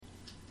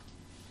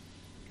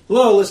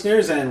Hello,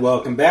 listeners, and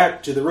welcome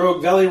back to the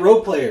Rogue Valley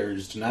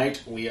Roleplayers.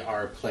 Tonight we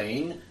are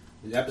playing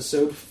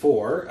episode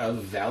 4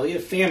 of Valley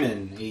of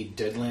Famine, a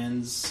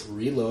Deadlands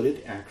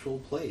Reloaded actual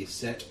play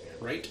set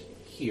right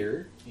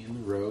here in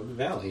the Rogue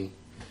Valley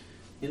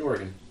in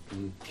Oregon,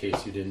 in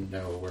case you didn't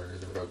know where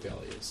the Rogue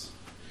Valley is.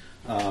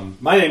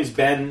 My name's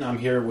Ben. I'm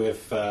here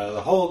with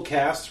the whole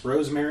cast,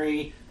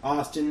 Rosemary,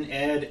 Austin,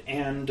 Ed,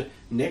 and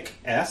Nick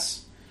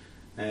S.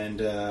 And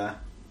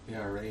we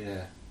are ready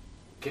to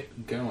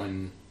get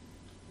going.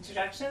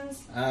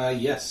 Introductions?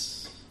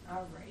 Yes.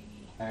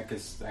 Alrighty.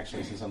 Because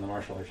actually, since I'm the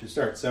marshal, I should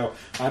start. So,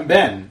 I'm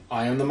Ben.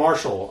 I am the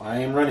marshal. I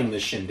am running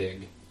this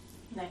shindig.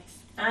 Nice.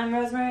 I'm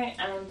Rosemary.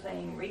 I'm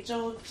playing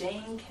Rachel,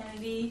 Jane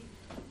Kennedy,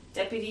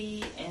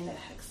 Deputy, and the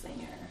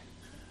Hexlinger.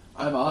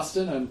 I'm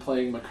Austin. I'm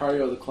playing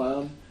Macario the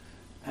Clown.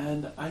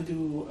 And I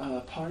do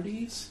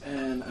parties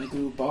and I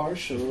do bar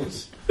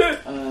shows.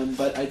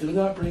 But I do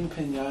not bring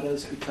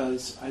piñatas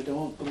because I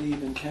don't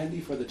believe in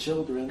candy for the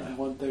children. I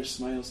want their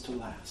smiles to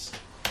last.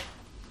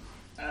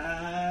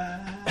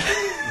 I'm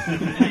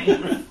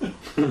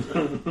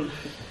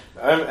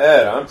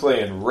Ed. I'm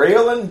playing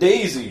Raylan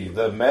Daisy,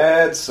 the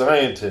mad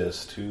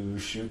scientist who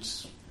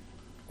shoots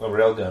a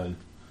railgun,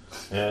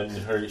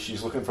 and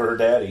she's looking for her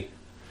daddy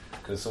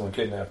because someone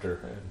kidnapped her.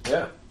 And,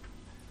 yeah,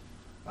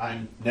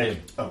 I'm Nick.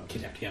 Oh,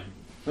 Kidnapped him.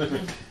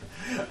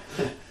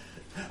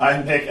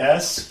 I'm Nick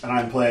S, and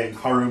I'm playing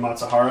Haru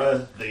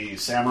Matsuhara, the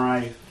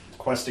samurai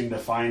questing to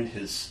find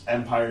his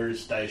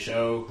empire's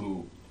daisho,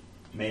 who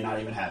may not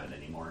even have it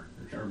anymore,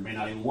 or may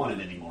not even want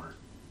it anymore.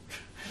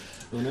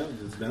 Who knows?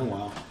 It's been a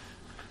while.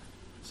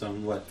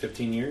 Some,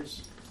 15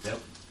 years? Yep.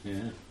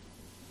 Yeah.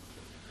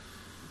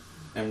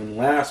 And when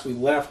last we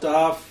left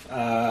off,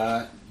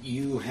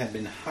 you had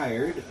been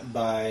hired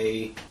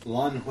by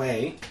Lan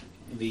Hui,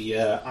 the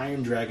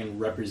Iron Dragon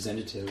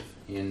representative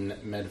in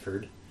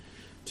Medford,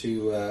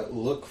 to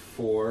look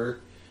for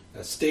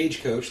a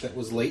stagecoach that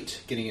was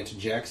late getting into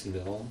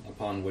Jacksonville,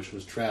 upon which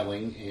was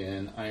traveling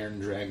an Iron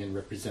Dragon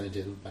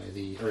representative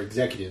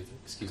executive,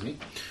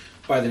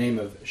 by the name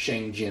of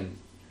Shang Jin.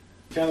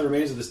 Found the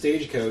remains of the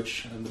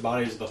stagecoach and the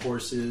bodies of the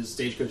horses.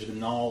 Stagecoach had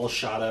been all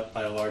shot up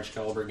by a large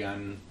caliber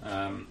gun.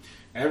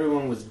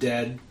 Everyone was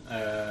dead,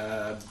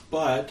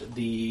 but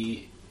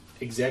the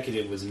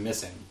executive was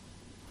missing.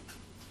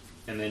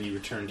 And then you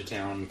returned to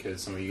town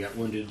because some of you got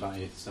wounded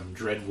by some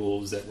dread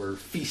wolves that were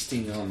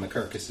feasting on the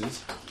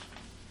carcasses.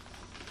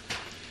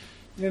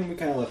 And we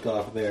kind of left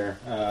off there.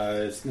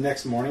 It's the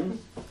next morning.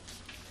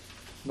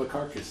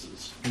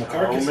 Macarcasses.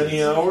 How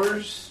many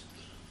hours?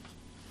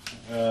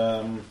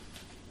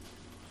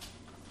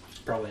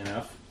 Probably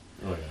enough.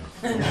 Oh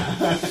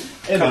yeah,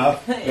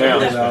 Enough.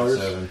 yeah, Eight hours.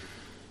 7.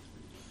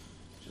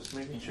 Just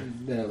making sure.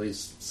 Then at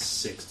least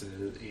 6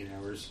 to 8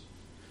 hours.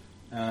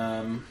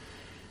 And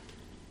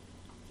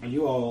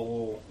you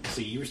all,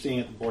 see, you were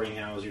staying at the boarding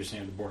house, you're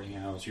staying at the boarding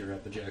house, you're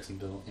at the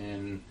Jacksonville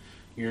Inn,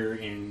 you're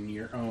in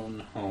your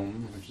own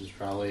home, which is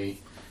probably a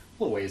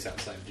little ways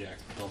outside of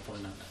Jacksonville,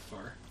 probably not that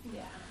far.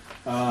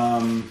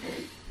 Yeah.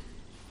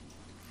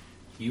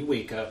 You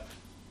wake up,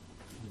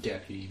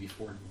 Deputy,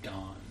 before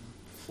dawn.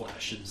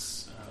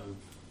 Flashes of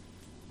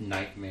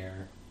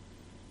nightmare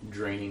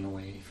draining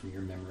away from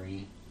your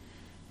memory.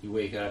 You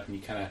wake up and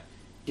you kind of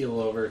heel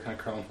over, kind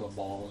of crawl into a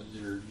ball.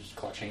 You're just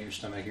clutching at your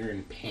stomach. You're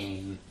in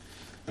pain.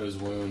 Those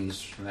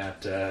wounds from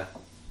that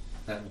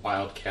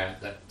wildcat,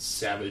 that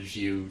savaged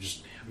you,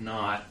 just have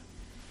not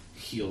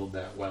healed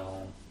that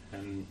well.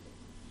 And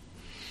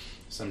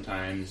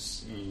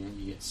sometimes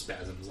you get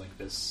spasms like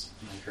this.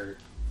 It might hurt.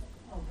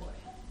 Oh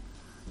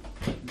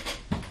boy.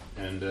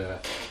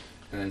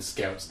 And then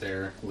Scout's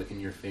there, licking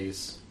your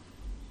face.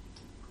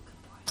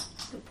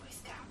 Good boy,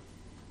 Scout.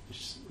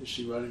 Is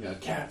she running a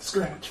cat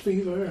scratch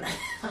fever?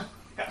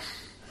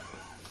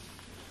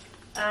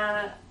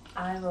 I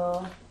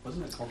will.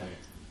 Wasn't it called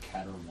a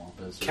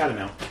Catawampus?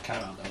 Catamount.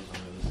 Catamount, that was what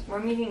it was. We're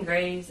meeting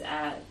Graves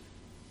at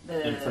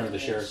the In front of the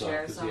sheriff's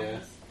office, yeah.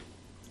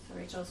 So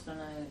Rachel's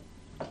gonna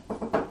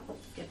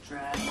get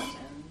dressed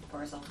and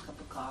pour herself a cup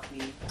of coffee,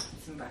 eat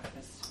some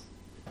breakfast,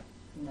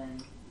 and then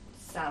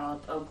saddle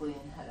up Oakley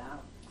and head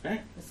out. Okay.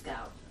 The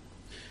Scout.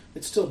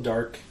 It's still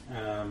dark.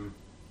 Oh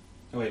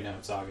wait, no,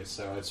 it's August,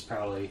 so it's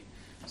probably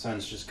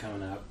sun's just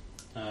coming up.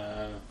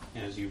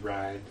 As you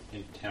ride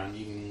into town,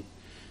 you can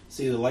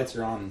see the lights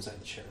are on inside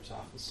the sheriff's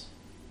office.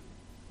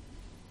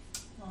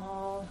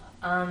 I'll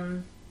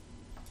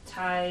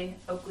tie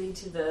Oakley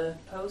to the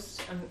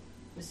post. I'm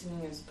assuming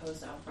there's a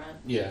post out front.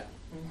 Yeah.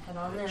 And head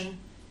on in.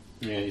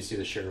 Yeah, you see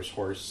the sheriff's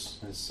horse.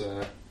 It's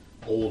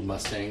old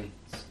Mustang.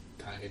 It's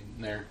tied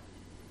in there.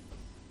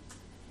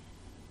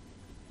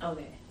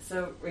 Okay,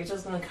 so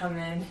Rachel's gonna come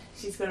in.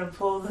 She's gonna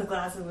pull the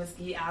glass of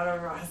whiskey out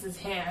of Ross's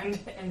hand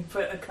and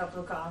put a cup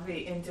of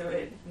coffee into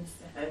it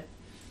instead.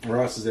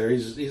 Ross is there.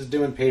 He's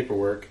doing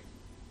paperwork.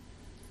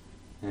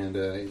 And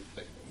he's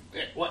like,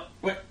 "Hey, what?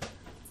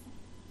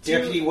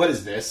 Deputy, what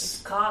is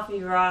this?"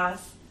 Coffee,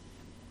 Ross.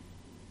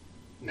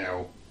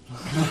 No.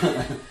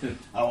 I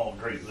won't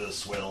drink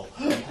this, Will.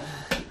 Give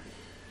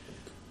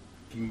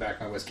me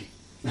back my whiskey.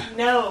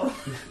 No.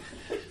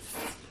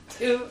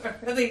 too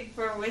early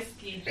for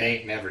whiskey. It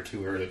ain't never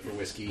too early for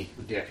whiskey,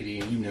 Deputy,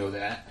 and you know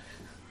that.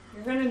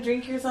 You're gonna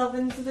drink yourself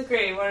into the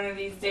grave one of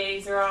these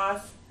days,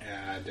 Ross.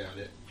 I doubt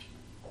it.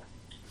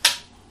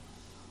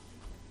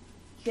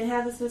 You can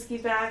have this whiskey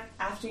back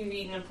after you've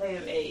eaten a plate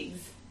of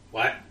eggs.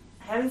 What?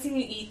 I haven't seen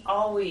you eat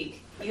all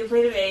week. Eat a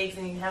plate of eggs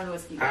and you can have the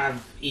whiskey back.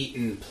 I've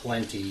eaten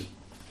plenty.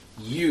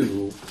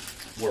 You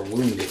were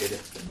wounded.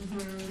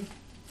 Mm-hmm.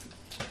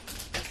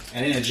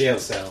 And in a jail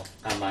cell,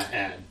 I might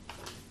add.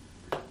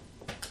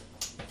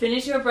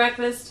 Finish your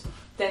breakfast,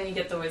 then you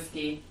get the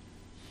whiskey.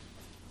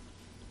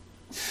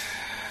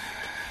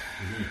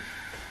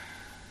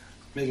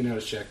 Make a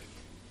notice check.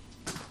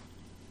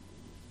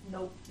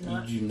 Nope,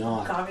 not. You do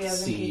not Coffee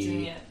hasn't kicked in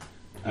see yet.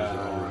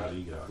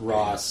 Already got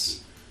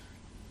Ross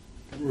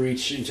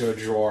reach into a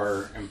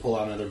drawer and pull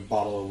out another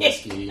bottle of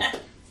whiskey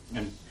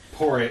and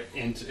pour it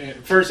into.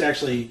 First,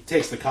 actually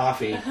takes the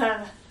coffee,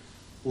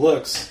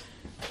 looks,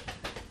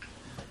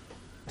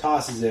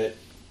 tosses it,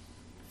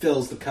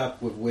 fills the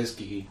cup with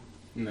whiskey,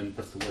 and then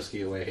puts the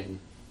whiskey away. And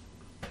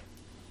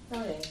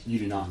Okay. you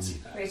do not see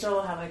that. Rachel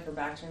will have like her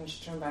back turned,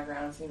 she'll turn back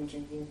around and see him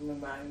drinking from the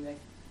bottom and be like,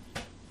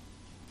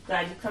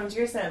 glad you've come to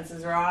your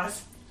senses,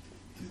 Ross.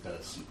 He's got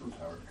a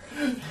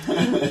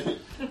superpower.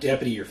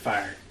 Deputy, you're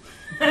fired.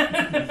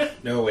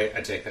 No, wait,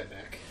 I take that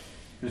back.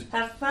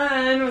 Have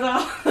fun with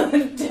all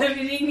the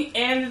deputying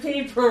and the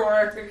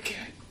paperwork. God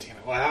damn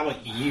it. Well, how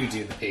about you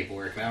do the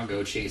paperwork and I'll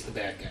go chase the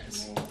bad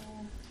guys?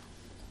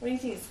 What do you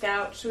think,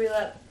 Scout? Should we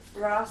let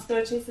Ross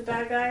go chase the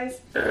bad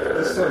guys?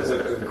 This sounds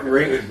like a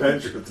great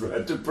adventure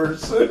thread to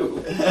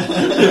pursue.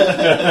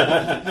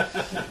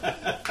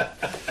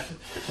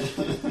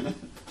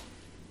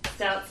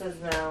 Scout says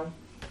no.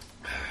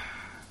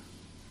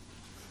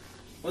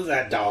 What does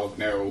that dog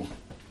know?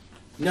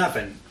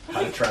 Nothing.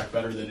 How to track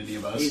better than any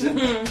of us. He's a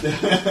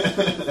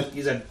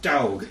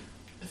dog.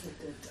 He's a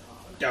good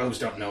dog. Dogs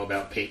don't know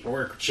about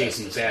paperwork,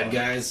 chasing bad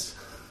guys.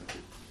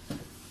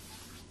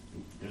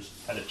 Just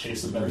how to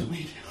chase them better than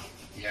we do.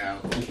 Yeah,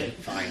 okay,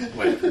 fine,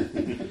 whatever.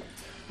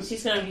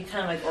 She's gonna be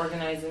kind of like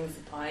organizing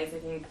supplies, I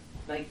think,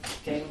 like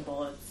getting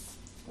bullets,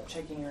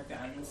 checking her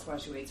guns while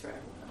she waits for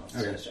everyone else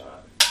Okay. to show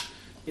up.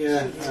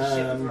 Yeah,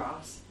 Shit with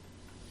Ross.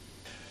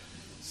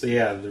 so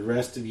yeah, the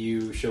rest of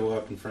you show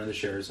up in front of the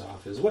sheriff's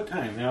office. What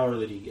time? How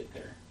early do you get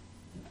there?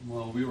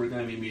 Well, we were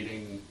going to be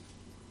meeting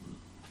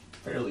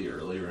fairly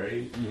early,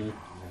 right? Mm-hmm.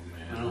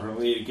 Oh man,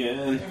 early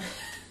again.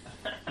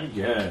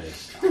 You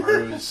guys.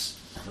 Haru was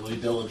really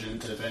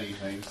diligent, if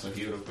anything, so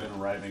he would have been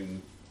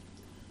arriving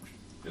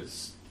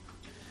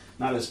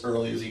not as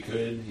early as he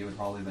could. He would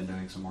probably been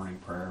doing some morning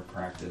prayer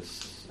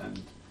practice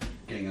and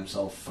getting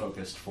himself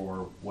focused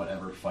for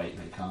whatever fight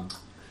may come.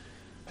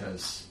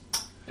 Because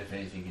if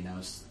anything, he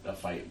knows a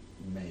fight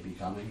may be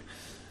coming.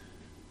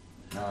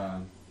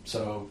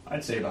 So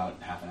I'd say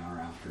about half an hour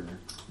after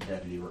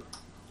deputy work.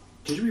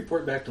 Did you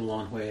report back to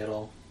Lon Hui at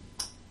all?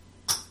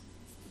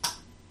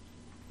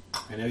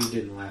 I know you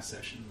did in the last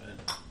session,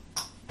 but...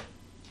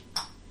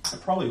 I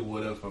probably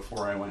would have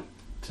before I went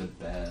to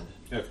bed.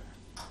 Okay.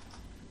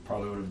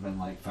 Probably would have been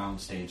like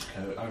found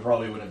stagecoach. I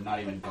probably would have not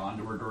even gone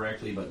to her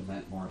directly, but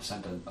meant more have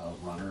sent a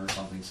runner or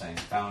something saying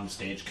found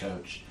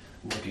stagecoach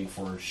looking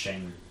for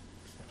Shang.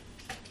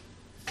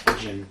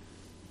 Jin.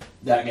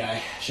 That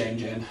guy, Shang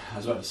Jin. I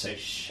was about to say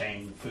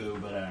Shang Fu,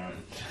 but I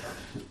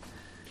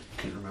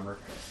couldn't remember.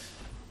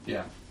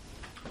 Yeah.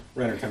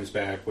 Runner comes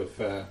back with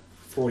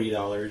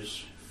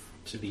 $40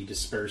 to be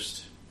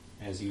dispersed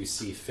as you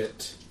see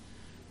fit,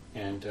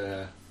 and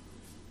a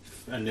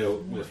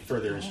note with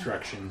further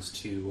instructions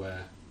to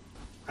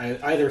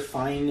either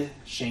find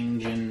Shang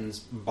Jin's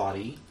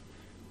body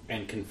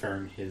and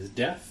confirm his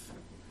death,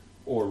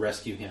 or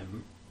rescue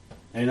him,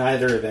 and in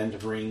either event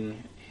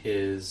bring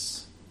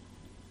his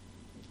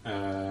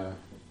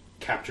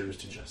captors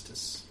to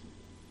justice.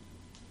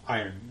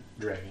 Iron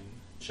Dragon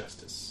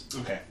justice.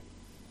 Okay.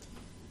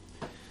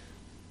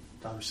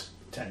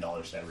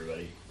 $10 to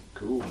everybody.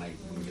 Cool.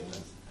 When we get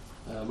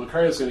that.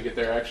 Macario's going to get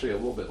there actually a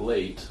little bit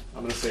late.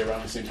 I'm going to say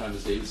around the same time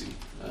as Daisy.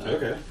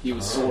 Okay. He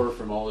was sore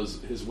from all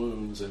his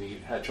wounds, and he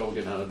had trouble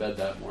getting out of bed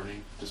that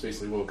morning. Just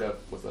basically woke up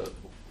with a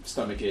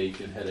stomach ache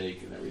and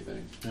headache and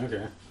everything.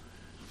 Okay.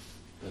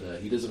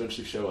 But he does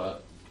eventually show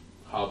up,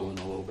 hobbling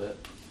a little bit.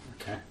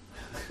 Okay.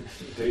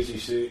 Daisy,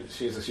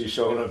 she's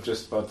showing up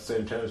just about the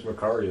same time as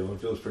Macario and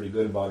feels pretty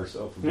good about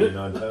herself for being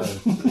on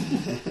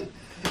time.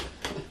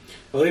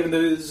 Well, even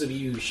those of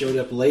you who showed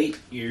up late,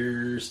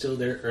 you're still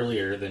there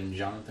earlier than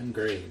Jonathan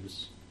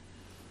Graves.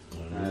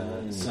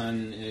 The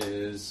sun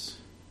is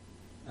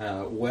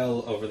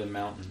well over the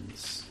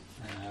mountains.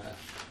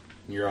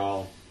 You're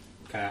all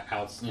kind of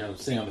out,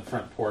 sitting on the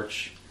front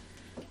porch.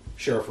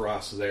 Sheriff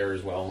Ross is there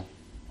as well,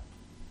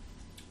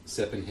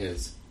 sipping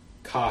his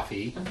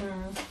coffee.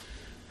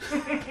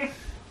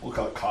 We'll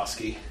call it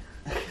Koski.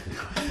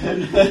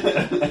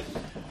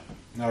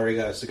 Already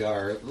got a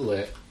cigar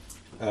lit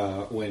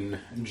when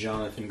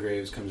Jonathan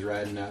Graves comes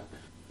riding up.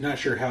 Not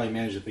sure how he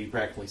managed it, but he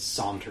practically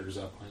saunters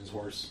up on his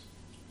horse.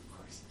 Of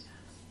course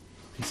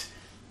he does.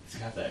 He's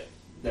got that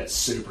that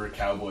super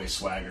cowboy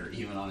swagger,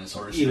 even on his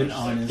horse. Even He's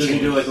on his Does he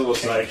do like a little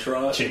Chink, side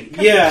trot?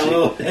 chink, Yeah, a chink.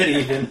 little bit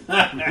even.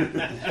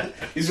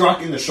 He's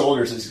rocking the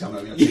shoulders as he's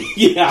coming up. Chink,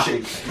 Yeah.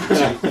 chink,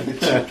 chink,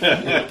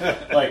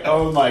 chink. Like,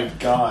 oh my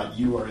god,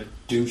 you are a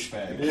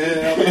douchebag.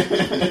 Yeah,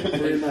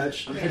 pretty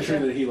much. I'm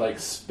picturing that he like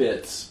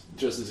spits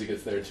just as he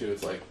gets there too.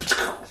 It's like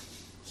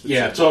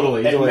Yeah,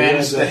 totally. It totally.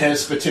 managed to hit a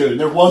spittoon.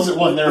 There wasn't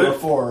one there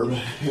before.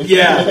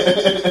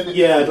 Yeah,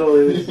 yeah,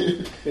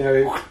 totally.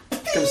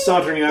 He comes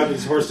sauntering out.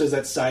 His horse does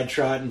that side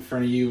trot in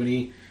front of you, and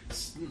he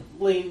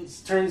leans,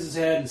 turns his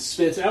head, and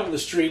spits out in the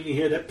street. And you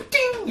hear that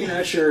ding. You're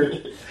not sure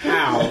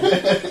how.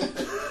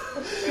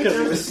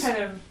 Rachel just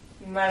kind of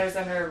mutters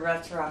under her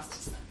breath to Ross,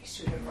 just let me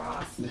shoot him,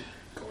 Ross.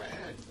 Go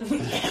ahead.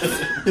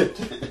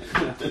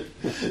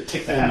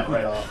 Take the hat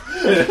right off.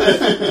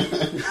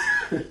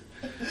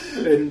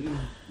 And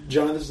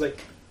Jonathan's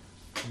like,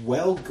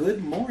 "Well,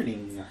 good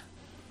morning,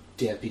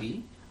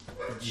 deputy,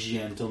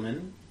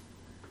 gentlemen,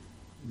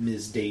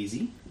 Miss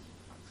Daisy,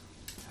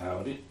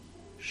 Howdy.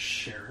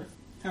 sheriff.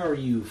 How are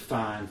you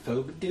fine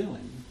folk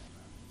doing?"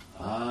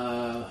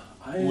 I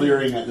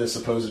Leering at this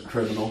supposed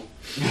criminal.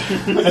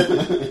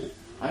 I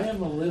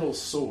am a little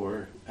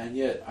sore, and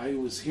yet I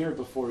was here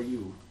before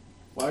you.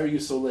 Why are you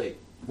so late?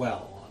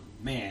 Well,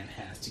 a man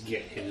has to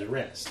get his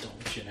rest,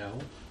 don't you know?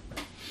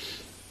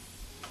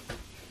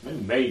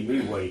 It made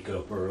me wake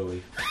up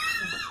early.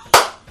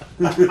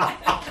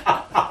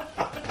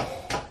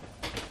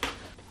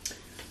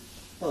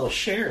 Well,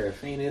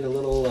 sheriff, ain't it a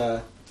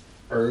little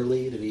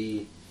early to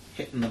be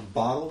hitting the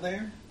bottle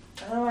there?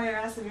 I don't know why you're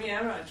asking me,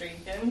 I'm not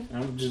drinking.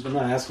 I'm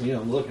not asking you.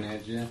 I'm looking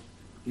at you.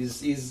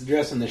 He's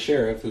addressing the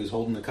sheriff, who's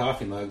holding the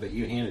coffee mug that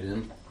you handed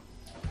him.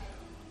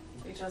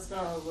 Rachel's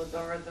gonna look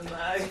over at the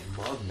mug.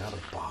 Mug, not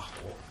a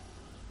bottle.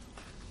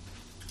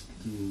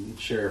 And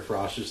Sheriff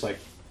Ross just like,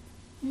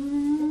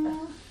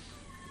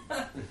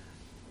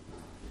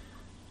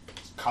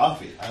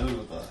 Coffee. I don't know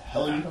what the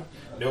hell are you talking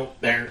about. nope,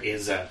 there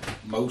is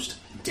most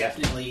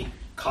definitely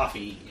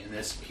coffee in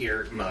this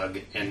here mug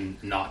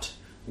and not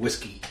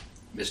whiskey,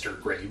 Mr.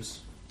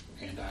 Graves.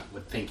 And I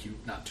would think you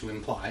not to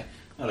imply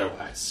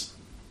otherwise.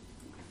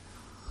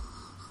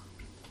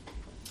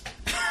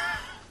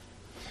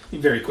 He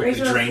very quickly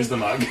Rachel- drains the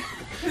mug.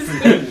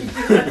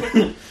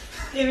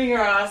 Giving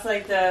Ross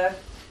like the,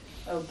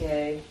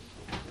 okay,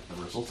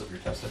 The results of your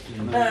test have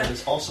determined that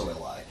is also a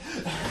lie.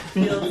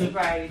 field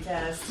sobriety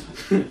test.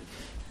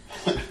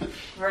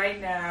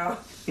 Right now.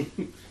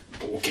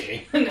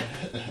 Okay.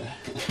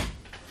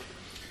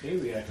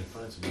 Maybe I can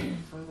find some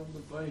infernal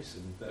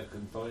devices that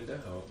can find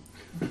out.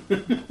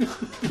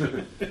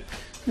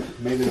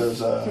 Maybe those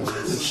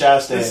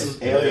Shasta This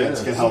is- aliens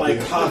This can is help my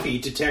you. coffee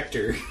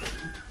detector.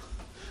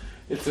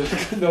 It's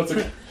a no. It's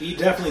a He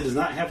definitely does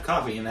not have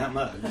coffee in that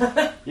mug.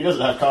 He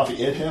doesn't have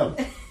coffee in him.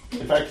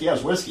 In fact, he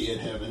has whiskey in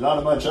him and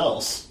not much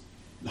else.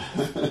 Tea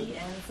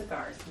and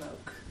cigar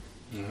smoke.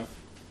 Yep.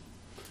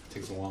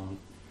 Takes a long.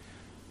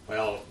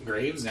 Well,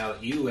 Graves, now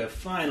that you have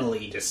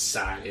finally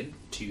decided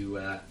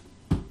to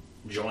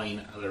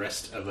join the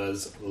rest of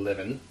us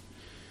living,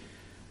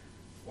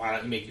 why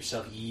don't you make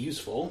yourself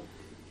useful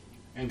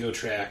and go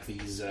track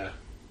these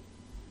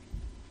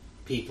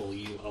people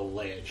you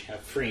allege have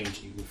framed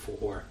you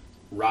for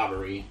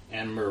robbery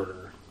and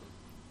murder.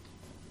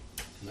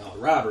 Now,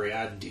 robbery,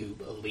 I do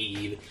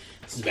believe,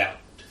 is about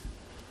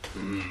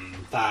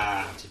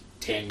 5 to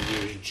 10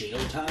 years jail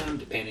time,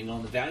 depending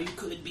on the value.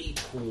 Could be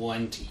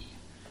 20.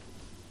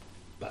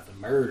 But the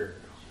murder,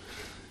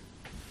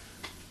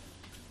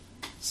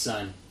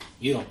 son,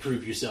 you don't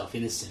prove yourself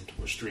innocent,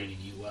 we're stringing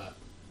you up.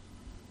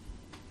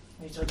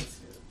 Rachel just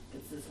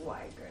gets this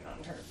wide grin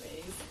on her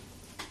face.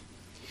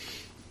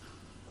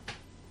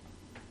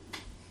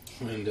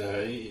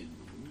 And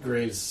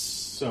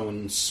Graves'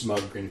 own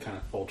smug grin kind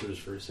of falters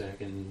for a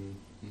second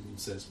and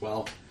says,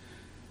 well,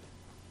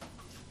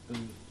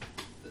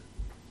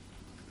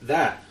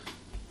 that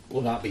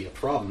will not be a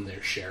problem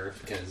there, Sheriff,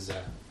 because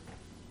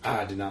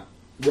I did not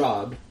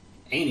rob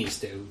any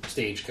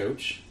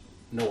stagecoach,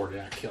 nor did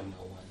I kill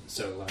no one.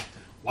 So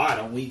why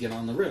don't we get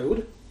on the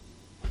road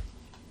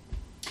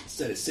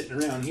instead of sitting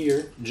around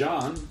here,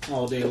 John,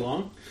 all day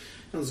long,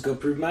 and let's go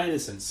prove my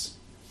innocence.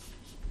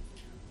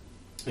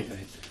 Okay.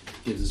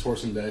 Gives his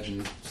horse and veg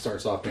and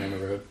starts off down the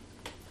road.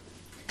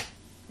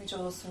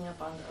 Rachel will swing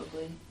up onto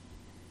Oakley.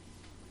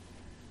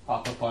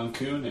 Hop up on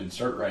Coon and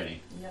start writing.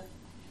 Yep.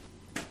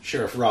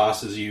 Sheriff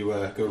Ross, as you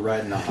go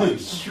riding off,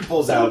 he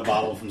pulls out a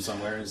bottle from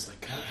somewhere and is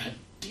like, God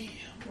damn.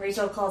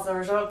 Rachel calls over,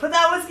 Rachel, put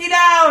that whiskey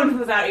down!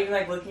 Without even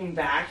like looking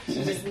back. She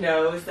just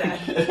knows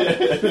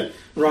that.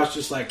 Ross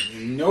just like,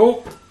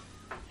 nope.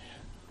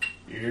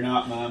 You're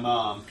not my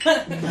mom. I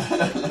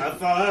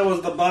thought I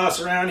was the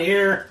boss around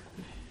here.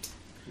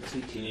 It's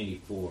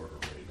 1884 right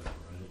now,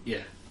 right? Yeah.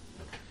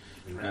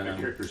 My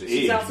character's She's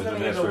age, also but gonna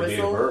then that's give a for date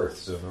of whistle. birth,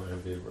 so I don't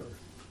have date of birth.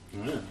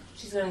 Yeah,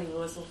 She's gonna give a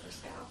whistle for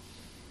Scout.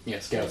 yeah,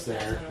 Scout's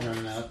there,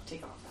 running up.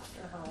 Take off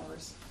after her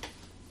horse.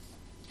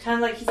 Kind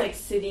of like he's like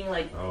sitting,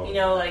 like, Oh. you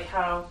know, like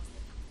how,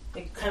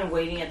 like kind of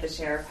waiting at the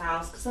sheriff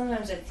house. Because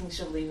sometimes I think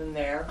she'll leave him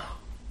there.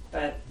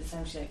 But this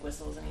time she like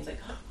whistles and he's like,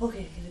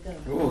 okay, gotta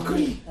go. Oh,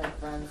 goody.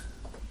 Like runs.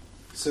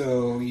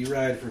 So you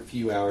ride for a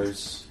few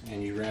hours,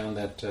 and you round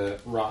that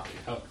rock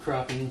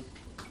outcropping,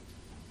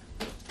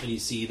 and you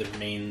see the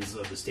remains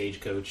of the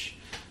stagecoach.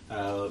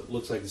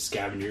 Looks like the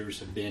scavengers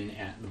have been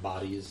at the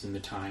bodies in the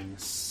time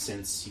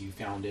since you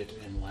found it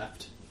and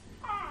left.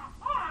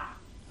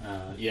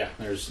 Yeah,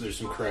 there's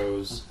some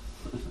crows.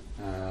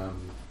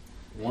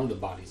 One of the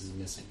bodies is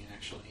missing,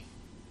 actually.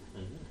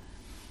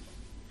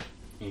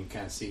 You can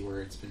kind of see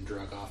where it's been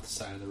drug off the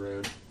side of the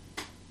road.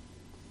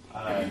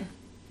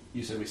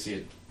 You said we see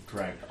it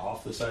dragged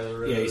off the side of the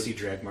road? Yeah, you see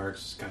drag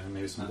marks, kind of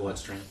maybe some blood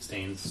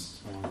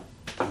stains on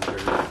the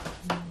dirt.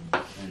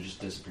 And it just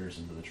disappears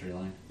into the tree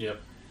line. Yep.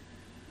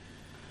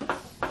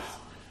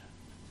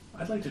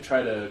 I'd like to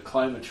try to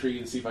climb a tree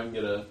and see if I can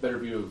get a better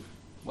view of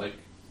like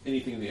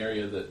anything in the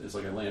area that is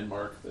like a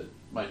landmark that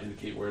might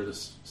indicate where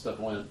this stuff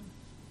went.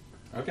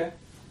 Okay.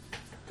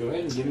 Go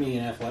ahead and give me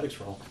an athletics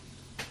roll.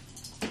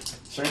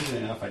 Strangely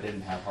enough, I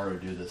didn't have Haru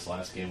do this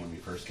last game when we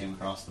first came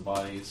across the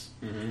bodies.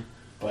 Mm-hmm.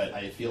 But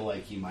I feel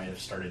like he might have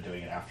started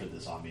doing it after the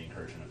zombie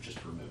incursion of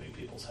just removing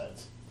people's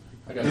heads.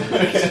 I got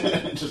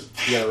it. Just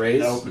You got a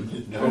raise?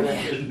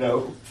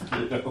 Nope.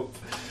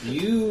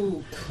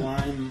 You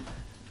climb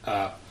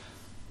up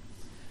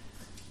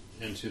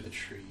into the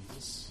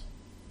trees.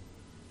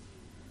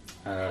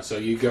 So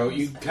you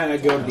kind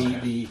of go to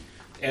the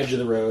edge of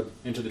the road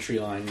into the tree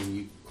line, and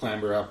you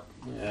clamber up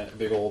a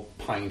big old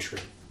pine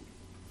tree.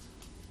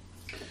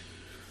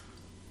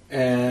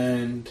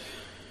 And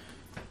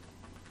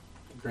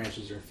the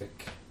branches are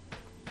thick.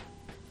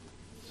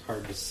 It's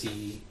hard to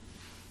see,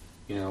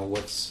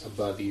 what's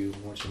above you,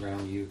 what's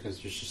around you,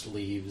 because there's just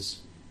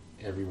leaves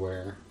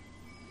everywhere.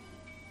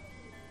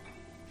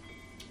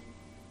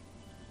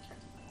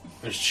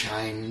 There's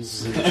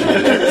chimes.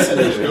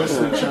 There's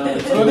ghostly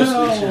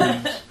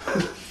chimes.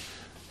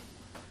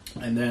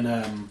 And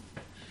then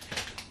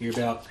you're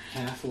about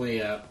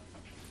halfway up,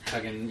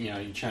 hugging,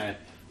 you try to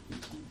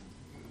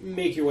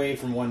make your way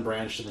from one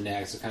branch to the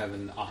next. It's kind of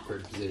an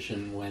awkward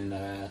position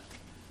when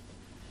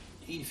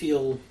you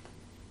feel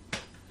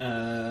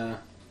a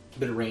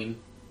bit of rain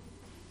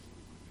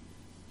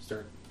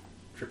start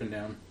dripping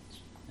down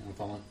and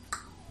falling.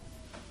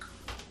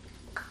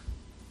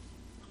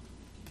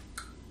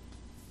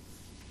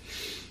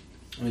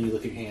 And then you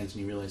look at your hands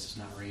and you realize it's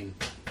not rain.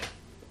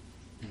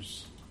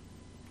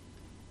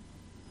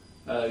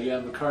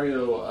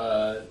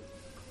 Macario,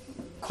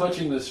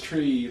 clutching this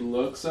tree,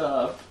 looks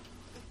up.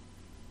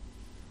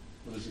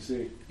 What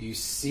does he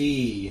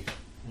see?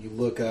 You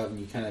look up and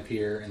you kind of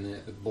peer, and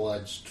the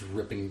blood's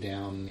dripping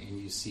down, and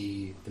you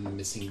see the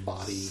missing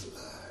body.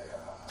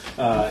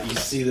 You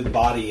see the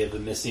body of the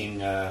missing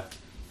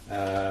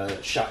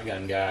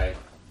shotgun guy.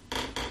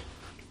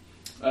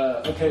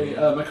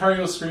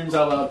 Macario screams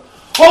out loud,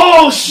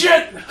 "Oh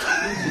shit!"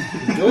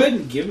 Go ahead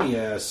and give me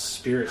a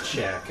spirit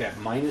check at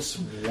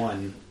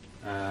 -1.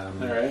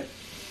 Alright.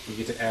 You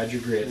get to add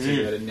your grit, so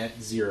you're at a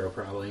net 0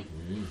 probably.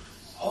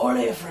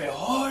 Holy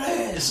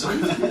frijoles!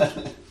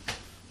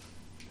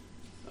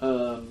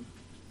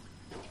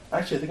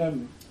 Actually, I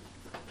think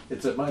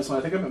it's at -1.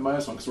 I think I'm at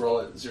 -1 because we're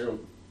all at 0.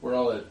 We're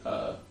all at,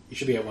 You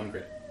should be at 1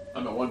 grit.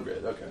 I'm at 1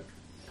 grid, okay.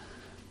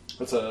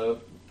 That's a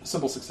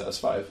simple success,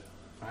 5.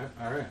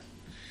 Alright.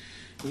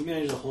 You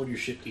manage to hold your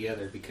shit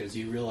together because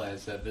you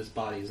realize that this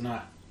body is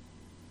not...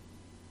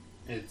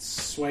 It's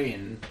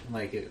swaying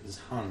like it was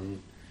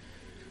hung,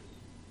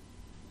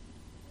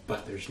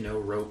 but there's no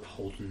rope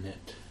holding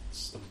it.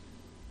 It's the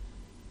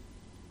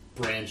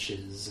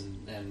branches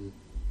and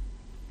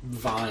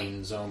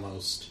vines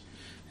almost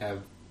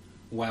have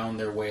wound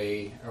their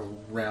way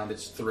around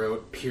its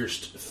throat,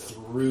 pierced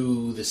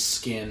through the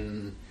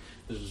skin.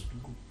 There's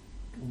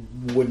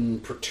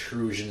wooden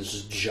protrusions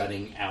just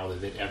jutting out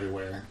of it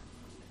everywhere.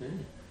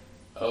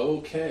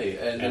 Okay,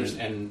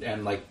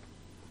 And like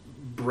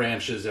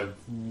branches have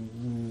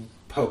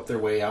poked their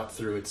way out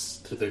to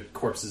the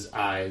corpse's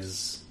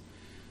eyes.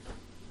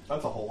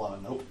 That's a whole lot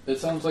of nope. it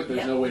sounds like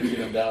there's no way to get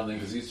him down then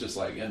because he's just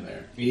like in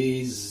there.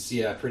 He's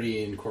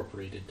pretty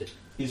incorporated.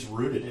 He's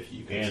rooted, if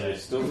you can And say. it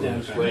still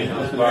doesn't explain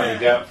how his body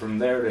got from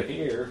there to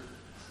here.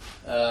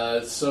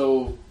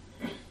 So,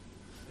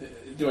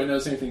 do I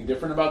notice anything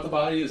different about the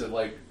body? Is it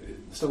like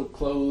still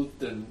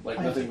clothed and like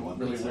I nothing think one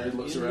really would weird say.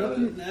 looks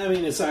around it? I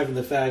mean, aside from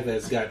the fact that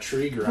it's got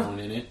tree growing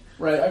in it.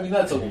 Right, I mean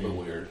that's a little bit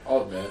weird,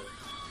 I'll admit.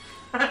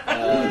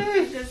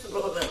 Just a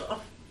little bit.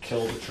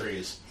 Kill the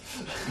trees.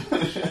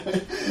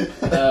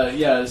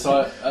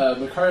 So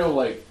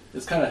Macario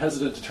is kind of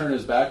hesitant to turn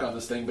his back on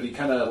this thing, but he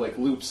kind of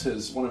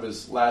loops one of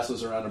his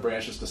lassos around a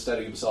branch just to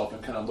steady himself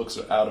and kind of looks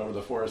out over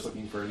the forest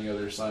looking for any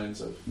other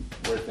signs of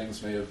where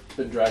things may have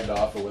been dragged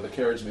off or where the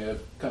carriage may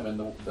have come in,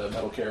 the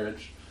metal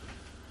carriage.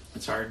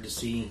 It's hard to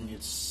see.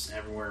 It's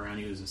everywhere around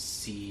you is a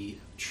sea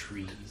of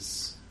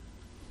trees.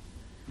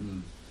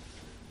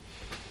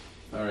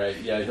 All right,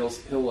 yeah, he'll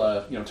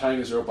tying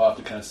his rope off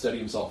to kind of steady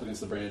himself against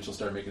the branch. He'll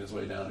start making his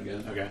way down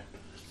again. Okay.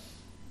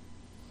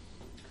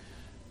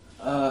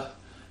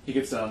 He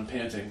gets down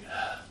panting.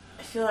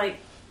 I feel like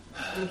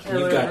And You've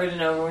Kayla would got have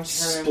ridden over when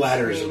she heard him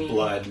splatters of screaming.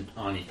 blood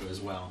on you as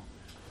well.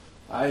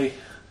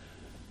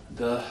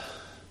 The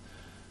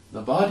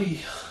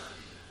body,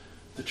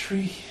 the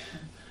tree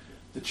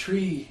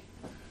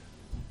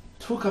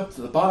took up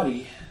the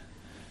body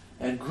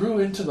and grew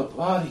into the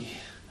body.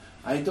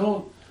 I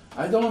don't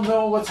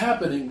know what's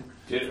happening.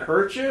 Did it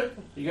hurt you?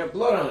 You got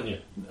blood on you.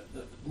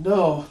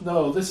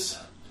 No, this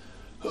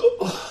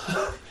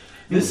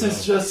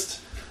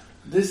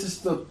is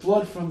the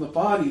blood from the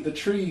body. The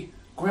tree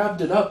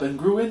grabbed it up and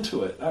grew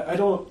into it. I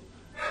don't,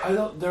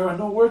 there are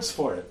no words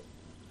for it.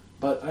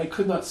 But I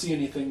could not see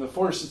anything. The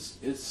force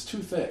is too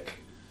thick.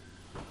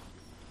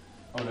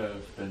 I would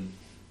have been,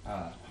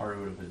 Haru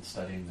would have been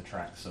studying the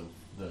tracks of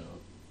the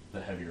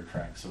heavier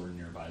tracks that were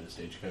nearby the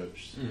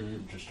stagecoach,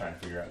 just trying to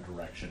figure out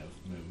direction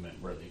of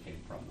movement, where they came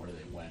from, where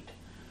they went.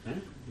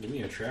 Give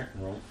me a track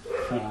and roll.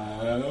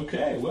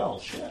 Okay, well,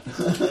 shit.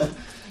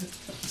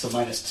 So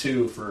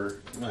 -2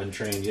 for...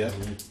 Untrained, yep.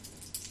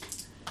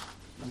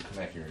 Come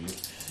back here, you.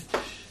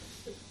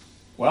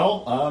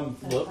 Well,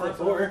 Look at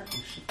 4.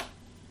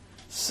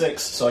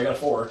 6, so I got a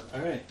 4.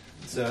 Alright,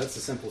 so that's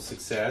a simple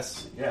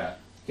success. Yeah.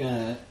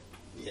 Gonna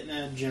get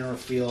a general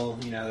feel,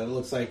 it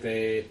looks like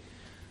they...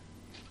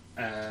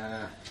 you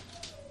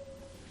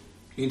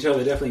can tell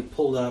they definitely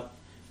pulled up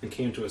and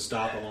came to a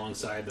stop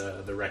alongside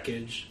the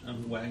wreckage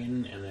of the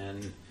wagon, and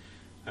then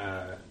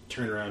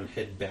turn around and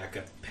head back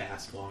up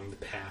past along the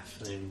path,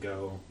 and then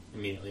go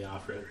immediately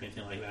off road or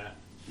anything like that.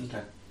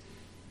 Okay.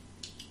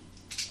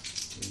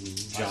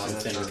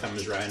 Jonathan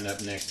comes riding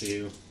up next to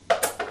you.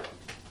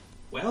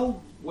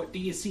 Well, what do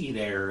you see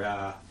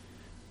there,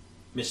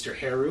 Mr.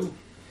 Haru?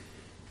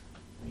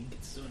 He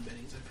gets his own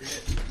bennies, I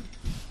forget.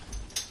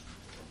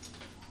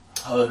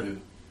 Haru.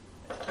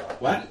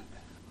 What?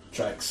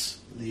 Tracks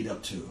lead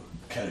up to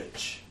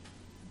carriage,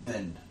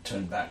 then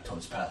turn back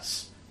towards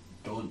pass.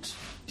 Don't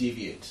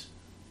deviate.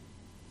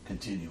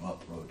 Continue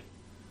up road.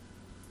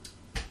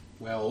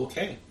 Well,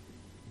 okay.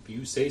 If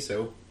you say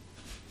so.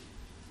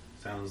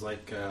 Sounds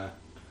like,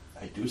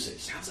 I do say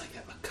so. sounds like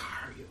that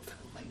Macario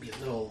fellow might be a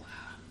little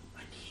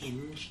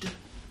unhinged.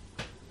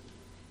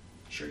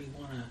 Sure you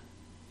want to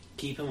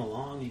keep him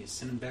along and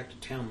send him back to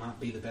town might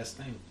be the best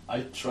thing.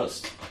 I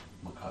trust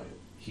Macario.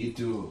 He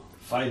do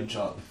fine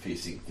job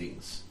facing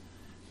things.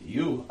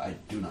 You, I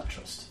do not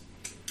trust.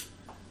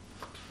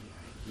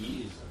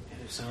 It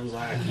sounds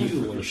like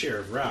you and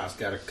Sheriff Ross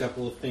got a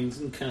couple of things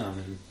in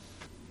common.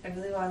 I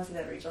really want to see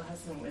that Rachel has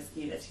some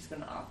whiskey that she's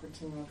going to offer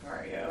to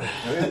Macario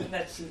Okay.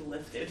 that she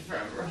lifted from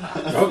Ross.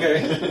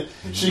 Okay.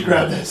 She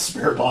grabbed that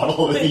spare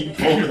bottle and he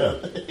pulled it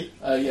up.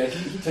 Yeah,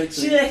 he takes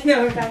She it.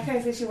 in fact,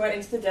 I say she went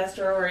into the desk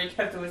drawer where he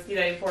kept the whiskey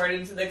that he poured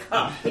into the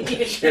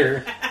coffee.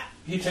 Sure.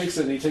 He takes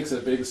it and he takes a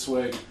big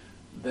swig.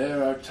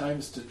 There are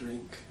times to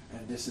drink,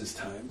 and this is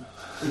time.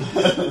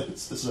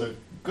 This is a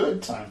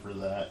good time for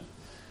that.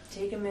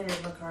 Take a minute,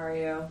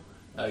 Macario.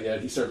 Yeah,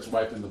 he starts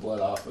wiping the blood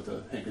off with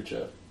a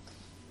handkerchief.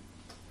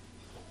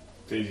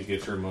 Daisy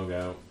gets her mug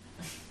out.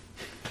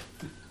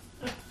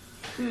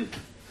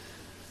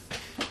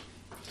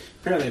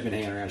 Apparently I've been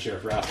hanging around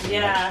Sheriff Ross. too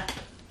Yeah.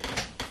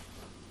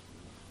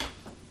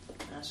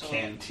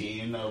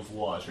 Canteen of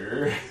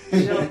water.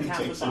 She'll cap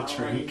Takes the a bottle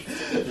drink.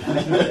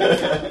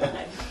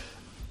 and-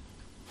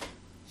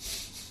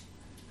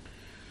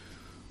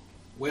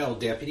 Well,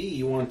 Deputy,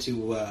 you want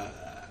to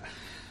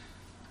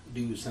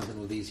do something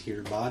with these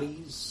here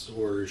bodies,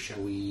 or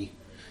shall we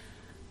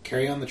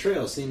carry on the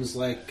trail? Seems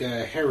like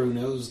Haru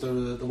knows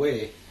the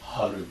way.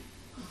 Haru.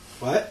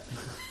 What?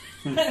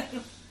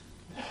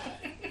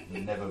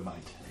 Never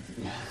mind.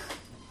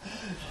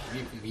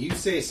 If you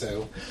say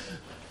so.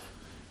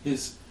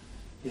 His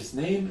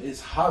name is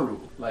Haru,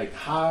 like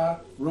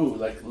Haru,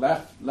 like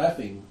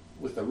laughing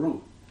with a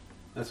ru.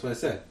 That's what I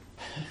said.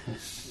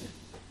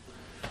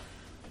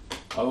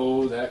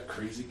 Oh, that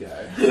crazy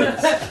guy.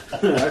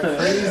 That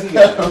crazy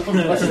guy.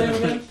 What's his name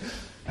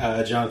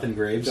again? Jonathan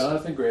Graves.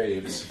 Jonathan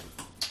Graves.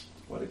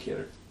 What a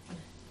kidder.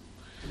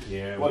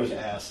 Yeah, What we, an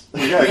ass.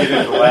 we gotta get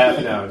him to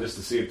laugh now, just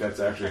to see if that's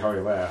actually how he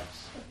laughs.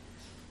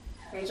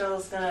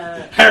 Rachel's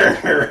gonna.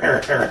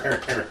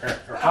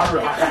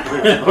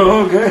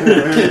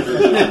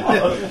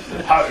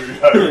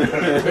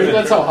 Maybe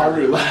that's how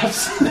Haru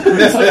laughs.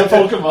 It's like a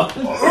Pokemon.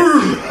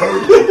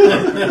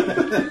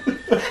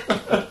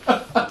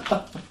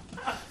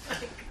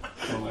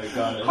 Oh my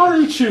god.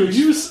 Haruchu,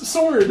 use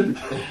sword.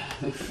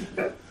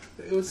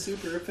 It was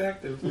super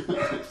effective.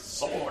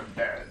 Sword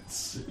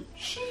dance.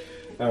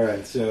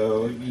 Alright,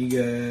 so you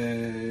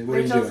guys... What are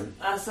you Rachel's, doing?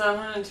 so I'm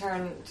gonna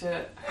turn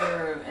to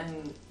her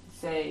and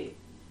say,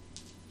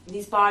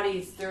 these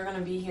bodies, they're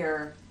gonna be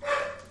here.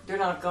 They're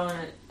not going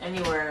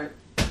anywhere.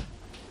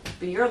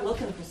 But you're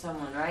looking for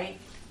someone, right?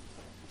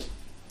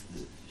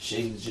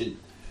 Shane Jin,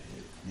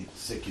 the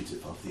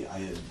executive of the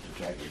Iron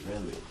Dragon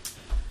Railway.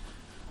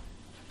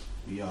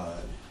 We are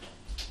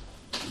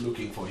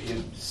looking for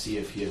him to see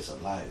if he is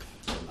alive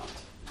or not.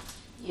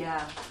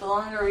 Yeah. The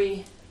longer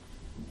we...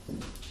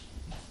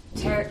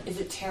 is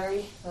it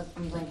Terry?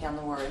 I'm blanking on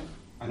the word.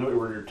 I know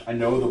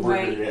the word.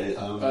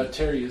 Right.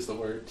 Terry is the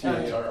word.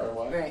 Tarry.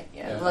 Right,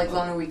 yeah. Yeah. Like,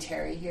 longer we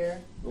tarry here.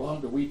 The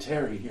longer we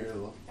tarry here, the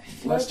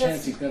feel less like that's-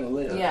 chance he's going to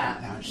live. Yeah.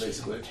 Now I'm just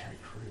Basically. thinking Terry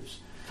Crews.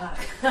 Fuck.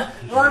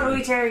 The longer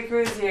we tarry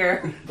cruise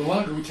here, The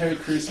longer we tarry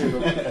cruise here, the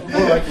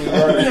more likely we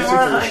are the to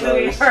more likely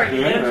we shows. are to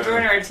get him to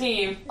join our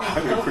team.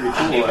 That'd be pretty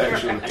cool,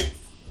 actually.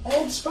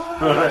 Old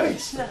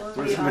Spice! That would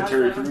Where's be the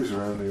Terry awesome. Crews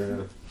around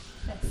here?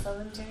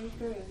 Southern Terry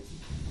Crews.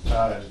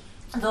 The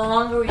The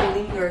longer we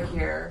linger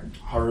here,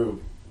 Haru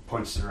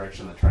points the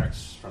direction of the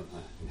tracks from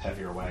the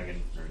heavier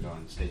wagon. They're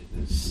going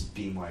the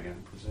steam wagon,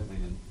 I'm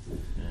presuming,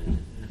 and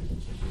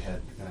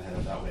gonna head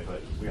up that way.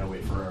 But we gotta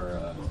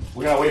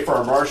wait for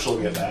our marshal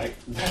to get back.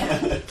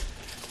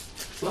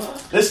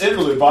 This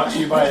interlude brought to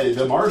you by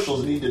the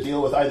marshals need to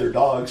deal with either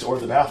dogs or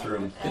the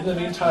bathroom. In the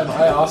meantime,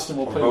 I, Austin,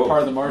 will play the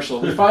part of the marshal.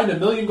 We find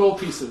 1,000,000 gold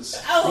pieces.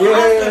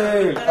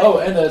 Yay! Oh,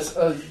 and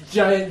a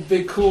giant,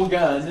 big, cool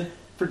gun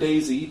for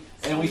Daisy.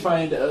 And we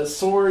find a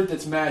sword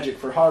that's magic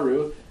for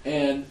Haru.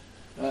 And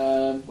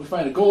we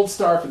find a gold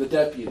star for the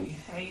deputy.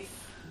 nice,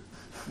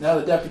 Now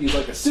the deputy's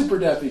like a super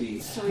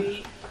deputy.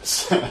 sweet.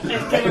 It's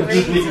good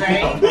ratings,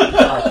 right?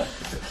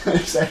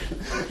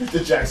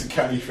 The Jackson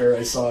County Fair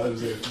I saw, it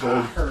was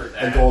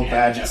a gold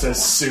badge that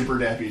says Super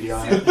Deputy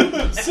on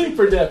it.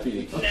 Super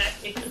deputy.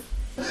 Nice.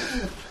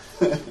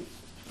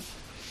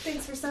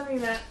 Thanks for sending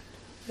that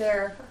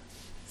there,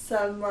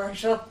 Sub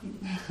Marshal.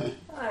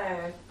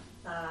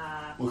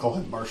 We'll call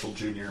him Marshall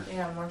Jr.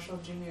 Yeah, Marshall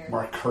Jr.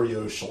 Mark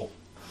Curioshal.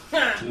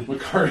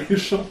 Macari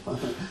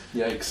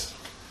Yikes.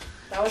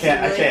 That was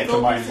I really can't cool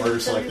combine picture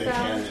words like they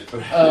that you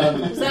can. found.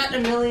 Was that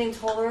 1,000,000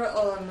 total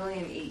or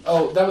 1,000,000 each?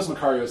 Oh, that was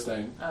Macario's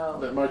thing. Oh.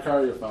 That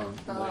Macario found.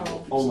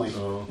 Oh. Only.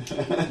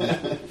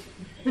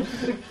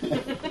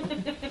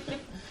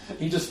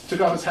 He just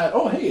took off his hat.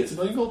 Oh, hey, it's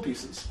 1,000,000 gold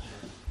pieces.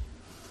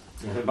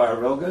 You want to buy a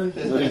railgun?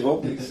 1,000,000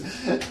 gold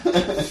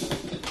pieces.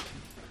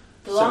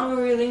 The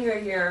longer we linger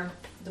here,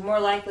 the more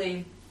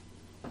likely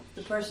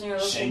the person you're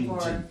looking for,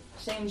 Shang-Jin.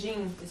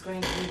 Shang-Jin, is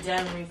going to be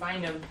dead when we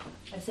find him.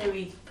 I say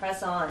we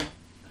press on.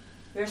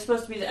 You're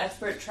supposed to be the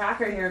expert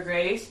tracker here,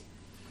 Grace.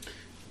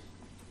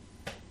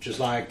 Just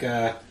like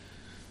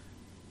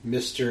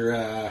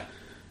Mr.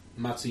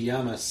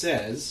 Matsuyama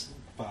says,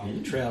 follow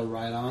the trail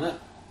right on up.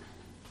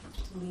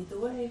 Lead the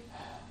way.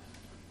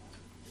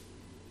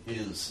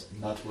 Is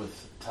not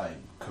with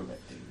time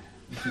correcting.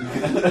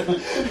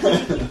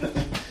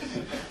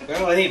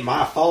 Well, it ain't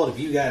my fault if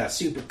you got a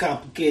super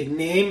complicated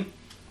name.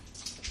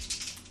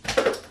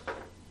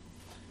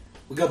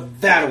 We go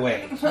that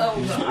way. Oh,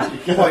 God.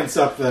 Points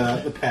up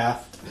the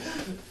path.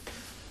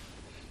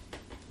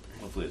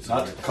 Hopefully it's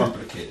Not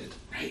complicated.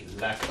 Right.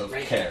 Lack of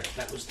Right. care.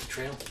 That was the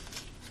trail.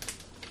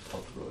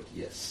 Out road,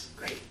 yes.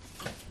 Great.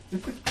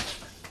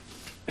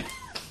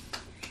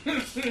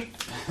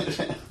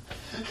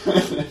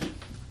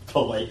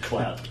 Polite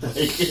clap. Like,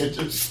 it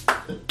just...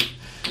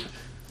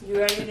 You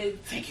ready to...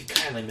 Thank you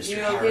kindly, Mr.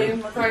 You Haru. okay,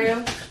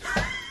 Macario?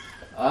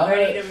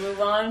 Ready to move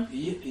on?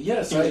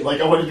 Yes,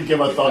 Like, I wanted to give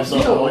a thumbs I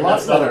up. feel a Like, lot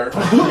that's not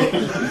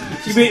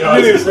better. You made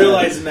me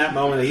realize in that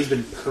moment that he's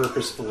been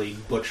purposefully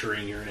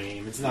butchering your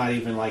name. It's not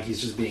even like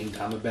he's just being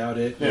dumb about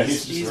it. Yeah,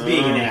 he's he's just-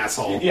 being an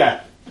asshole.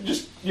 Yeah,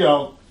 just, you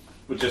know,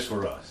 But just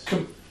for us.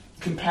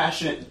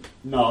 compassionate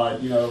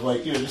nod, you know,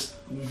 like, you know, just,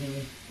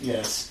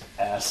 yes,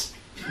 ass.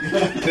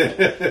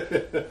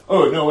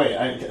 Oh, no,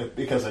 wait,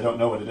 because I don't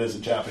know what it is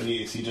in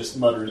Japanese, he just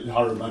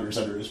Haru mutters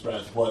under his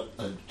breath, what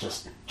a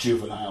just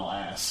juvenile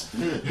ass.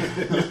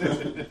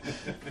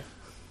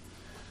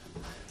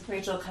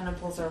 Rachel kind of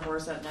pulls her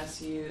horse up next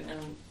to you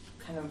and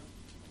kind of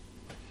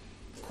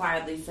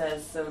quietly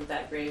says, so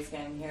that Graves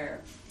can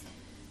hear.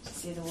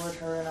 Say the word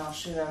her and I'll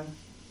shoot him.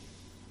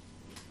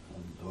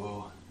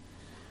 No,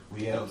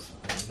 we have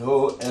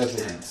no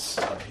evidence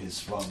of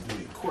his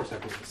wrongdoing. Of course I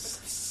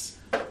was.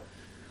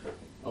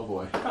 Oh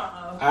boy.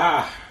 Uh-oh.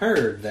 I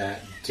heard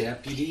that,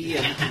 deputy,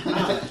 and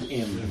I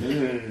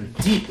am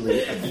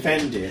deeply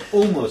offended.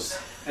 Almost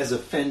as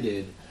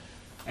offended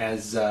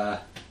as,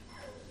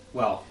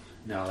 well,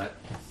 no, that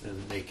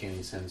doesn't make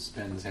any sense.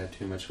 Ben's had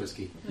too much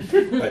whiskey.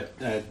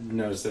 But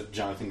notice that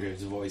Jonathan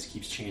Graves' voice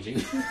keeps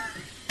changing.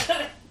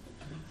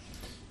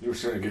 You were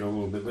starting to get a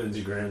little bit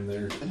Lindsey Graham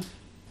there.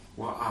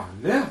 Well,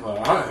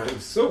 I am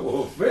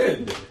so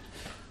offended.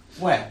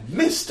 Well,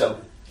 Mister,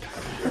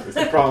 That's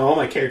the problem. All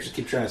my characters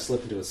keep trying to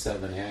slip into a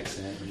southern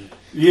accent. And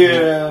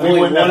Yeah. Only We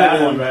wouldn't one have of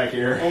that them- one back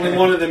here. only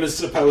one of them is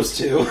supposed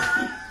to.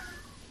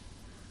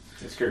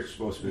 This character's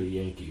supposed to be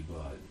a Yankee,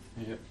 but...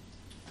 Yep.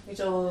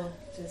 Rachel will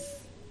just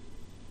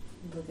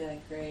look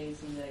at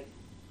Graves and be like,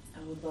 I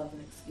would love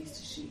an excuse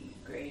to shoot you,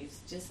 Graves.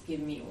 Just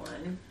give me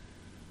one.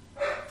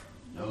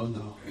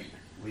 no.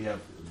 We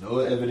have no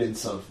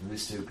evidence of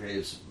Mr.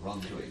 Graves'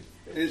 wrongdoing.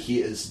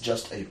 He is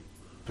just a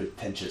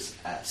pretentious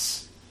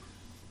ass.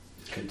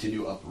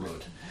 Continue up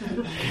road.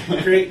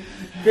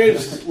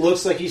 Graves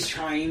looks like he's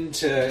trying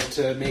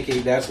to make a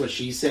 "that's what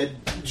she said"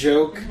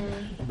 joke,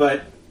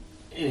 but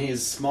in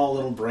his small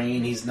little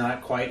brain, he's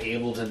not quite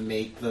able to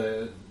make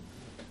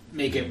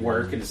it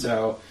work, and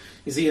so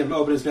you see him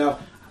open his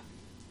mouth.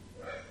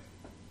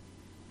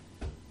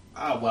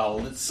 Well,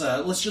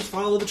 let's just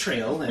follow the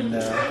trail, and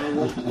there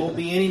won't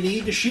be any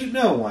need to shoot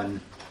no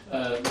one.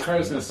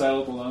 Macario's going to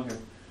sidle up along him.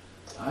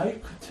 I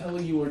could tell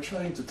you were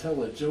trying to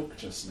tell a joke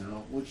just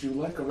now. Would you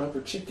like a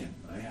rubber chicken?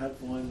 I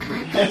have one.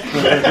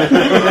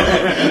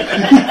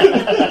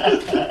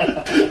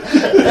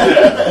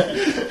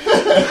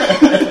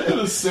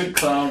 The sick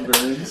clown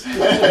burns.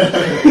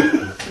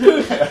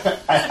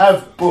 I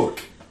have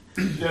book.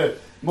 Yeah,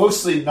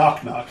 mostly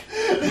knock knock.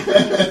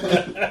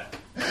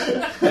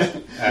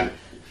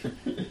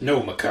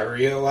 No,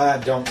 Macario, I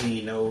don't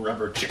need no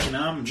rubber chicken.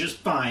 I'm just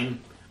fine.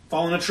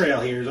 Following a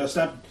trail here.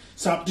 So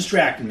stop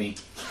distracting me.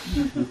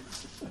 He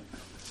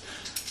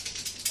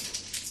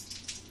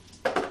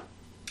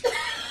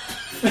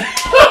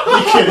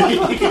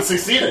can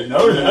succeed at no.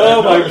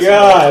 Oh my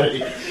God.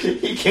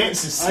 He can't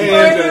succeed. I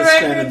am For the gonna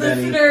spend a record,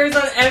 penny. listeners,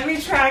 on every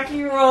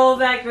tracking roll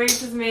that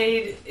Grace has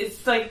made,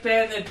 it's like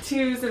been the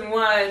 2s and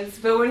 1s.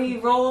 But when he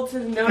rolled to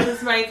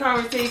notice my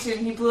conversation,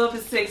 he blew up a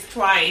 6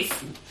 twice.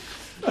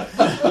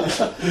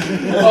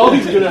 All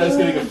he's good at is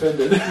getting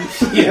offended.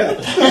 Yeah.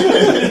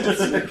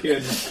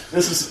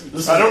 This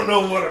is. I don't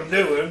know what I'm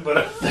doing,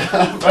 but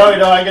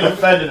Well, I get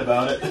offended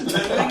about it. I'm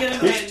gonna get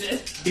offended.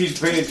 He's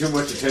paying too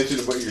much attention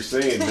to what you're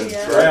saying.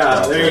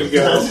 Yeah. There you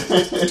go.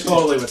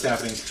 Totally what's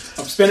happening.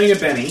 I'm spending a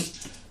penny.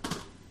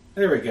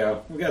 There we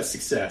go. We got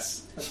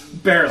success.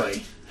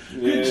 Barely.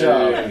 Good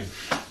job.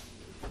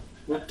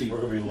 Whoop-de. We're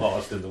going to be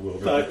lost in the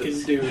wilderness.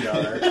 Fucking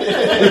doodar.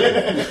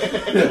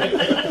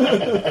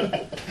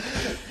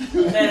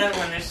 Then I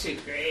want to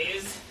shoot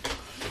Graves.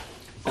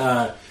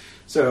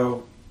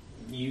 So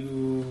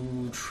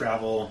you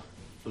travel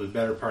for the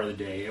better part of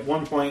the day. At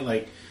one point,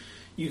 like,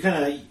 you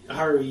kind of,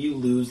 you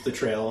lose the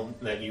trail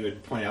that you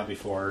had pointed out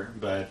before,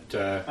 but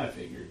I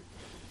figured.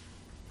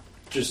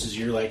 just as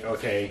you're like,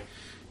 okay,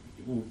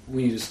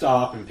 we need to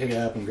stop and pick it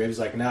up, and Graves is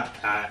like, nah,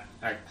 I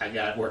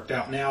got it worked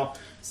out now.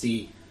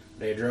 See,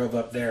 they drove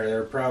up there.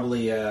 They're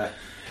probably, I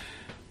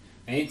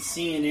ain't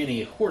seeing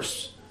any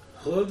horse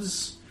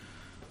hooves,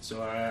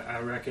 so I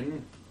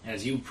reckon,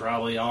 as you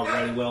probably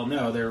already well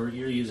know,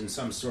 you're using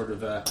some sort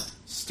of a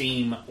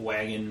steam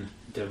wagon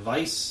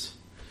device.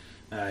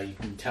 You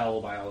can tell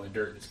by all the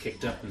dirt that's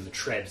kicked up in the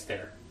treads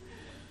there.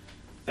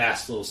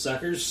 Fast little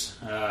suckers.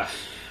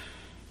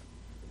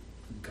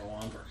 Go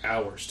on for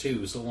hours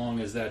too, so long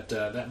as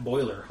that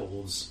boiler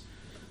holds.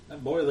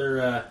 That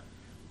boiler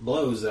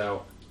blows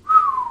though.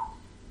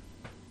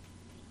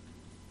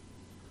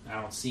 I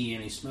don't see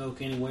any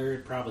smoke anywhere.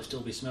 It'd probably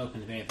still be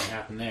smoking if anything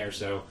happened there.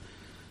 So,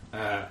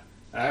 I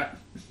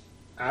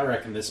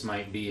reckon this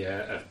might be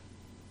a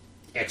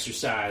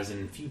exercise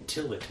in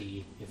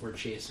futility if we're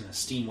chasing a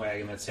steam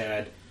wagon that's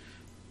had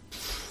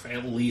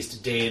at least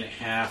a day and a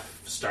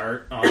half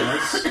start on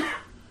us.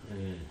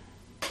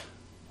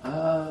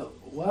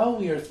 While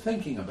we are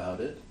thinking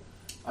about it,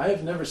 I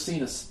have never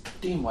seen a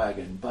steam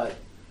wagon, but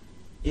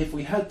if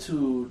we had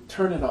to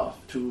turn it off,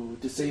 to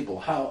disable,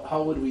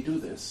 how would we do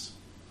this?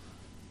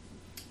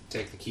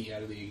 Take the key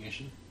out of the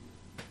ignition.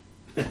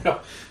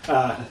 There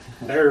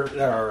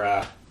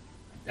are.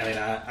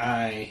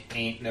 I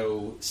ain't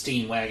no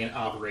steam wagon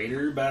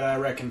operator, but I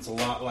reckon it's a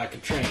lot like a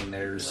train.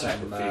 There's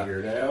some Figure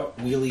it out.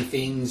 wheelie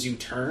things you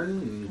turn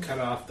and cut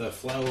off the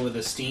flow of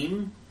the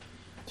steam.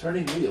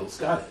 Turning wheels,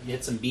 got it.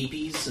 Get some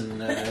beepies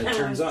and it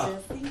turns off.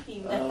 Just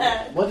thinking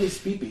that. What is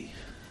BB?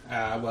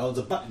 Well, it's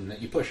a button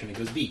that you push and it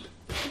goes beep.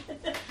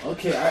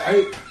 Okay,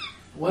 I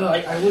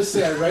would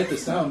say I write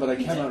this down, but I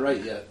cannot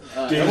write yet.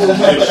 Daisy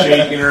is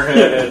shaking her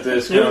head at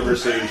this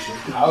conversation.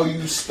 How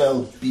you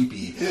spell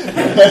BB?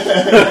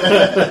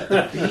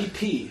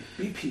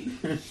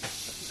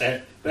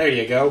 BP. There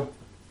you go.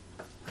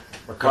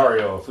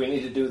 Macario, if we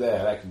need to do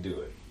that, I can do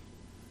it.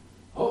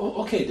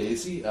 Oh, okay,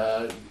 Daisy.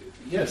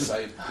 Yes,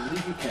 I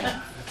believe you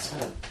can. It's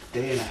a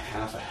day and a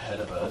half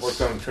ahead of I us.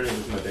 worked on training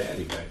with my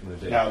daddy back in the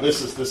day. Now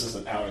this is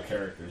an out of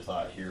character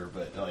thought here,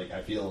 but like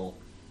I feel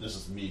this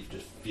is me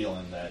just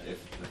feeling that if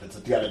it's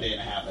got a day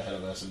and a half ahead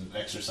of us and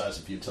exercise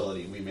of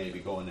futility, we may be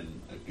going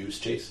in a goose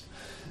chase.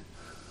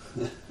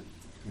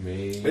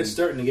 Maybe. It's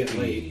starting to get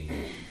late.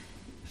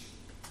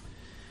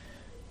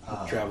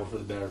 Travel for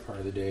the better part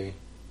of the day.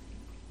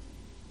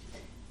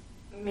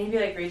 Maybe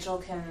like Rachel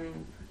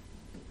can,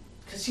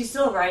 because she's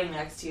still riding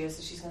next to you,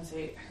 so she's gonna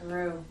say,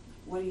 "Haru,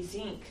 what do you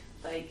think?"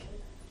 Like,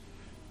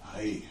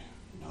 I'm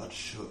not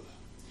sure.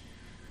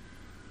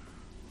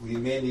 We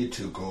may need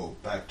to go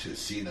back to the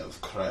scene of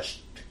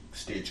crashed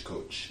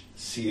stagecoach,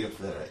 see if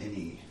there are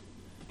any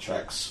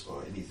tracks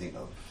or anything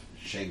of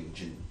Sheng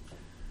Jin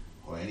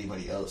or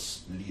anybody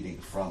else leading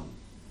from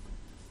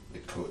the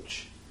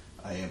coach.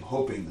 I am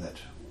hoping that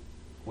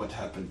what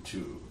happened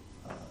to,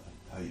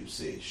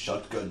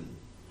 Shotgun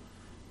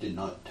did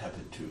not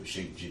happen to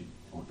Sheng Jin,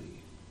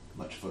 only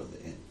much further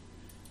in.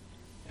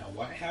 Now,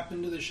 what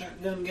happened to the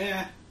shotgun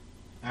guy?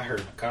 I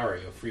heard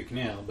Macario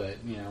freaking out, but,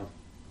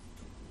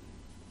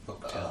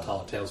 folk tell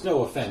tall tales.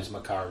 No offense,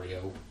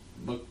 Macario.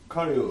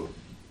 Macario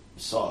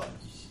saw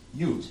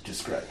you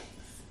describe.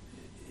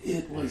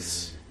 It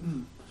was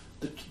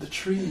the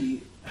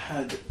tree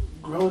had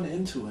grown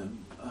into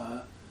him.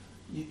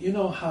 You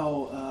know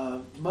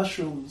how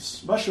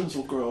mushrooms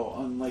will grow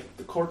on like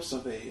the corpse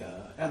of a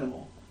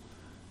animal.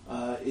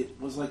 It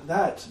was like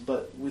that,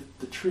 but with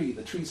the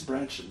tree's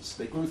branches.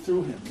 They grew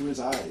through him, through his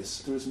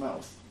eyes, through his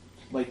mouth.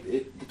 Like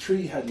the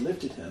tree had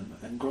lifted him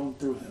and grown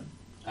through him.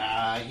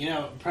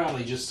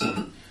 Probably just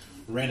some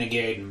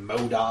renegade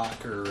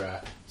MODOK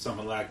or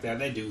something like that.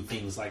 They do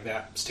things like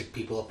that. Stick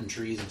people up in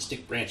trees and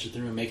stick branches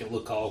through and make it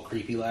look all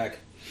creepy like.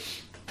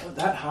 Oh,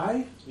 that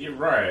high? You're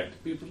right.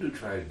 People do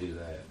try to do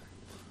that.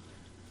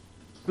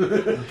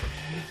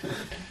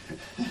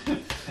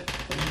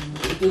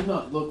 It did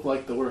not look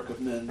like the work of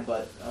men,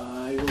 but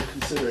I will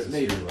consider it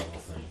maybe.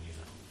 Level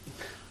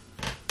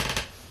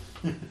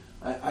thing,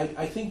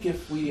 I think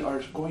if we are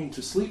going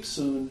to sleep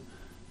soon,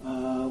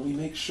 we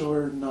make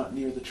sure not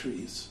near the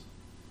trees.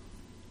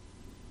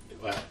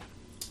 Well,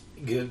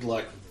 good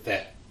luck with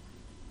that.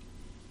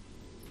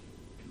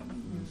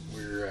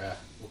 We're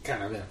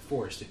kind of in a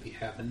forest if you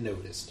haven't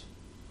noticed.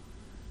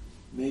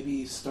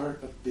 Maybe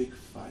start a big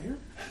fire?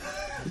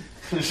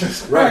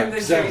 Right,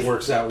 because that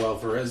works out well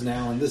for us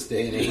now in this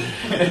day and age.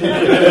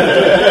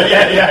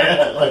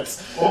 yeah.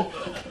 Let's. Oh,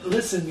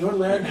 listen, your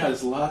land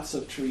has lots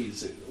of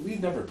trees. We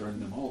never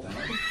burned them all down.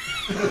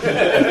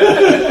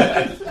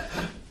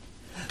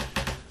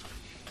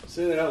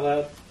 Say that out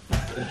loud.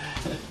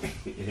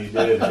 He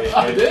did.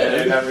 I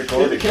did. And I'm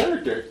recording. Good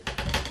character.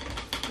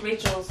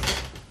 Rachel's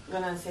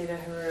gonna say to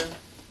Haru,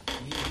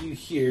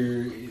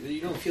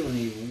 You don't feel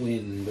any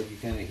wind, but you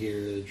kind of hear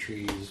the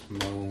trees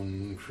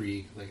moan,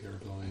 creak like they're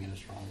blowing in a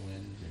strong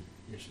wind.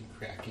 There's some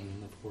cracking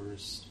in the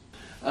forest.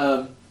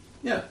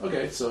 Yeah.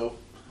 Okay. So,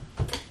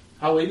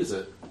 how late is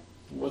it?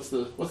 What's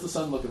the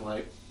sun looking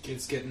like?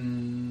 It's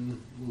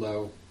getting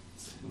low,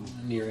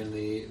 nearing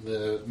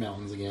the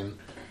mountains again,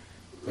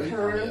 but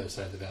on the other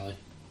side of the valley.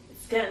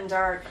 it's getting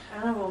dark. I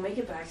don't know if we'll make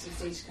it back to the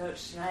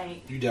stagecoach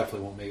tonight. You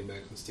definitely won't make it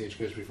back to the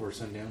stagecoach before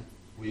sundown.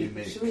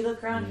 Should we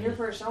look around here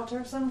for a shelter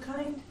of some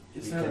kind?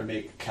 We can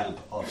make camp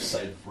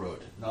off-side of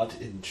road, not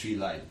in tree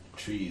line.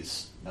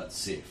 Trees, not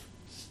safe.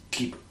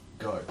 Keep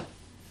guard.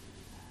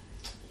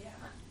 Yeah.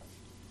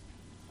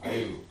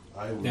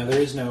 I will. Now there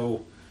is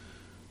no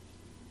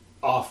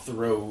off the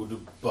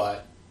road,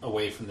 but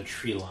away from the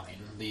tree line.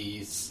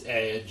 The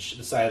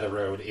side of the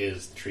road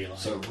is the tree line.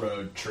 So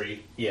road,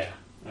 tree. Yeah.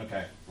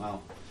 Okay.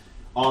 Well,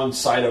 on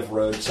side of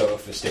road, so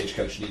if a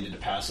stagecoach needed to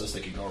pass us, they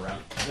could go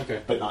around,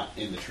 Okay. but not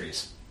in the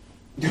trees.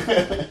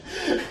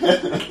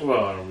 Well,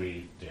 are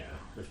we? Yeah,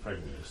 there's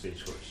probably a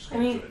stagecoach just I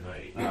going mean, through at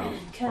night.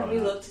 Can probably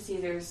we not. look to see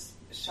if there's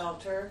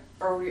shelter?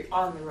 Or are we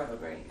on the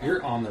road right now?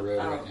 You're on the road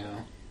Oh. right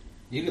now.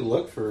 You could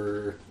look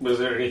for Was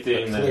there a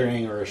anything that?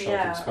 clearing or a sheltered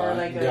Yeah, spot. or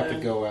like You'd have a to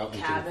go out into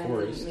the cabin,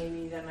 forest.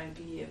 maybe that might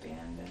be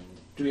abandoned.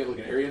 Do we have like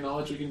an area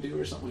knowledge we can do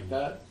or something like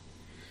that?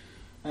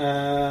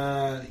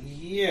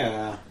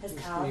 Yeah. Has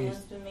Callahan's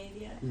been made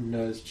yet?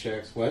 Nose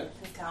checks. What?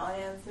 Has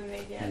Callahan's been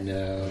made yet?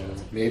 No.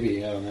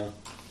 Maybe. I don't know.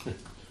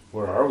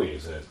 Where are we?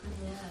 Is it?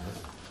 Yeah.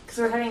 Because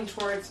we're heading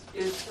towards,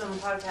 some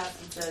podcast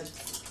that said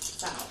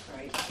south,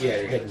 right? Yeah,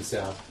 you're heading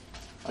south.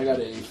 I got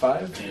a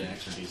 5. Need an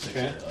extra D6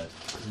 Okay. in your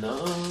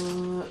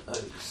life.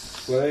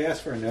 Nice. Well, I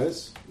asked for a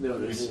nose. No,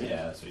 it is.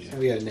 Yeah, that's what you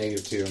We got a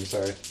 -2. I'm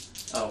sorry.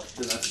 Oh,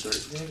 then that's a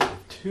 3.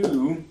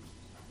 2.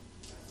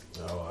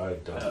 Oh, I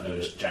don't know. know.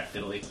 Just Jack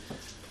Diddley.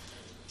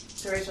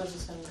 So Rachel's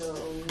just going to go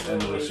I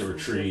noticed there were into the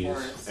trees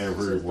forest. She's just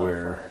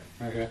everywhere.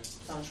 going Okay.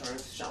 for some sort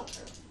of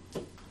shelter.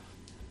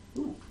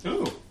 Ooh.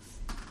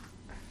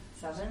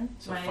 7?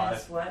 So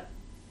Minus 5. what?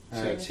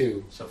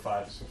 2. So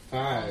 5. So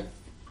 5.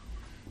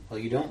 Well,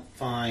 you don't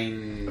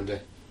find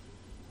a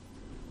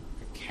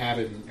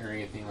cabin or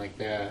anything like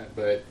that,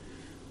 but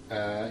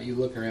you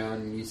look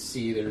around and you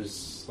see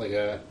there's like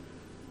a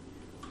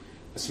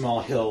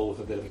small hill with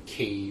a bit of a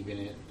cave in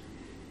it.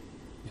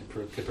 It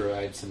could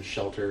provide some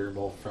shelter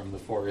both from the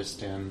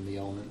forest and the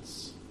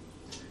elements.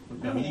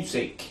 Now, when you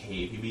say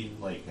cave, you mean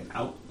like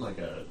like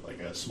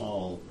a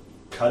small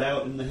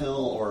cutout in the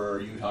hill, or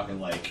are you talking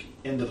like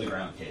into the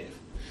ground cave?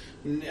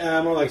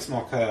 More like a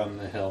small cutout in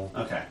the hill.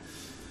 Okay.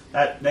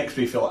 That makes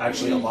me feel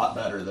actually a lot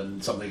better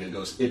than something that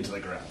goes into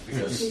the ground,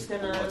 because She's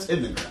gonna- what's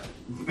in the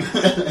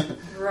ground?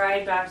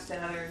 Ride back to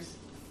others.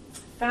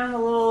 Found a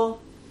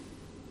little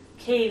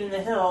cave in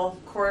the hill.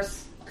 Of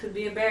course, could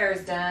be a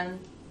bear's den,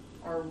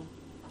 or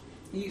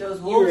those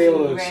You wolves were able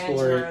we to ran into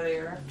explore it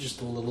earlier.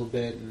 just a little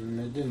bit, and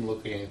it didn't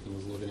look like anything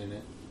was living in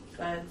it.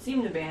 But it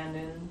seemed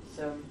abandoned,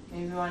 so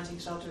maybe we want to take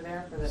shelter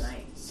there for the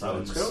night.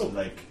 Sounds Let's go.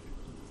 like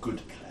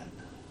good plan.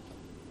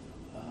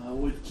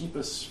 Would keep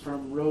us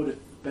from road if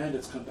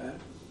bandits come back.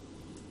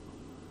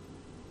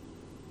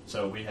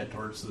 So we head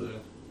towards the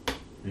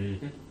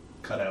Mm-hmm.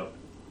 cutout.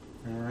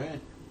 All right.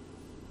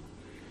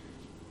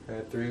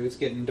 Through. It's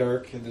getting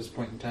dark at this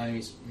point in time.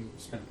 You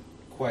spent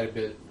quite a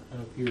bit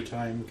of your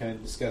time kind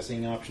of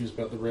discussing options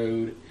about the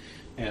road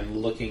and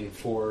looking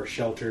for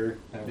shelter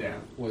that Yeah.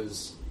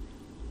 was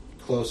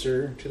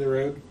closer to the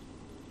road.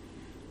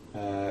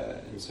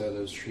 And so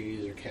those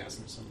trees are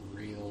casting some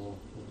real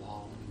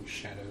long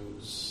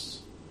shadows.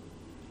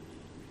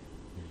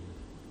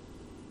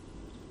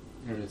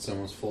 And it's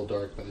almost full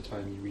dark by the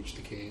time you reach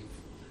the cave.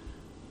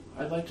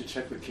 I'd like to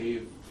check the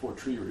cave for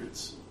tree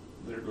roots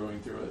that are growing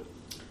through it.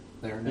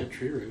 There are no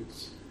tree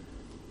roots.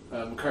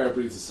 Macario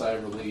breathes a sigh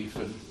of relief,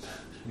 and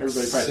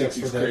everybody probably thinks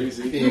he's Except for that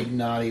crazy. Big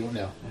naughty one.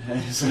 No.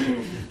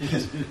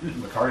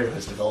 Macario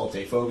has developed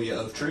a phobia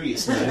of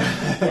trees.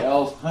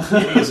 Well,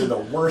 It is in the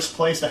worst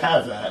place to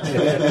have that.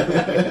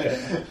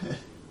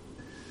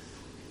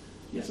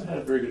 he hasn't had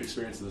a very good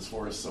experience in this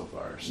forest so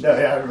far. So. No,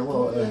 yeah, a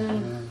little.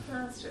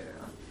 That's true.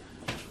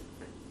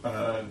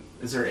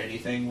 Is there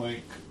anything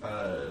like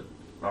a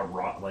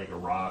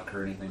rock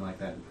or anything like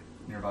that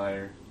nearby?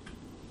 Or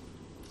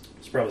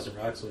There's probably some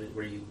rocks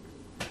where you...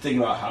 think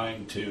about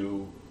having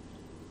to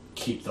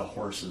keep the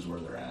horses where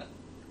they're at,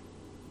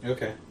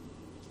 Okay.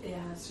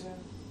 Yeah, that's true.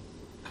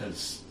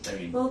 because I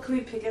mean, Well, can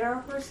we pick at our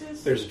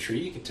horses? There's a tree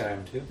you could tie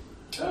them to.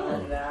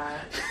 Oh,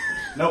 that.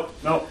 nope.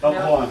 No. Hold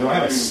on. Do I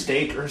have a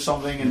stake or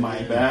something in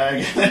my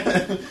bag?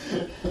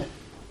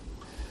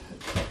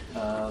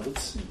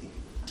 Let's see.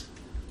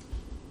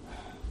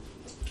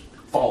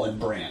 Fallen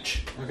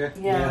branch. Okay.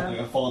 Yeah. Like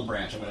a fallen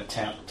branch. I'm going to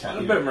tap. I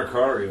you. bet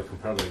Macario can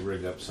probably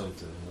rig up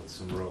something with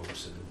some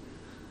ropes and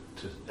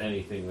to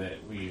anything that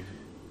we.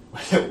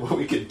 What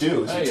we could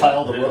do is Oh, we yeah. tie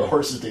all the Yeah.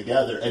 horses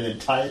together and then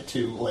tie it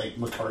to like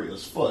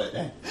Macario's foot.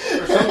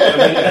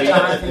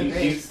 Jonathan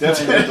Graves. That's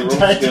what the rope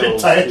tie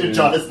skills it to do.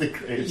 Jonathan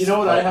Graves. You know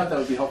what I have that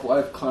would be helpful? I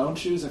have clown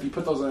shoes. If you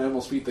put those on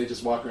animals' feet, they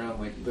just walk around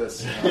like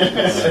this.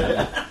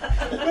 I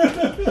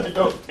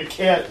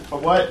can't.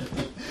 But what?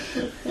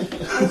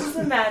 I just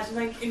imagine,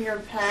 like, in your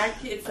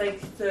pack, it's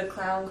like the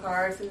clown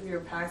car, so with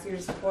your pack, so you're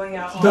just pulling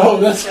out all No,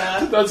 the that's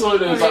stuff. that's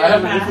what it is. Oh, I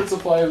have yeah. an infinite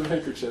supply of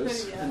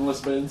handkerchiefs, Yeah. unless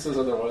Ben says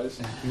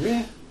otherwise.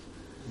 Yeah.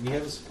 You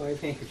have a supply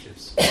of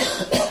handkerchiefs.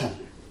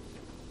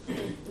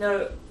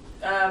 No,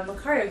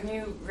 Macario, can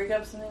you rig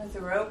up something with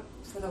the rope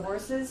for the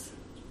horses?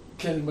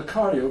 Can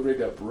Macario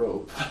rig up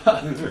rope?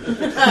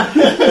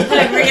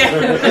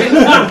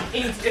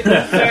 He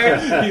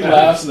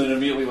laughs and then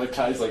immediately like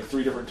ties like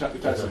 3 different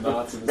types of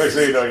knots. And Next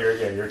thing you know,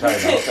 you're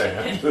tied out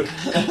there.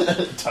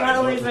 Not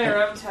only is my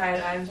rope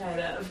tied, I'm tied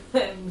up.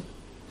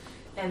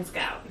 And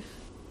Scout.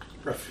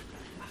 Rough.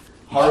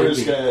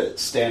 Haru's gonna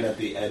stand at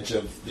the edge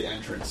of the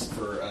entrance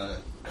for a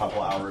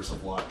couple hours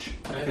of watch.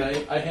 And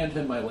I hand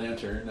him my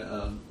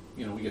lantern.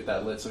 We get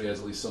that lit so he has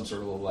at least some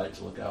sort of little light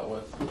to look out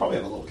with. We probably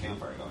have a little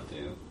campfire going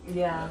too.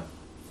 Yeah.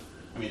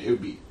 I mean, it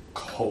would be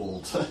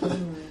cold.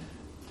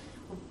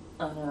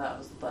 Oh no, that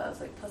was the blood. I was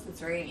like, plus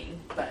it's raining.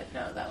 But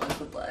no, that was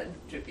the blood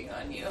dripping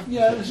on you.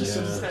 Yeah, it was just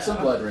Yeah. some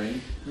blood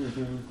rain.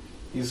 Mm-hmm.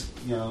 He's,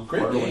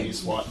 Great Haru, when game.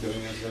 he's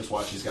doing his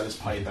watch, he's got his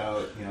pipe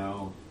out,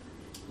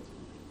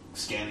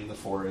 scanning the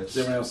forest. Is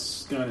everyone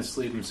else going to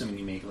sleep? I'm assuming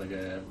you make like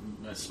a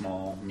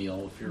small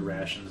meal with your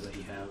rations that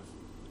you have.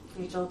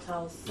 Rachel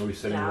tells Are we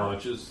setting Scout.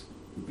 watches?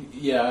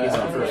 Yeah, He's on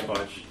okay. first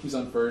watch. He's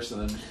on first,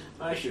 and then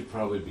I should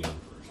probably be on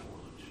first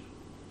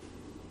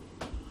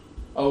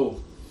watch.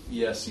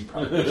 yes, you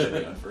probably should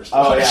be on first.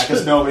 Oh yeah,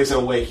 because nobody's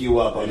gonna wake you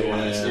up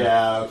otherwise. Yeah.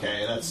 Yeah,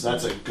 okay, that's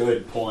a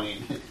good point.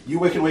 You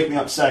can wake me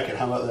up second.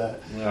 How about that?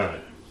 All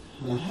right.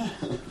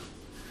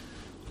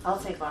 I'll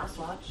take last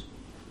watch.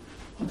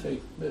 I'll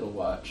take middle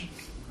watch.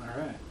 All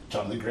right.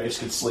 Jonathan Graves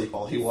can sleep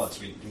all he wants.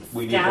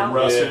 We need Scout? him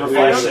rested Yeah, for we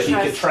five don't so he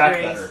can trust track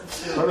Grace.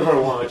 better. Part of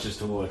our watch is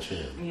to watch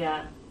him.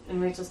 Yeah,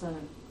 and Rachel's gonna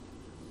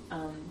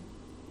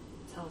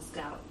tell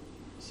Scout.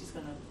 She's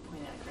gonna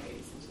point at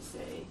Graves and just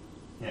say,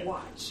 Yeah.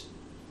 "Watch."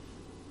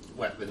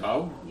 What, the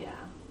dog? Yeah.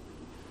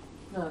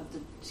 No,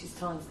 she's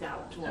telling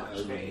Scout to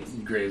watch Graves.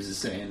 Graves is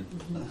saying,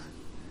 Mhm.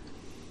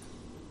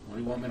 what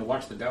do you want me to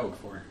watch the dog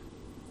for?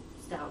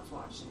 Scout's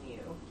watching you.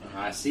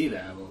 I see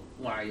that, but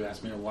why are you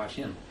asking me to watch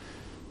him?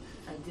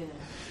 I didn't.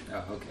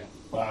 Oh, okay.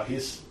 Wow,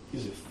 he's a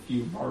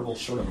few marbles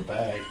short of a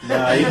bag.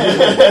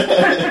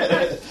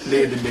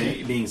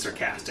 Being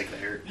sarcastic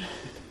there.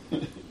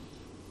 He's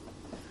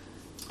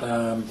kind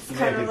gonna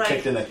of get like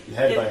kicked in the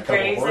head by a if couple of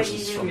Graves like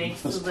horses even from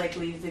makes to like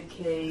leave the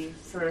cave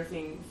sort of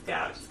thing,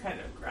 Scout just kind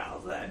of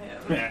growls at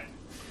him. Yeah.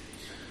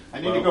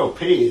 I need to go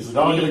pee. Is the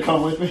dog going to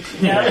come with me?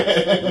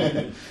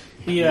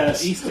 Yeah.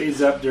 He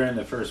stays up during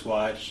the first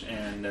watch,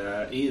 and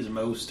he is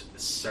most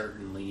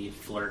certainly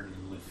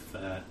flirting with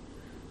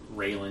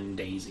Raylan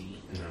Daisy.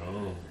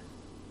 No.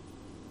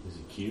 Is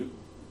he cute?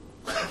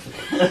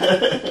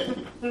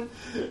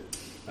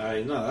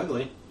 He's not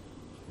ugly.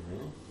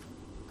 No.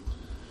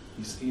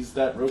 He's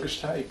that roguish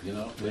type,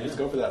 Ladies Yeah.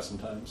 go for that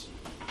sometimes.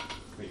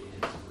 Great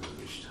handsome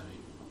roguish type.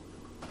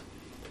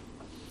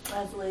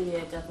 As a lady,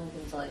 I definitely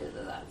can tell you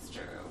that that's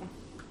true.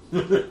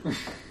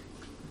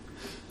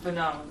 But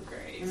not with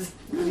Graves.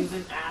 He's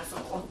an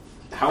asshole.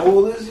 How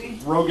old is he?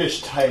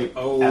 Roguish type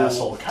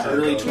asshole kind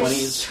early of. 20s.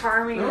 There's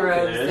charming Okay.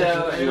 rogues,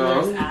 though, and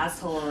Young. there's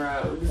asshole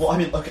rogues. Well, I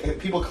mean, look,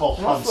 people call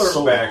I'll Han flirt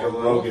Solo back a a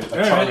little. rogue, a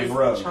Alright. charming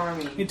rogue.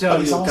 Charming. He But tells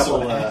he's you a also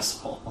couple. an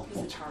asshole.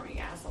 He's a charming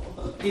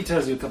asshole. He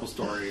tells you a couple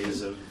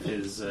stories of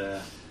his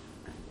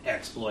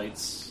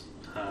exploits,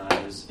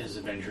 his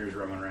adventures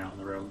roaming around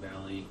the Rogue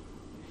Valley.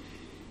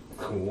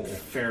 Cool.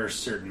 Fair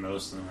certain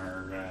most of them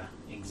are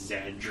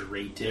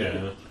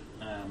exaggerated.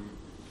 Yeah.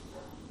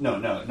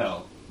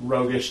 No.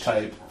 roguish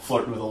type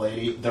flirting with a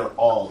lady, they're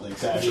all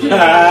exaggerated.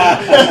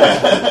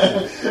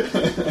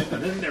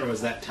 And then there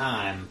was that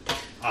time.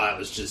 It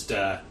was just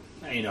 10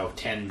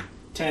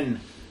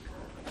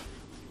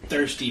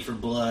 thirsty for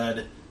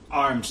blood,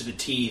 armed to the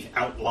teeth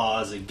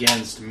outlaws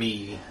against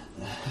me,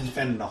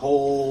 defending a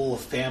whole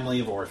family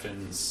of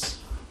orphans.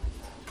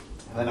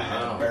 And then I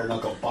had a bare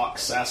knuckle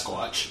box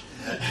Sasquatch.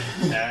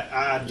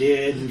 I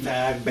did, in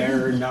fact,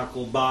 bare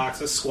knuckle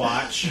box a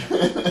squatch.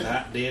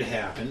 That did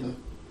happen.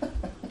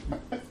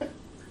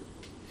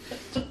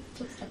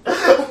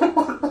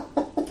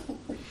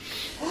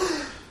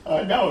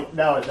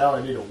 Now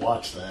I need to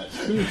watch that.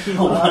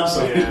 Watch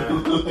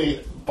some really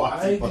I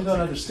boxy do not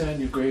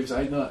understand you, Graves.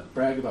 I not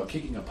brag about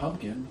kicking a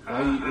pumpkin.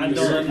 I you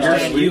don't so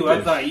understand proud? you.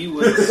 I thought you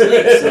would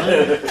sleep,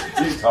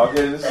 son. He's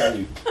talking in his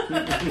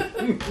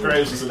sleep.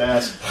 Graves is an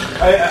ass.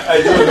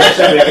 I do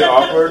eventually make it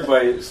awkward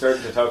by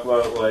starting to talk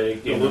about,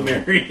 like, The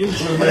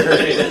Lumerians.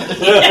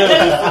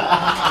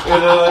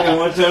 And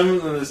one time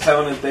in this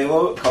town in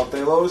called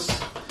Thalos.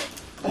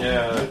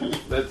 Yeah,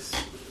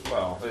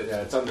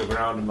 it's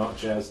underground in Mount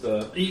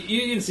Shasta.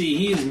 You can see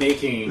he's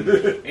making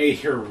a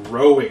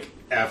heroic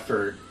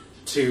effort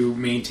to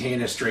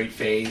maintain a straight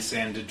face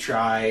and to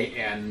try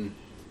and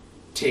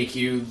take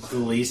you the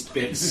least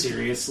bit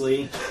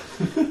seriously.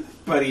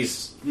 But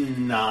he's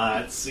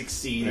not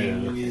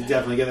succeeding. Yeah. He's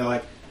definitely getting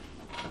like,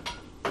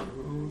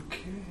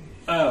 Okay.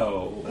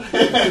 oh.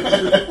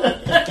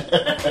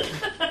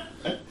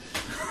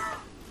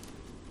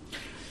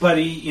 But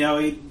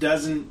he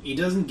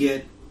doesn't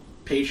get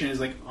patient. He's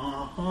like,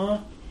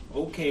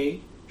 okay,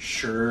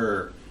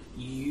 sure,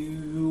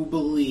 you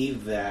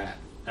believe that,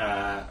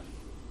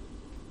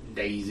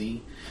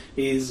 Daisy.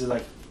 He's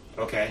like,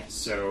 okay,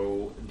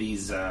 so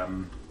these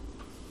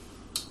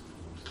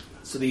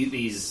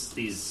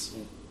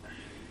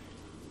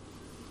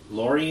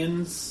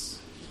Lorians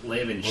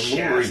live in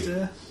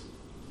Shasta.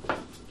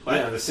 What?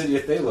 Yeah, the city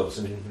of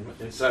Thalos,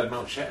 inside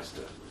Mount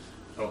Shasta.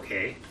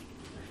 Okay.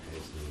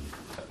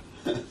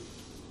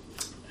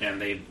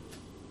 And they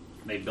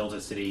built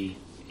a city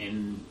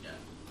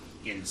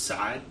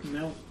inside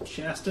Mount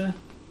Shasta.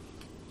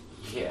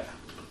 Yeah.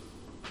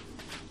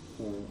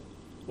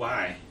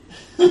 Why?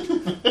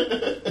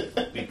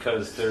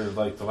 Because they're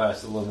like the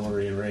last of the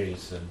Lemurian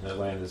race, and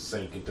Atlantis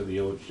sank into the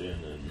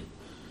ocean, and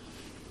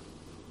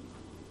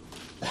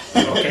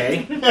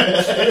Okay.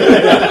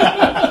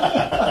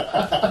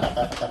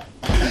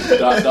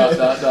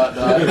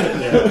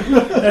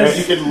 Dot.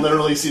 You can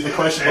literally see the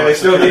question I marks.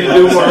 still need to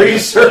do more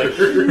research.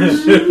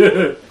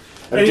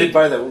 I did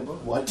buy that one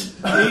book. What?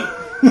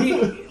 he,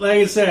 like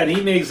I said,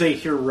 he makes a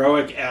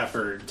heroic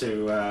effort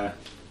to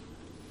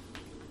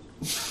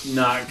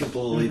not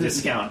completely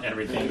discount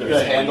everything. You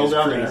got a handle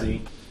down there?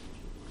 crazy.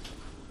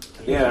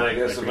 Yeah, and I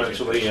guess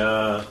eventually,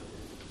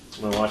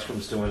 when my watch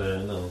comes to an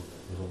end, I'll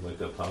make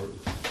a power.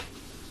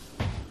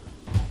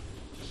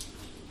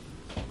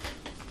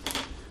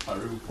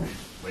 Haru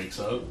wakes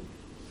up.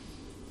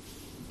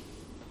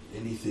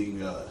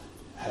 Anything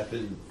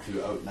happen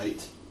throughout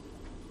night?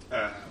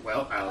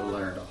 Well, I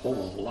learned a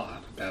whole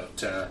lot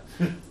about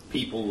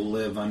people who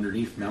live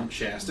underneath Mount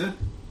Shasta.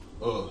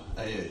 Oh,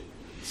 I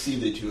see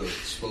that you have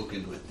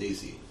spoken with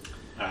Daisy.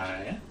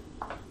 Yeah.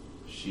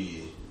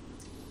 She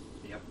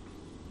Yep.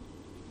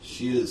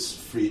 is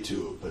free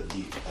to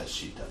believe as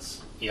she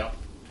does. Yep.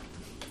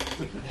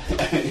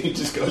 He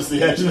just goes to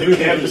the edge of the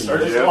camp to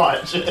start his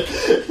watch.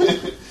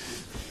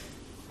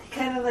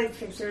 Kind of like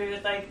pictured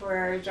it like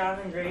where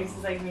Jonathan Graves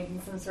is like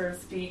making some sort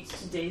of speech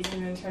to Daisy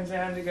and then turns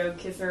around to go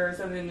kiss her or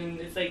something and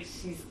it's like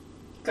she's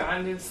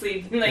gone to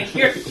sleep and like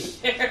you're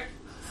there.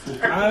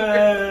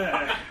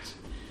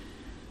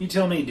 You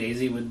tell me,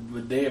 Daisy,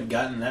 would they have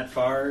gotten that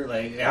far?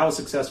 Like, how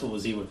successful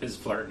was he with his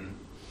flirting?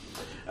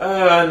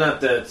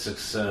 Not that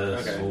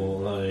successful.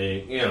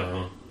 Like,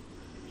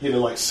 He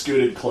like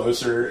scooted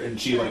closer and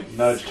she like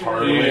nudged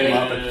Haru him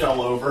up and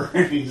fell over.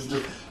 And he's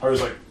just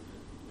Haru's like,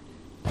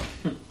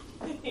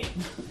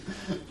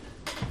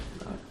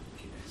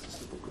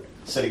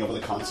 setting up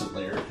with a constant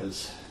layer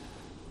because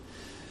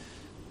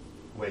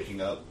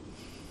waking up.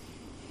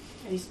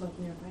 Are you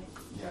smoking your pipe?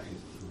 Yeah,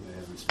 he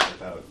hasn't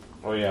spoke out.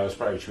 Oh yeah, I was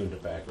probably chewing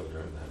tobacco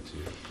during that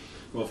too.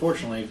 Well,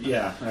 fortunately,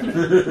 yeah.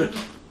 Okay.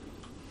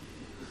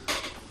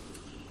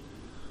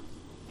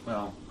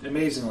 Well,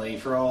 amazingly,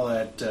 for all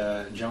that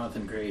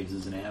Jonathan Graves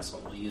is an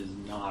asshole, he is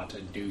not a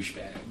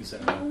douchebag. So,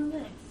 Oh,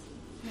 nice.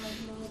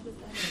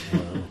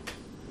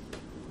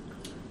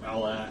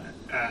 well,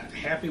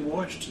 happy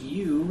watch to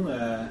you,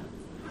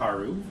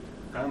 Haru.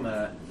 I'm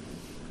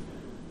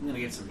gonna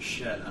get some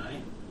shut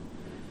eye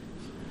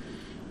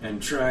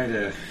and try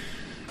to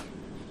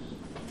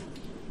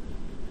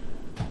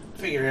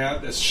figure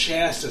out this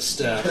Shasta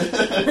stuff.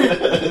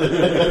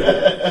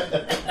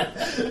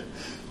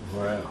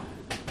 Wow.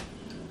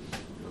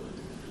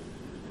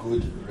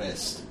 Good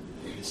rest,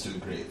 Mr.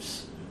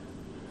 Graves.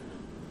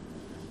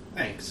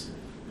 Thanks.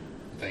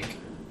 I think.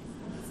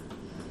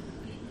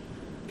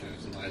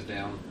 Goes and lies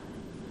down.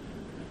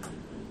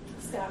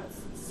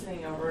 Scout's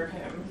sitting over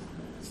him,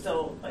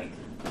 still like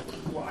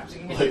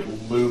watching him. like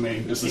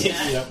looming. Just this-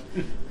 Yeah.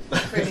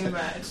 Pretty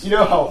much. You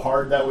know how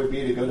hard that would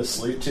be to go to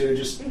sleep to?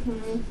 Just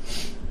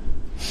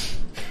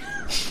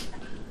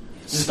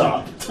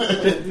stop.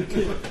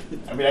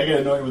 I mean, I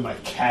get annoyed when my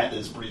cat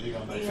is breathing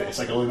on my face.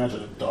 I can only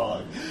imagine a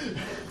dog.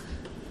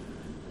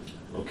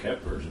 Well,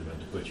 cat birds are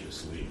meant to put you to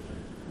sleep.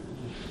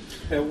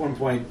 At one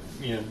point,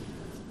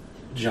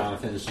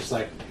 Jonathan is just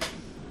like,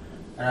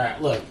 all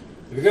right, look,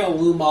 if you're going to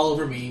loom all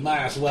over me, you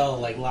might as well,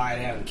 lie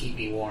down and keep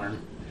me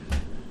warm.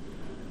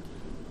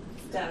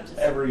 Stab just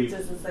Every-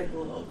 does this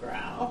little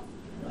growl.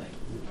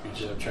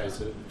 Reaches up, tries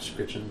to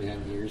scritch him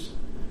behind the ears.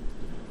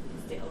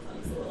 His tail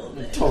comes a little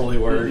bit. Totally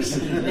works.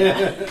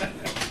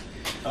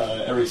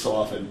 Every so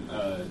often,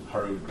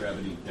 Haru would grab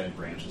any dead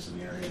branches in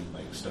the area and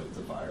stoke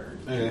the fire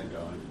and keep it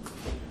going.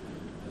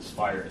 Because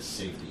fire is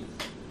safety.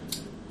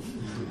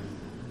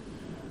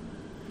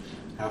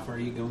 How far are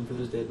you going for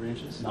those dead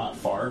branches? Not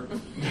far.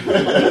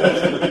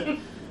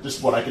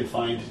 Just what I can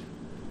find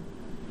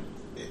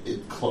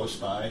close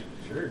by.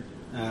 Sure.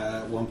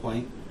 At one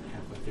point,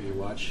 halfway through your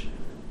watch,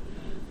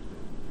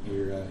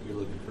 you're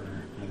looking for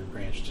another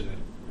branch to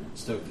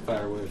stoke the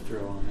fire with,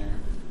 throw on there.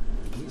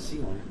 You see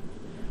one.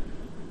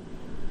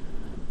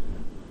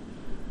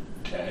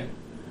 Okay.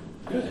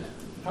 Good.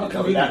 How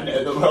come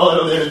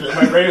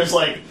my brain was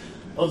like,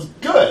 well, it's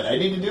good. I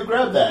need to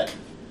grab that.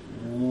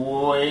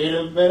 Wait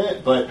a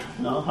minute. But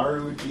no,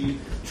 Haru would be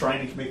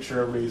trying to make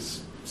sure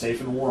everybody's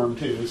safe and warm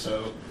too,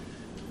 so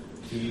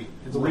he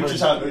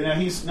reaches out.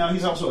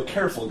 He's also a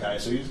careful guy,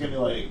 so he's going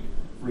to be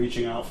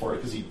reaching out for it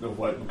because of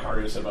what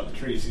Macario said about the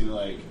trees. He's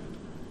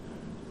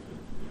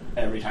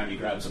every time he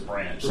grabs a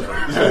branch. So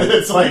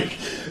it's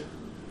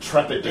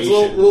trepidation.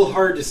 It's a little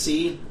hard to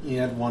see. You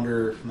had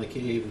wander from the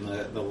cave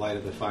and the light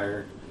of the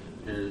fire.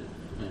 You're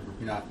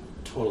not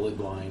totally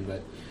blind,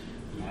 but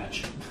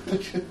Match.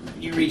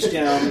 you reach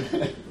down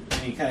and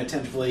you kind of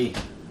tentatively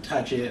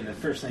touch it, and the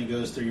first thing that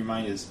goes through your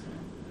mind is,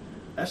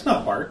 that's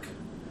not bark.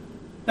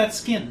 That's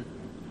skin.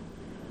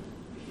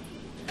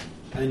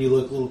 And then you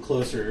look a little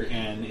closer,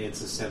 and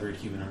it's a severed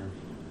human arm.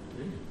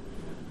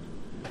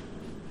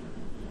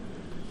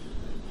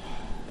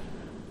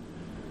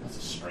 That's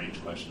a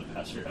strange question to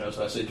pass your head.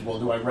 So I said, well,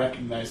 do I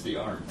recognize the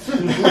arm?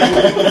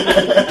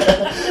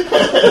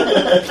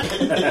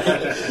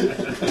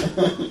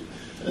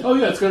 Oh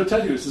yeah, it's got a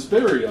tattoo. It says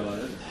 "Berry" on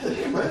it.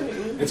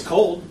 It's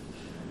cold.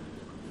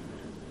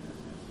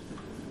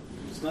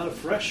 It's not a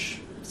fresh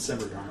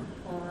severed arm.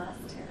 Oh,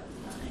 that's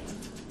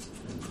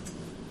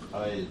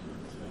terrifying.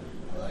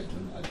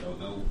 I don't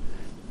know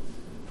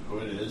who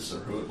it is or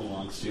who it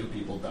belongs to.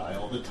 People die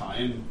all the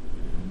time.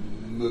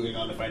 Moving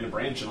on to find a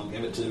branch, and I'll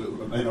give it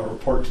to and I'll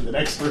report to the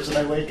next person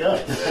I wake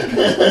up.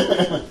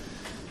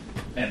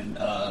 And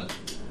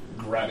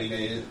grabbing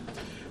a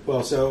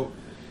Well, so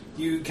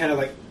you kind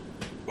of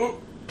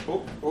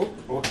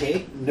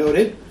okay,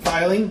 noted,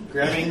 filing,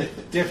 grabbing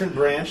different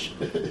branch,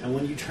 and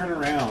when you turn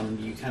around,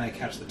 you kind of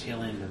catch the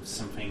tail end of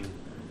something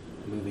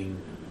moving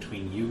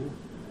between you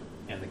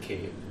and the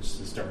cave. It's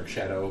this dark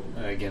shadow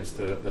against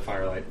the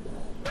firelight.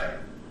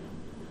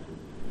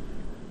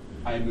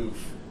 I move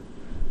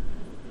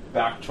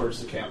back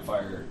towards the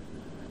campfire,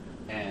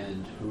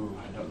 and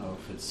I don't know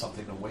if it's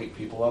something to wake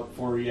people up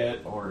for yet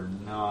or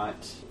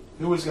not.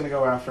 Who was going to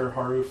go after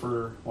Haru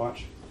for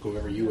watch?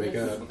 Whoever you wake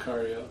up.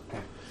 Macario.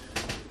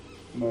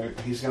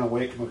 He's going to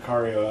wake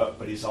Macario up,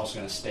 but he's also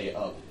going to stay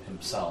up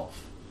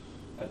himself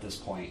at this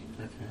point.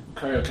 Okay.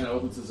 Macario kind of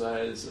opens his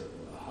eyes.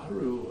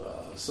 Haru,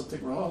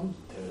 something wrong?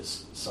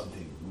 There's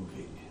something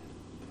moving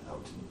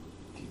out in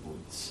the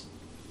woods.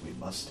 We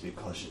must be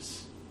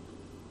cautious.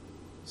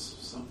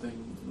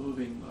 Something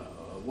moving.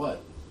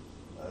 What?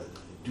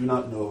 Do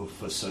not know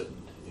for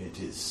certain. It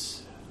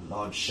is a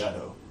large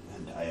shadow,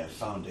 and I have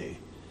found a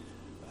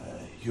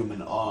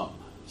human arm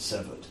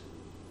severed.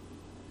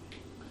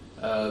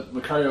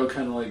 Macario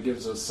kind of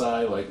gives a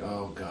sigh,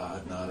 "Oh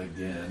God, not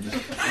again."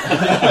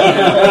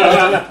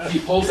 He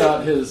pulls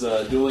out his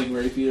dueling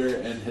rapier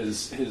and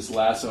his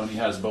lasso, and he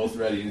has both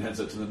ready, and heads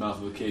up to the mouth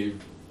of the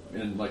cave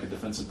in a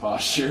defensive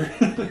posture.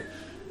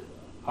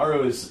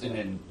 Haru is in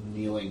a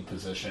kneeling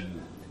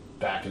position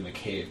back in the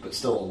cave, but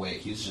still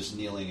awake. He's just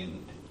kneeling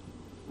and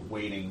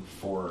waiting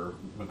for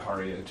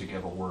Macario to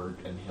give a word,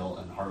 and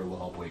Haru will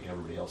help wake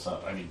everybody else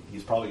up. I mean,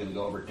 he's probably going to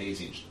go over to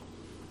Daisy and just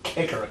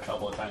kick her a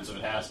couple of times if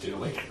it has to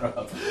wake her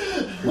up.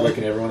 You're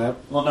waking everyone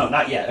up? Well, no,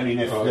 not yet. I mean,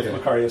 if okay.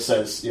 Macario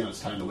says, it's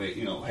time to wake,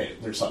 hey,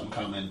 there's something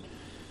coming,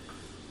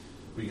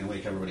 we can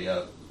wake everybody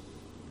up.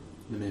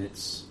 The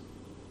minutes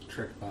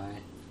trick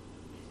by.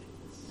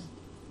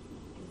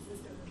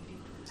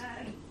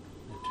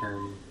 A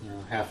turn,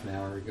 half an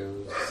hour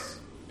goes,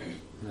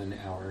 and then an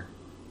hour.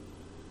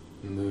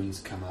 The moons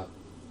come up,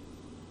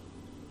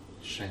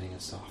 shining a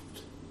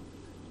soft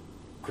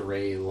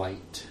gray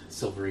light,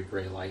 silvery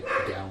gray light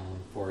down on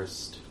the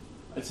forest.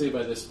 I'd say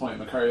by this point,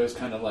 Macario's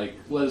kind of let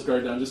his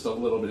guard down just a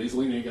little bit. He's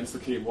leaning against the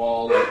cave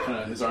wall,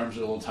 his arms are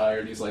a little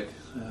tired. He's like,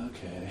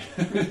 okay,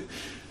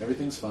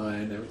 everything's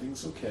fine,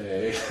 everything's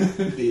okay.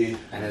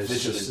 And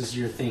as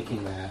you're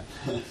thinking that,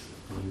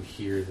 you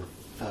hear the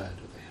thud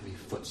of a heavy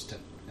footstep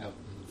out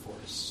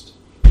forest.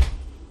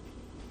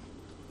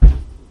 It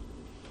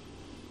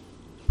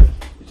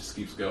just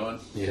keeps going.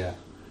 Yeah.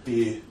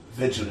 Be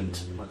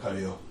vigilant,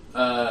 Macario.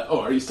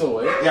 Are you still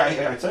awake?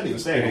 Yeah, I said he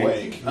was staying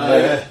awake.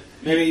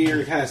 Maybe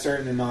you're kind of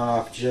starting to nod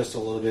off just a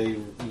little bit.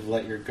 You've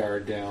let your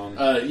guard down.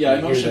 I You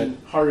hear motion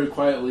Haru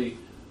quietly,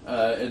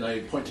 and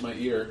I point to my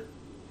ear.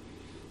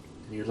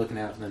 And you're looking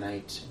out in the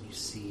night, and you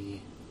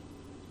see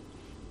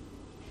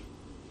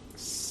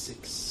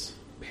 6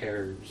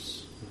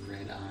 pairs of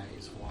red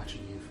eyes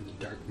watching you from the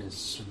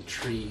darkness, from the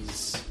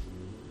trees.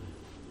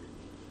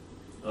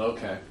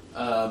 Okay.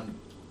 I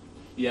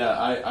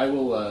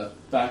will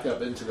back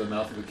up into the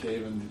mouth of the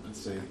cave and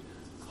say,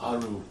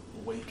 Haru,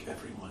 awake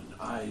everyone.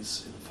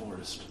 Eyes in the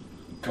forest.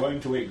 Going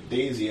to wake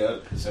Daisy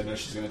up because I know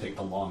she's going to take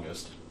the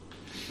longest.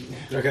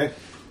 Okay.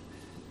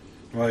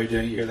 While you're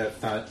doing it, you hear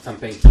that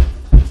thumping.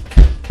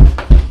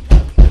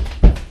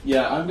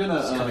 Yeah, I'm It's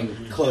gonna coming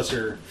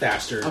closer,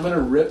 faster. I'm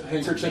gonna rip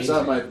handkerchiefs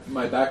amazing. out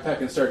my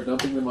backpack and start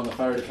dumping them on the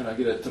fire to kind of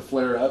get it to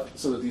flare up,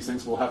 so that these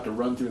things will have to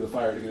run through the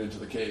fire to get into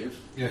the cave.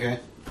 Okay.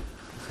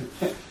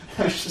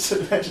 I just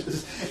imagine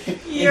this.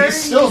 You're-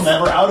 He's still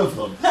never out of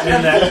them.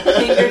 And that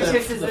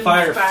Fingertips is the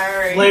fire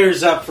inspiring.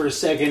 flares up for a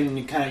second, and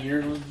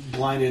you're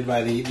blinded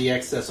by the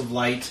excess of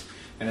light.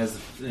 And as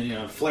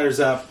it flares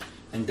up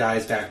and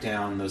dies back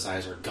down, those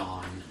eyes are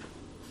gone.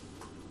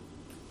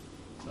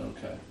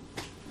 Okay.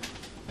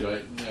 Do I I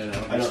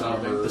don't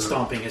stomping? remember. The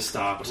stomping has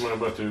stopped. I'm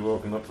about to be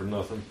woken up for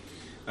nothing.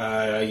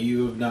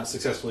 You have not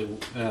successfully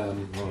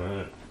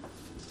Alright.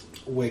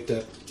 waked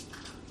up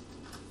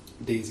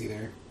Daisy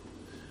there.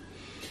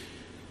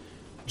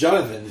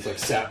 Jonathan's like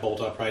sat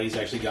bolt upright. He's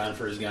actually gone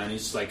for his gun.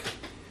 He's just like,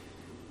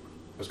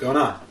 "What's going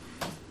on?"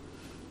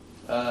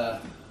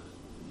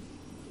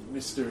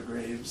 Mr.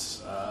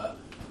 Graves,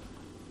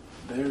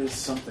 there is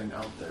something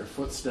out there.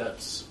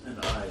 Footsteps and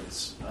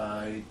eyes.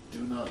 I do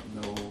not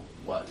know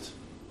what,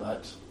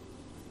 but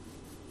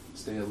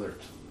stay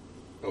alert.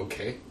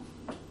 Okay.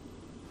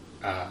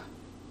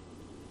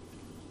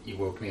 You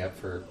woke me up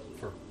for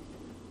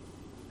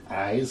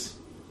eyes.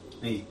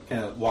 And he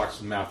kind of walks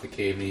to the mouth of the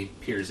cave and he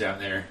peers out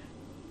there.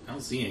 I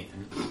don't see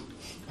anything.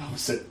 I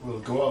said, we'll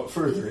go out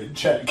further and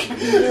check. Takes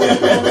him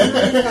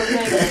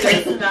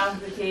out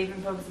of the cave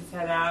and pokes his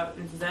head out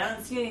and says, I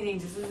don't see anything,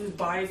 just as his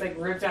body's like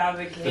ripped out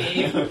of the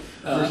cave.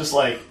 We're just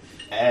like,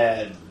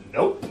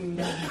 nope.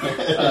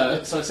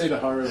 So I say to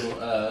Haru,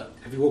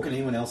 Have you woken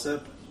anyone else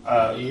up?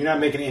 You're not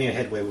making any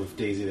headway with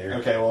Daisy there.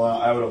 Okay, well,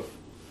 I would have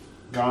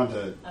gone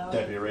to Oh,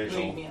 Deputy wake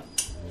Rachel. me up.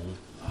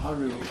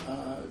 Haru,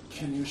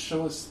 can you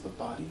show us the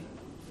body?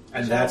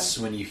 And that's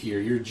when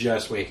you're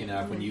just waking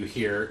up, when you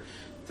hear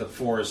the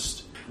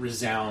forest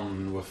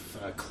resound with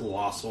a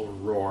colossal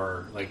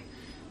roar. Like,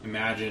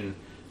 imagine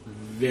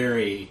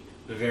very,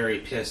 very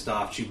pissed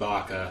off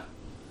Chewbacca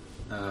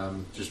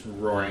just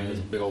roaring this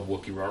big old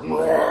Wookiee roar.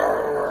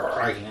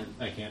 I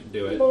can't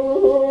do it.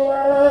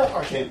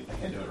 I can't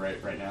do it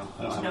right now.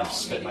 I don't have No, enough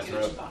spit in my maybe do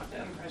throat.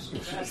 Chewbacca impression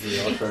first. You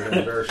all trying to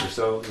embarrass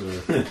yourselves?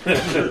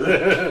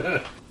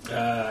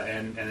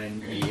 And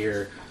then you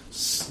hear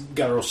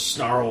guttural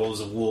snarls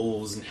of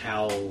wolves and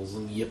howls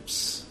and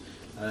yips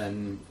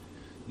and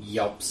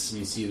yelps, and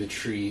you see the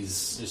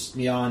trees just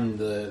beyond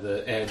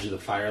the edge of the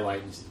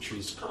firelight. You see the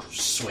trees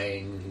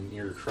swaying and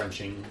you're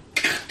crunching.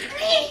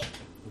 It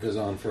goes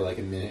on for like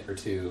a minute or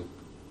two,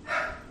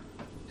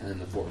 and then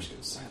the forest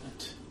goes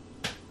silent.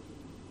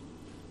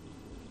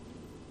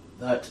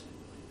 That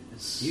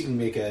is... You can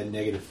make a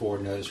 -4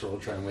 notice roll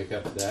to try and wake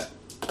up to that.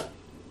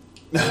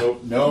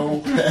 Nope.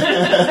 No.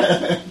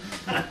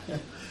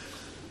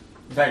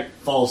 In fact,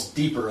 falls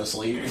deeper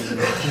asleep.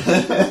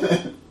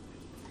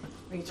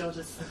 Rachel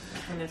just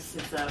kind of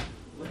sits up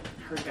with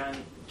her gun,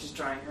 just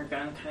drawing her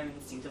gun kind of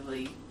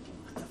instinctively.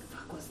 What the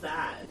fuck was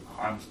that?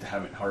 I'm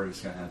having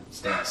Haru's gonna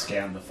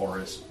scan the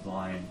forest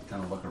line,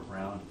 kind of look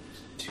around.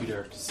 Too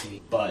dark to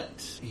see.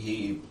 But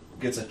he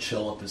gets a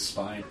chill up his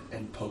spine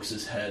and pokes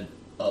his head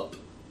up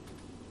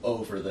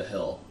over the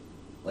hill,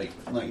 like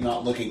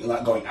not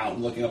going out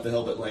and looking up the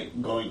hill, but like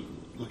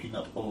looking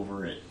up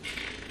over it.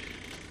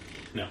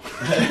 No. What?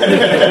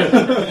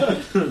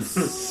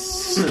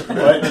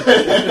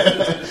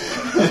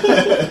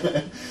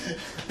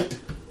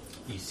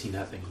 You see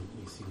nothing.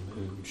 You see the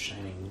moon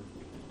shining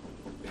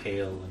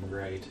pale and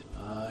bright.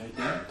 I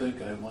don't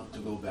think I want to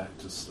go back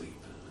to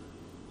sleep.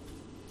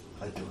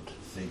 I don't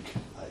think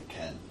I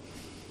can.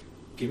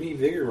 Give me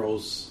vigor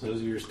rolls, those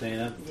of you who are staying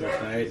up throughout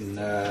the night, and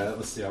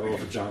let's see, I'll roll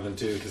for Jonathan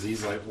too, because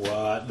he's like,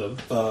 what the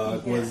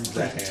fuck was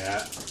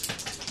that?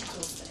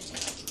 Still staying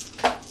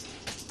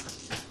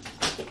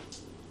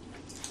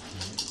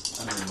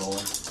I'm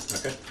re-rolling.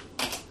 Okay.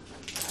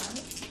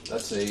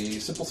 That's a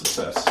simple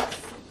success.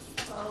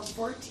 up.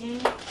 14.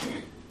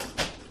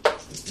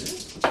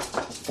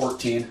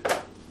 14.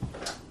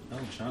 Oh,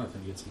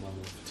 Jonathan gets some level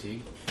of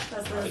fatigue.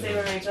 That's what I say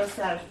when Rachel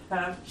said.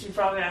 She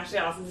probably actually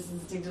also just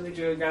instinctively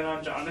drew a gun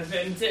on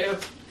Jonathan too.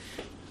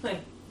 Like,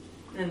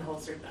 and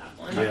holstered that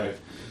one. Yeah.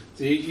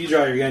 So you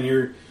draw your gun,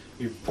 you're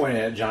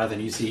pointing at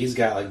Jonathan, you see he's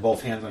got like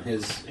both hands on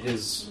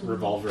his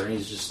revolver, and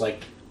he's just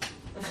like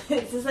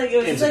It's just like it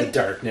was into just the like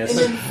darkness.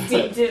 an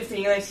instinctive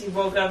thing. Like she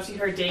woke up, she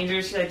heard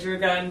danger, she like drew a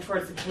gun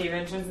towards the cave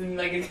entrance, and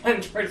like a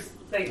gun towards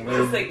like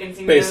just like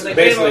instinctive. Like,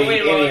 Basically,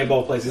 wait a moment. any of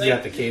both places Like, you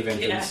got the cave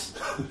entrance.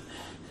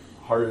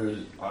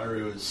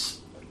 Haru is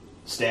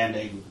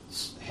standing,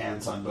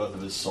 hands on both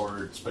of his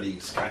swords, but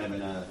he's kind of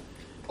in a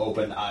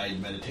open-eyed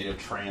meditative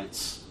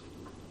trance.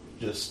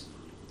 Just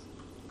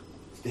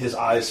his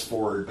eyes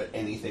forward, but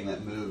anything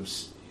that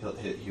moves,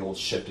 he'll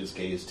shift his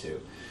gaze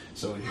to.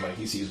 So like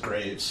he sees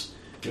Graves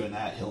doing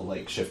that, he'll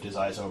like shift his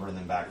eyes over and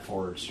then back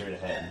forward, straight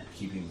ahead,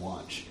 keeping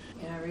watch.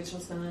 Yeah,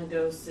 Rachel's gonna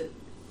go sit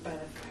by the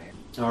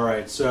fire. All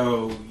right,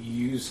 so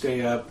you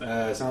stay up.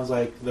 Sounds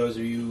like those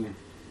of you,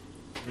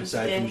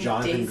 aside from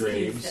Jonathan Daisy's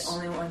Graves, the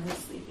only one who's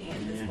sleeping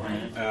at this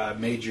point.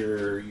 made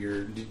your.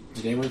 Did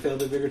anyone fail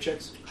the vigor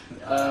checks?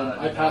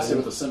 I passed it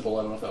with a simple.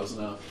 I don't know if that was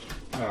enough.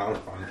 Oh,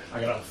 fine. I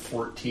got a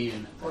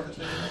 14.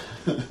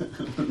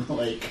 14.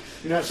 Like,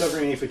 You're not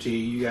suffering any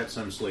fatigue. You got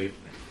some sleep,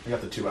 I got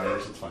the 2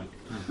 hours, it's fine.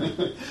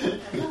 I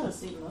fell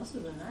asleep most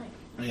of the night.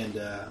 and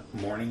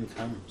morning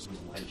comes.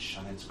 The light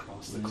shines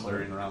across the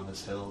clearing around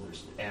this hill.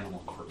 There's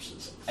animal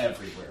corpses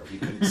everywhere. We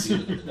couldn't see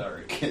them in the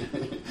dark.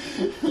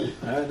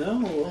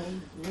 No, well,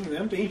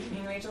 empty. I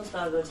mean, Rachel's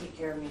gotta go take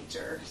care of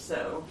nature,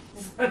 so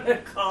I'm gonna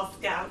call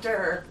Scout to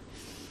her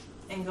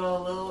and go a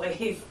little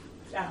ways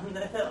down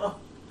the hill.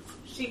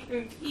 She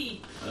can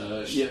pee.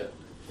 Yeah.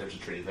 There's a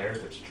tree there,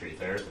 there's a tree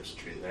there, there's a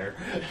tree there.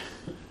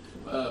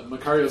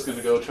 Macario's going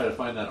to go try to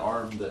find that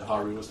arm that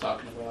Haru was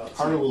talking about.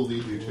 Haru will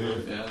lead you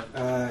to.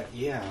 Yeah.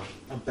 Yeah,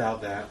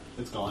 about that.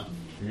 It's gone.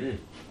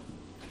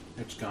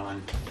 It's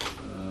gone.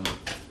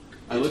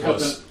 I It look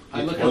was- up.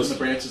 I it look up was- in the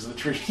branches of the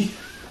tree.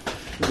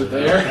 Is it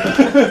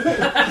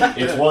there?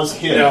 It was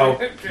him.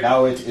 No.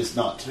 Now it is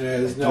not.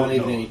 There's I not don't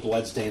even know. any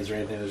bloodstains or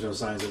anything. There's no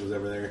signs it was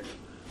ever there.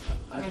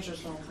 Rachel's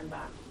gonna come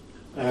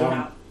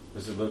back.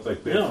 Does it look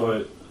like No.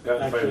 Bigfoot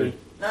got Actually-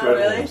 Not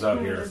really. wolves out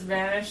here? Just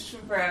vanished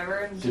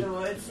forever into the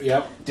woods.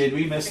 Yep. Did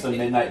we miss the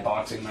midnight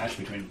boxing match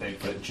between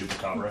Bigfoot and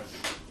Chupacabra?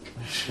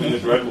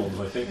 The red wolves,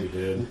 I think we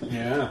did.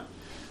 Yeah.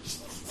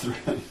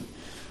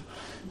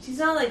 She's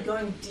not like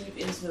going deep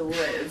into the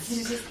woods.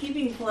 She's just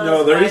keeping close.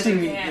 No, the by reason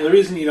camp. the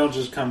reason you don't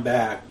just come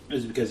back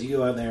is because you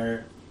go out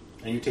there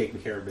and you're taking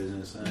care of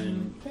business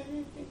and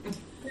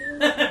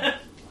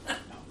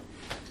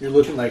you're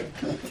looking like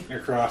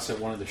across at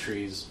one of the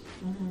trees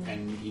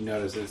and you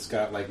notice it's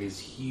got like these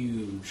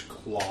huge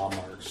claw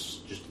marks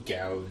just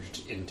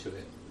gouged into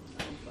it,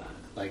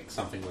 like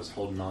something was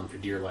holding on for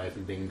dear life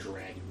and being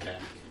dragged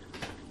back.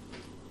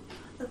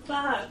 The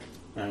fuck?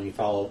 And you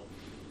follow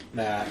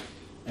that,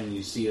 and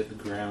you see that the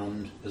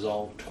ground is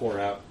all tore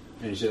up,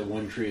 and you see that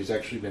one tree has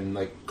actually been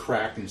like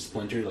cracked and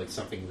splintered, like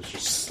something was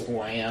just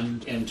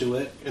slammed into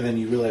it. And then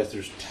you realize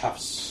there's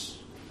tufts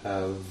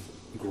of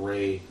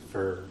gray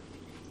fur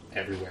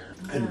everywhere,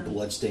 and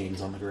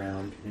bloodstains on the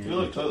ground. You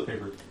look like toilet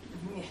paper.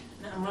 Yeah,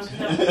 no, I'm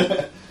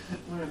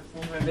gonna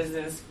finish my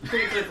business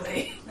pretty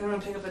quickly. I'm gonna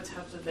pick up a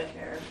tuft of the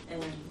hair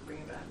and bring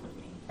it back with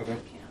me. Okay. to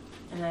camp.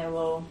 And I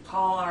will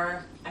call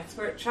our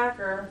expert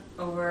tracker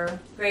over.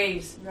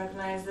 Graves, you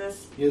recognize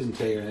this? He doesn't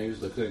tell you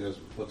anything. He just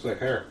looks like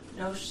hair.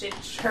 No shit,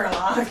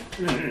 Sherlock.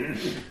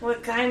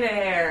 What kind of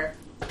hair?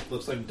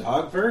 Looks like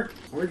dog fur.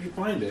 Where'd you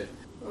find it?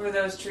 Were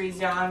those trees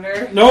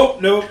yonder? Nope.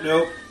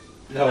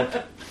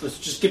 Let's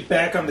just get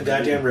back on the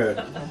goddamn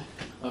road.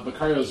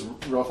 Macario's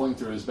ruffling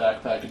through his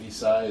backpack and he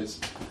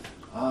sighs.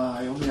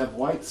 I only have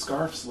white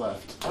scarves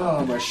left.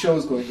 Oh, my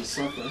show's going to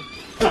suffer.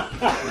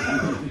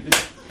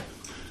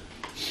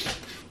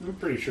 I'm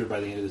pretty sure by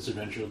the end of this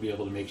adventure we'll be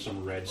able to make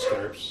some red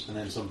scarves and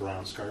then some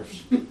brown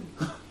scarves.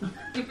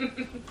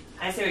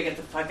 I say we get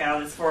the fuck out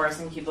of this forest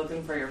and keep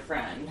looking for your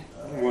friend.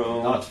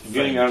 Well, Not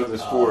getting out of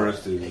this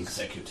forest is...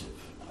 executive.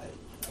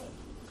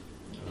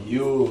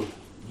 You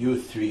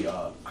three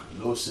are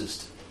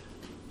closest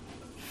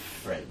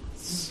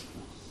friends.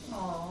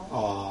 Aww.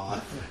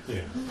 Aw.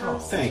 Yeah. Oh,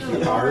 Thank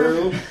you,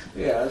 Haru.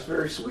 Yeah, that's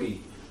very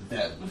sweet.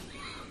 Them,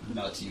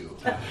 not you.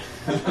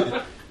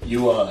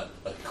 You are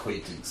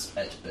acquaintance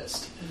at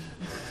best.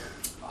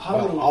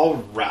 Haru, All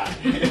right.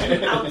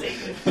 I'll take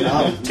it.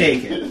 I'll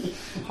take it.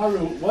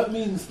 Haru, what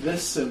means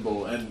this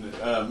symbol? And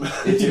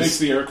It he is- makes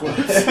the air quotes.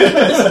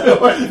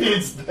 What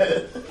means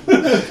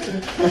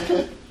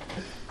that?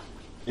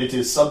 It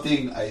is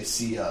something I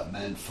see a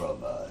man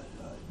from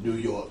New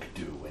York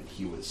do when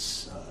he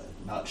was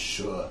not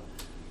sure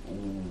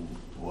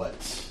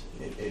what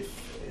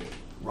if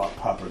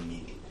proper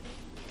meaning.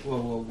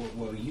 Well,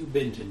 you've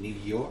been to New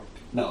York?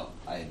 No,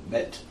 I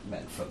met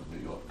men from New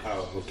York.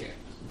 Oh, okay.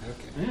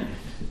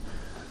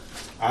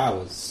 I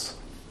was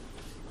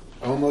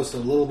almost a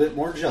little bit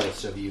more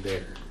jealous of you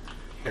there,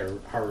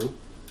 Haru.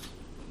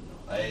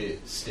 I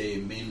stay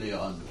mainly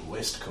on the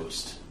west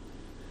coast.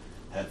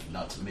 Have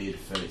not made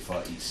very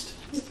far east.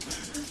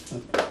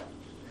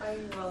 Why are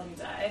you rolling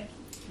die?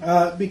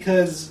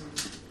 Because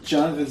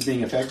Jonathan's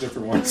being effective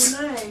for once.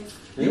 Oh, nice.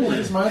 You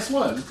wins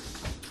 -1.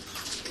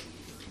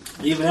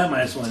 Even at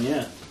 -1,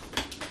 yeah.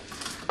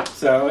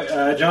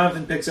 So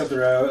Jonathan picks up the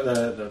road.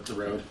 The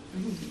road.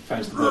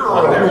 Finds the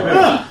book.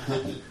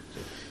 There.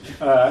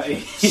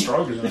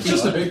 Stronger than It's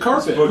just a big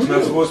carpet. Book's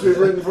not supposed to be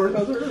written for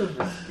another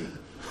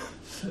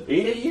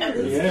 80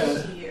 years.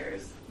 Yeah.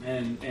 Years.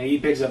 And he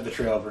picks up the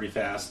trail pretty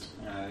fast.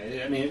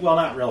 I mean, well,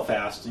 not real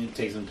fast. It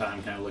takes some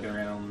time kind of looking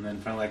around and then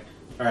finally like,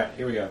 all right,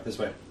 here we go, this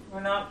way.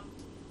 We're not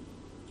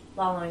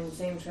following the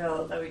same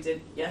trail that we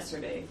did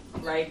yesterday,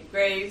 right,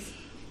 Graves?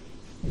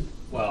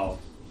 Well,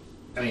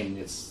 I mean,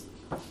 it's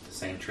the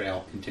same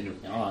trail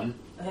continuing on.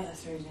 Okay,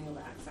 that's where you can go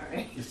back,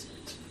 sorry. It was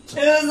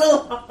a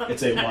long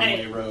It's a night.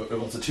 one-way road.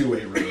 Well, it's a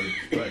two-way road,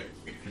 but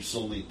there's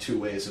only two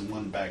ways, and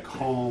one back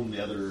home,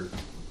 the other...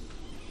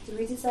 Did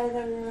we decide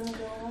that we were going to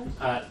go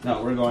on?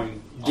 No, we're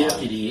going...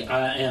 Deputy,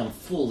 I am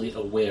fully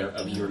aware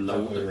of your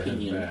low thought we were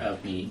opinion heading back.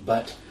 of me,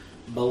 but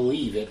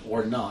believe it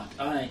or not,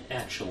 I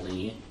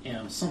actually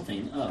am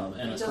something of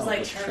an We just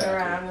accomplished turned tracker.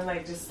 around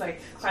and just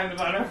climbed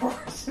up on our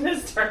horse and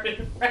just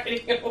started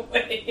riding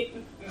away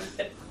in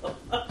the middle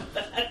of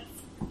that.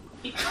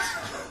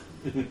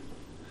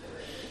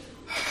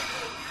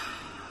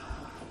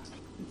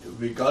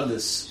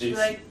 Regardless, Should if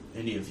I-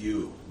 any of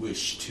you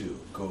wish to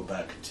go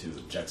back to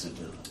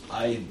Jacksonville,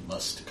 I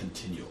must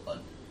continue on.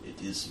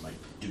 It is my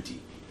duty.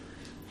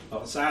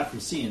 Well, aside from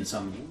seeing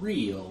some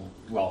real,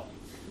 well,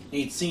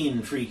 ain't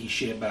seen freaky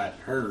shit, but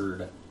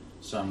heard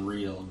some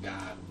real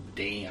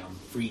goddamn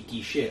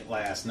freaky shit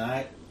last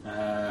night.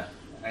 I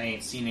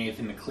ain't seen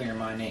anything to clear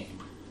my name.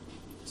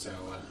 So,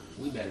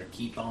 we better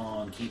keep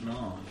on keeping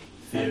on.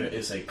 Fear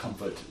is a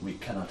comfort we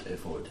cannot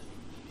afford.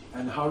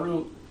 And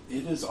Haru,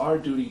 it is our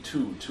duty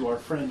too, to our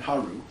friend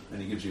Haru.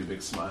 And he gives you a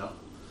big smile.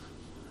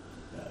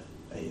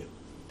 I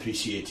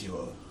appreciate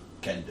your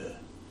candor,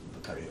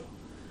 Macario.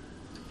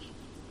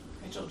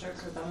 Rachel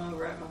jerks her thumb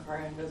over at Makar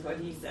and does what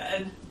he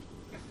said.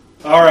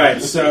 All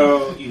right,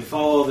 so you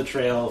follow the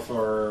trail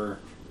for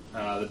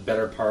the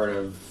better part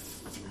of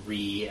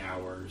 3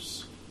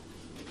 hours.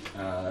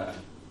 And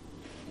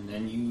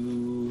then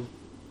you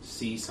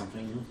see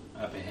something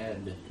up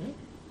ahead,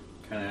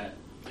 kind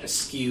of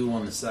askew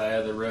on the side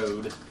of the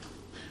road.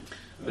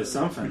 But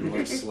something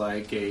looks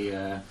like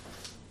a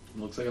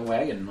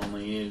wagon,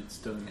 only it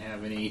doesn't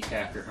have any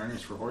tack or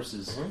harness for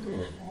horses.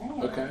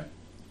 Okay.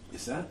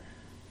 Is that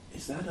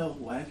a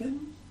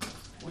wagon?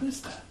 What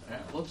is that?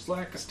 It looks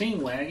like a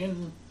steam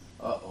wagon.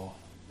 Uh-oh.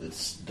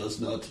 It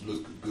does not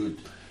look good.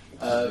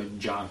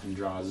 Jonathan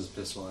draws his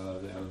pistol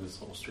out of his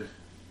holster.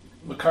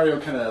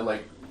 Macario kind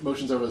of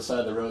motions over the side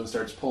of the road and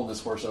starts pulling his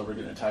horse over,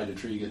 getting it tied to a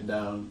tree, getting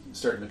down,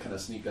 starting to kind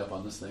of sneak up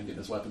on this thing, getting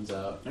his weapons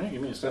out. All right,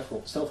 give me a stealth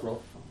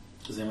roll.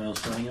 Is anyone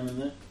else joining him in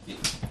that?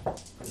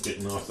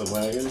 Getting off the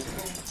wagon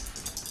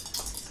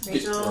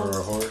Rachel or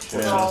a horse.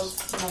 calls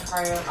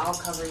Macario, I'll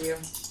cover you.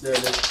 There it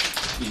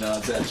is. He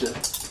nods at you.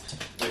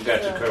 I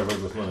got you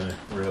covered with my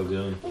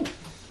railgun.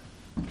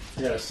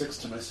 I got a 6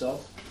 to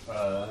myself.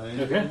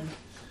 Okay.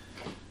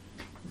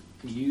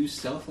 You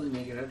stealthily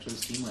make it up to the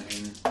steam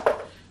wagon.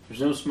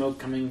 There's no smoke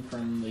coming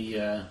from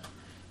the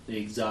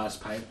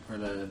exhaust pipe or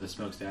the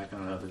smokestack. I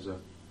don't know if there's a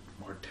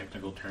more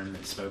technical term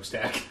than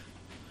smokestack.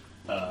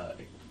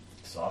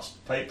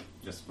 Exhaust pipe.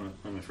 That's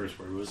what my first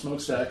word was.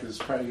 Smokestack is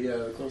probably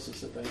the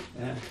closest, I think.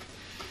 Yeah.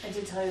 I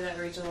did tell you that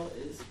Rachel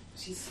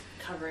she's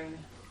covering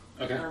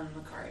Okay.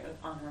 Macario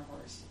on her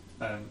horse.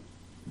 I'm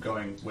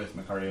going with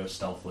Macario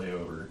stealthily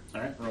over.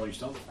 All right, roll your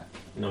stealth.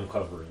 And I'm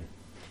covering.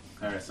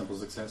 All right, simple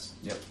success.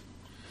 Yep.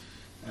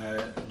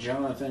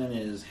 Jonathan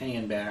is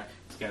hanging back.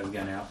 He's got his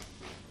gun out,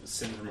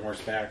 sitting from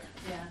horseback.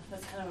 Yeah,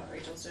 that's kind of what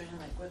Rachel's doing,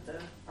 with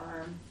the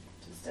arm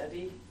to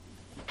steady.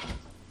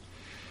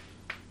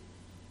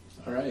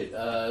 All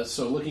right.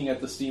 So looking at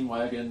the steam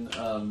wagon,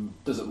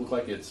 does it look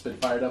like it's been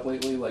fired up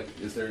lately?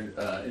 Is there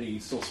any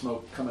still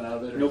smoke coming out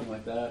of it or Nope. anything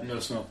like that? No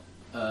smoke.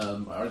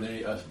 Are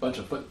there a bunch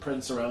of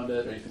footprints around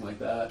it or anything like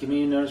that? Give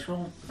me a notice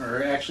roll,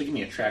 or actually, give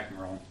me a tracking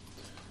roll.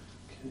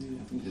 Okay,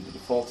 I think it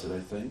defaulted, I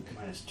think.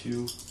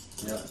 -2.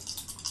 Yeah.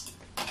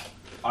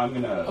 I'm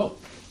gonna Oh.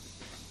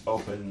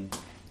 open.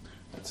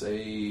 That's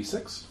a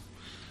 6.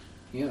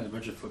 Yeah, a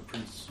bunch of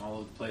footprints all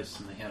over the place,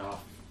 and they head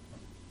off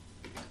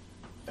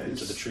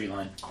into the tree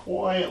line.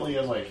 Quietly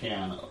as I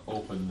can,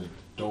 open the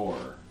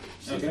door.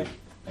 See if Okay.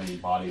 any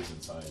bodies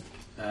inside.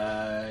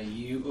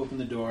 You open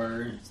the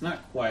door. It's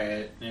not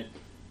quiet. It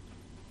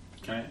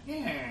kind of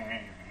Yeah,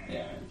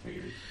 I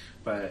figured.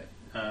 but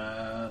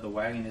the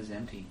wagon is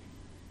empty.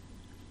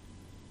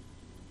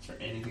 Is there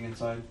anything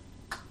inside?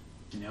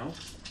 No.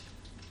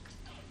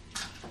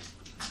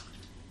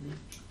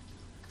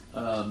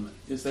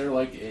 Is there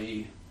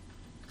a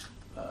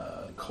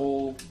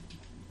coal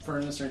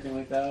furnace or anything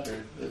like that?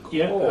 Or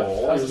Yeah.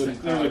 how's There's this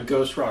thing a powered?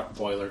 ghost rock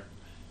boiler.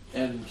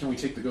 And can we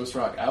take the ghost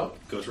rock out?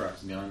 Ghost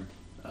rock's gone.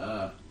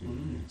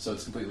 So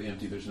it's completely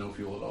empty. There's no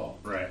fuel at all.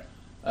 Right.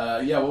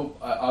 Yeah. Well,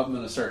 I'm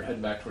going to start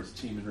heading back towards the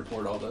team and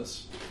report all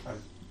this.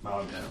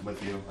 I'm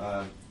with you.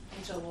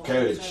 Rachel will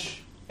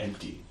Carriage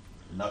empty.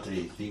 Not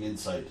a thing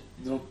inside.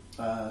 No,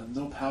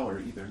 no power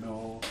either.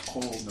 No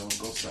coal. No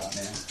ghost rock.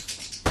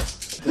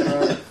 There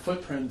are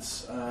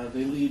footprints.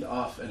 They lead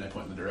off, and I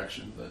point in the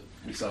direction that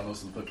we saw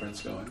most of the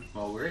footprints going.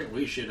 Well,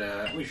 we should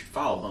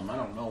follow them. I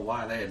don't know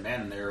why they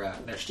abandoned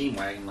their steam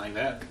wagon like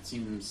that. It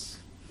seems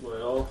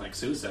Well, like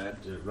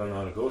suicide. did it run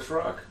out of ghost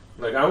rock?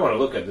 Like, I want to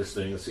look at this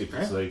thing and see if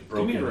it's, like,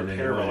 broken Give me a in any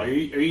repair roll. Are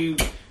way. you?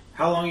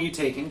 How long are you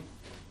taking?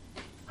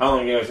 How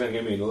long are you guys going to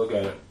give me to look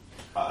at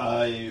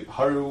it?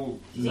 Haru,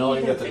 you knowing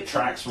can that the fix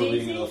tracks it, were leading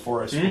Daisy? into the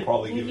forest, Hmm? will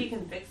probably Think give you it.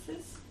 can fix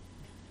this?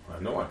 I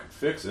know I could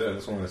fix it. I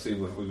just want to see if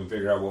we can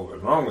figure out what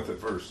was wrong with it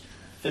first.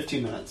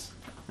 15 minutes.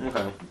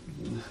 Okay.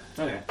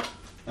 Okay.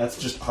 That's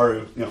just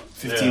Haru.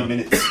 15 Yeah.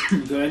 minutes.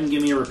 Go ahead and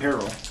give me a repair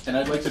roll. And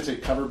I'd like to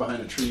take cover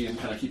behind a tree and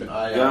kind of keep an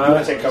eye Yeah. out. You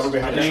want to take cover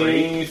behind a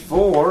tree?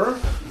 4.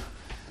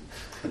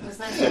 It was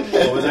nice to meet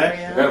What was you, that?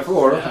 Mario. I got a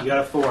 4. You got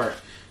a 4.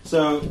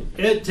 So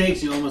it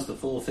takes you almost the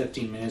full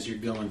 15 minutes. You're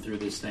going through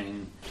this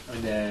thing,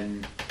 and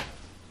then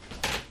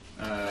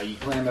you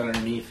climb out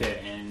underneath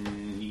it,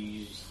 and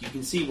you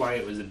can see why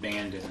it was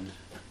abandoned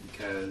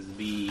because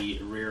the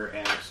rear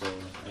axle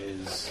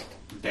is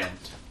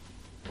bent.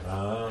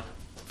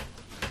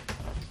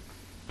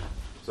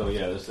 So,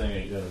 yeah, this thing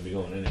ain't going to be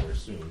going anywhere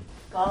soon.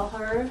 Well,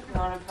 her, you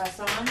want to press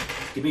on?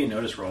 Give me a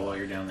notice roll while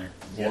you're down there.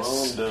 Yes.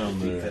 Well done I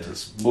think there. that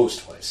is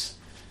most twice.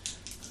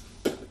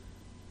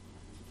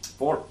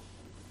 4.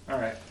 All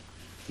right.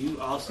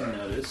 You also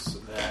notice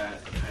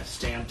that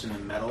stamped in the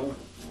metal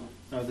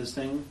of this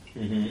thing,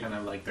 Mm-hmm. kind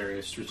of like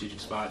various strategic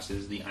spots,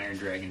 is the Iron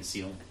Dragon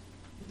seal.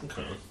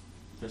 Okay.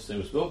 This thing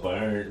was built by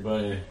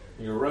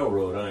your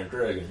railroad, Iron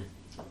Dragon.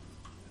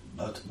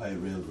 Not my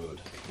railroad,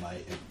 my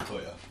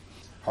employer.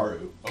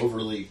 Haru,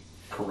 overly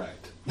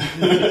correct.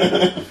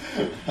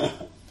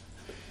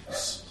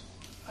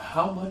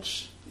 How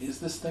much is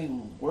this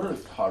thing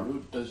worth,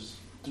 Haru?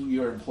 Do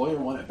your employer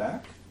want it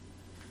back?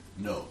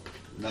 No,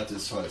 not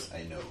as far as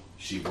I know.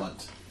 She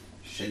want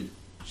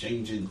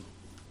Shengjin.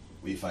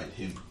 We find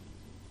him.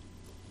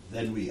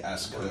 Then we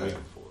ask What are we her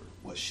waiting for?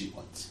 what she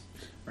wants.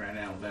 Right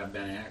now, that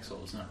bent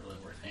axle is not really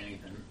worth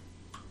anything.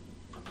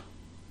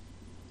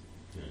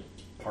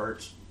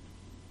 Parts.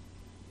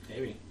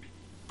 Maybe.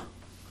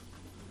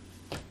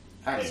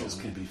 Axles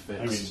Yeah. can be I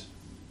mean, fixed.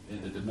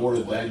 in a More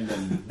different way.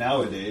 than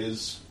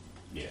nowadays.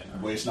 Yeah.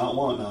 Waste not,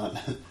 want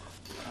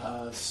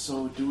not.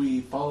 So do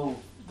we follow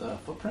the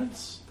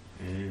footprints?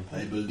 Mm-hmm.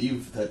 I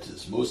believe that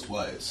is most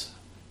wise.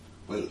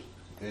 Well,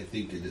 I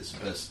think it is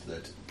best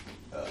that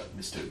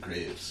Mr.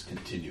 Graves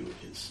continue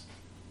his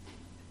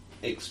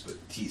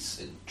expertise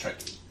in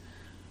trekking.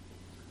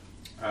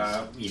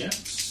 Yeah,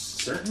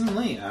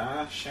 certainly.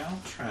 I shall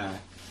try.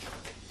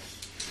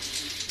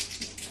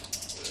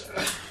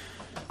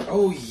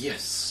 Oh,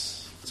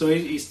 yes. So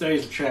he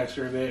studies the tracks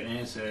for a bit, and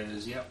he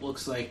says, "Yep,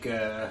 looks like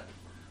something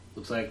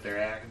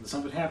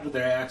happened to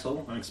their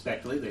axle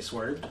unexpectedly. They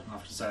swerved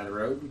off the side of the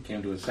road, and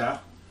came to a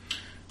stop,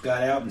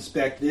 got out,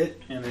 inspected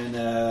it, and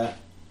then,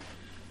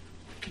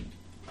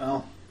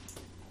 well,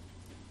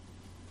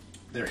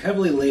 they're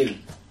heavily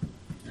laden.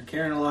 They're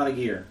carrying a lot of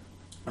gear,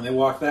 and they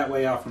walked that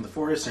way out from the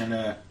forest,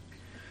 and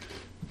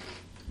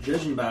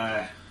judging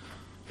by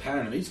the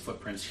pattern of these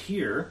footprints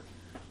here,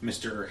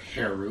 Mr.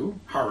 Haru,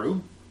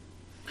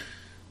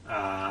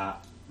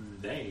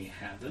 they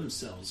have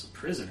themselves a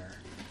prisoner.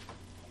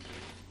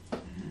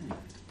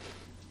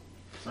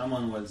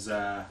 Someone was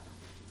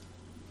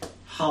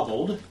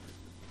hobbled,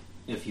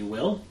 if you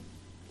will,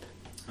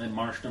 and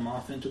marched them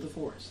off into the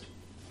forest.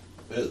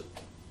 Well,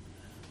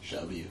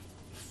 shall we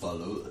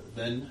follow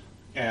then?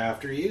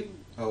 After you?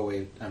 Oh,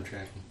 wait, I'm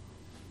tracking.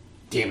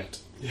 Damn it.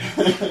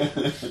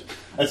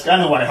 That's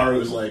kind of why Haru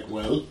was like,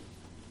 well,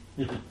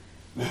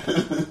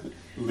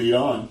 lead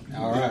on.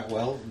 All right,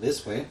 well,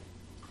 this way.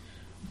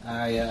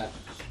 I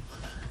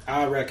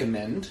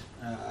recommend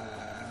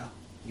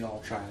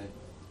y'all try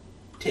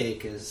to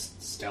take as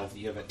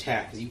stealthy of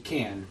attack as you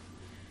can.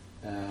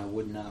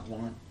 Would not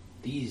want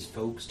these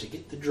folks to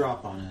get the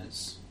drop on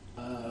us.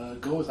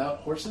 Go without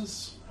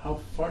horses? How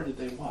far did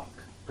they walk?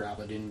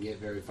 Probably didn't get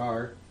very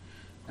far.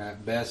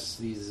 At best,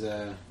 these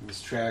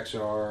tracks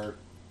are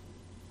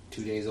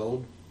 2 days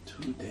old.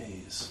 2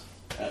 days.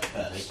 At I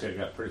think best. they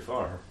got pretty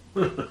far.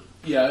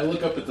 Yeah, I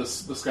look up at the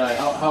sky.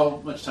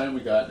 How much time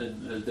we got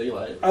in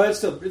daylight? Oh, it's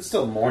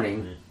still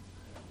morning.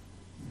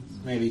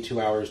 Maybe 2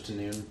 hours to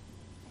noon.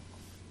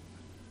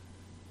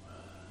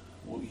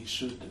 We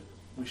should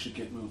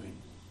get moving.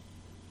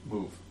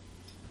 Move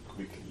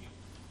quickly,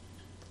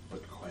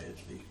 but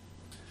quietly.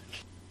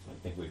 I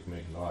think we can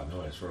make a lot of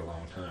noise for a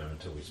long time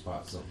until we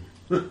spot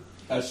something.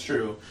 That's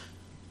true.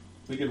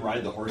 We can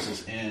ride the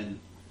horses in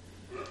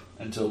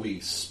until we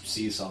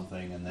see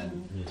something and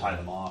then tie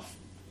them off.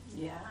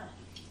 Yeah.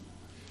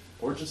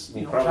 Or just,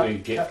 We'll probably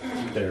get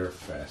there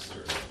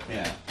faster.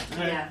 Yeah.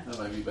 Yeah. That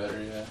might be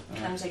better, yeah.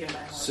 I'm taking my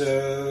horse.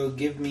 So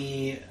give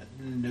me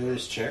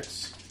notice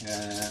checks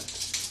at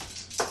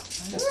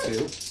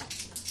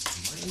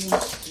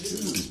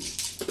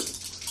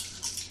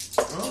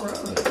 +2. All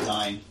right.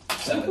 9,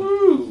 7.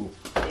 Woo!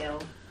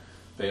 Fail.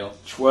 Fail.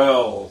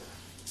 12.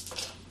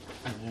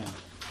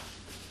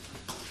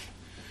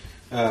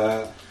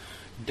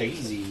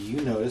 Daisy,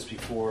 you notice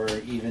before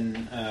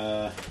even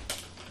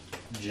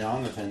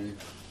Jonathan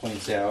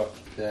points out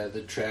that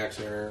the tracks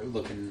are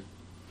looking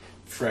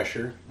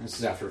fresher. This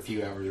is after a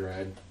few hours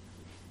ride.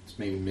 It's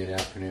maybe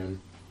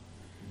mid-afternoon.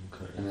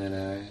 Okay. And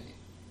then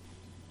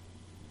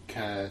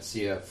kind of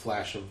see a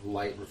flash of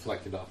light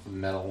reflected off of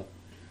metal.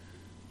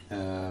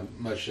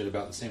 Much at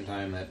about the same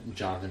time that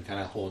Jonathan kind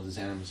of holds his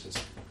hand and says,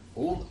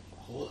 hold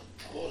up,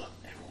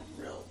 everyone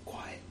real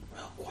quiet.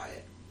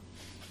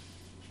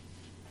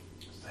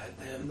 Is that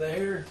them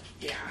there?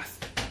 Yeah,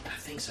 I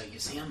think so. You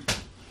see them?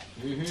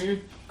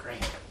 Mm-hmm.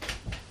 Great.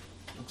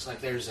 Looks like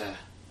there's a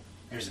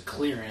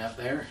clearing up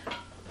there,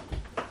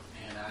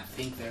 and I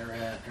think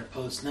they're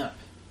posting up.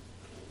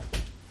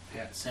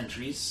 Got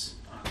sentries,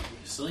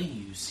 obviously.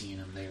 You've seen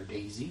them there,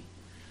 Daisy.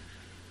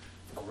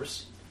 Of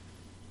course.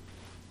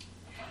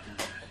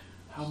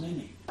 How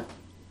many? I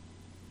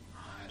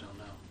don't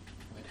know.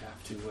 We'd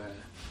have to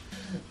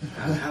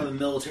how the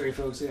military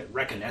folks get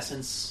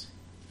reconnaissance.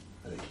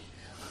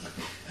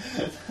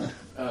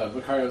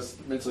 Macario's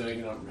mentally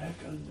making a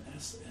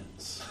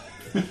reconnaissance.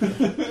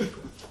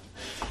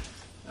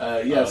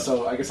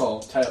 So I guess I'll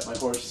tie up my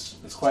horse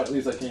as quietly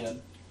as I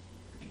can.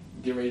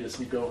 Get ready to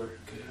sneak over.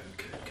 Good.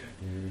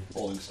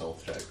 Rolling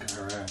stealth check.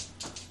 All right.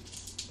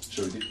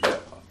 Should we do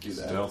that? I'll do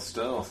that.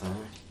 Stealth,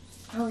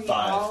 huh? Are we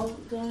 5. all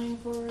going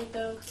for it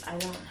though? 'Cause I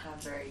don't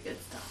have very good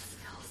stealth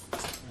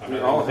skills. We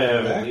all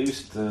have Back. at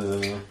least.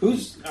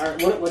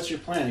 What's your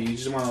plan? You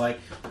just want to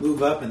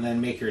move up and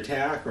then make your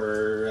attack,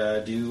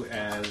 or do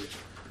as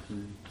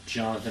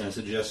Jonathan has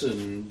suggested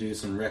and do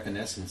some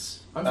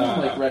reconnaissance? I'm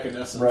doing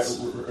reconnaissance.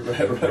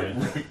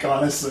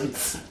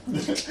 Reconnaissance.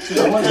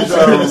 I want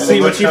to See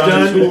what you've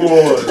done.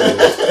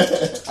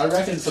 I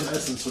reckon some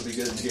essence would be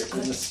good here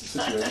in this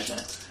situation.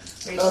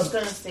 Rachel's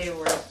gonna stay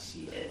where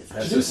she is.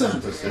 That's Do just some-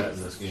 not percent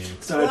in this game.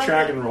 It's not a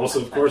track and roll, so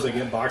of course I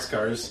get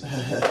boxcars.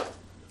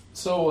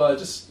 So,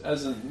 just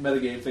as a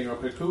metagame thing, real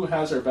quick, who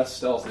has our best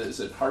stealth? Is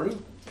it Haru?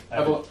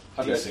 I've got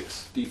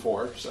D6.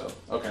 D4, so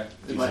okay,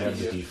 it You might have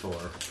be the you.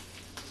 D4.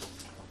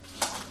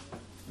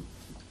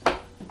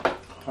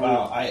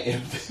 Wow, I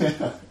am.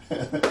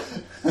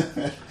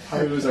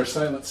 Haru is our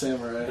silent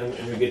samurai.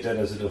 And we get that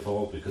as a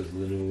default because of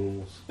the new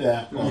rules.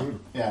 Yeah, well,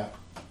 yeah.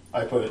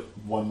 I put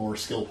one more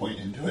skill point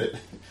into it.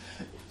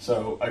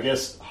 So I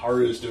guess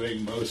Haru's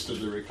doing most of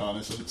the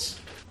reconnaissance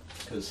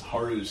because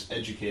Haru's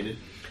educated.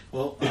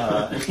 Well,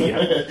 yeah.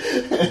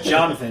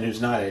 Jonathan,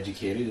 who's not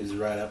educated, is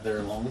right up there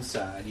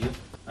alongside you.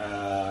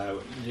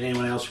 Did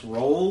anyone else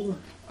roll?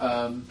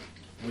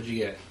 What'd you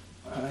get?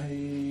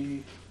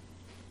 I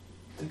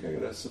think I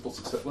got a simple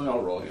success. Well,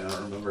 I'll roll again. I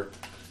don't remember.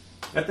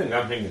 I think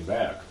I'm hanging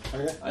back.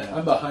 Okay.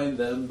 I'm behind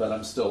them, but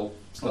I'm still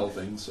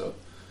stealthing. So,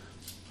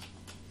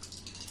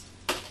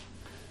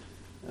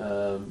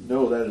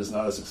 no, that is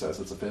not a success.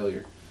 It's a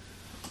failure.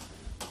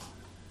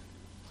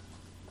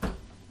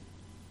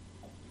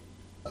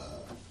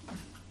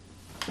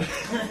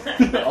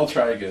 I'll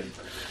try again.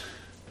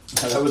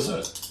 That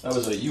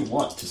was a you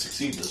want to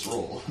succeed this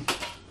roll.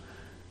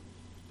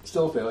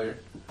 Still a failure.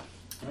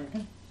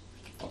 Okay.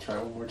 I'll try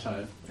one more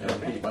time and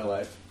hate my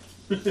life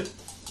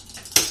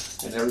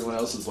and everyone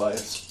else's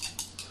lives.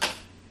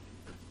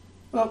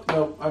 Well,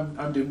 no,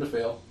 I'm doomed to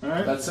fail. All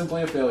right. That's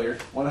simply a failure,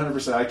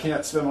 100%. I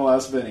can't spend my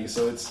last penny,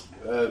 so it's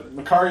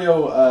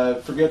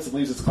Macario forgets and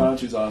leaves his clown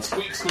shoes on.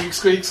 Squeak, squeak,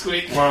 squeak,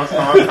 squeak.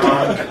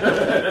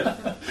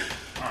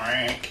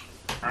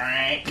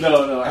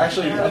 No.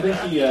 Actually, I think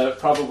he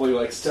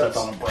probably steps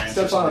on a branch.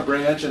 Steps on a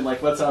branch and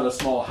lets out a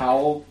small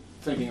howl,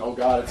 thinking, "Oh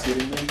God, it's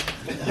getting me."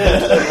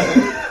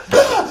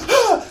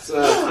 So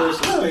clear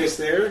some space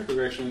there.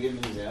 We're actually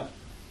getting these out.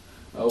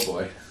 Oh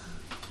boy.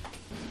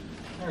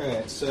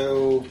 Alright,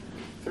 so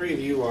 3 of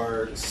you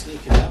are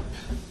sneaking up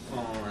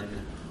on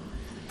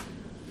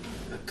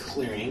a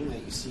clearing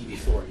that you see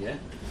before you.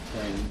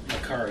 And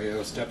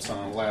Macario steps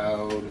on a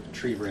loud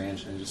tree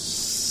branch and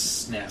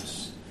just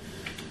snaps.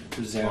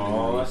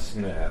 Oh,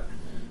 snap.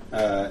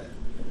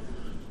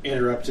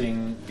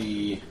 Interrupting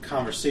the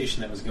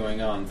conversation that was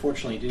going on.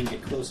 Unfortunately, you didn't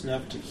get close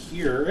enough to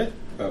hear it,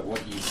 but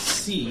what you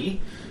see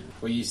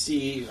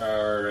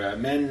are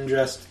men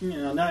dressed,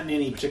 not in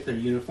any particular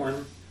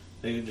uniform.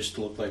 They just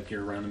look like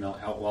your run-of-the-mill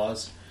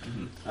outlaws.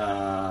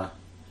 Mm-hmm.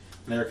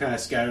 They're kind of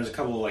scattered. There's a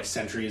couple of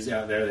sentries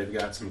out there. They've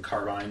got some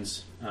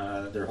carbines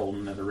they're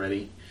holding at the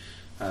ready.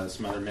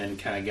 Some other men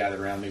kind of gathered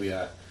around, maybe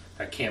a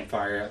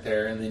campfire out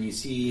there, and then you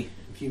see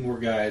a few more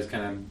guys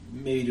kind of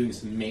maybe doing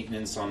some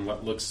maintenance on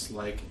what looks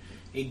like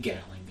a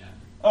Gatling gun.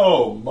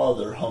 Oh,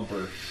 mother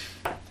humper.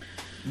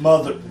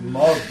 Mother.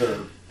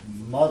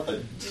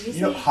 Did you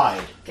say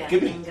hide.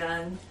 Gatling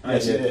gun?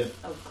 Yes, you did.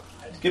 Oh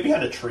God. Get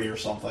behind a tree or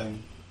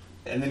something.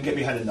 And then get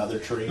behind another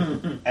tree.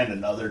 And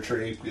another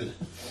tree.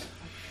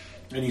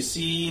 And you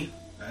see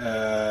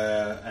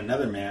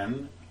another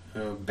man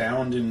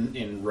bound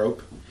in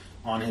rope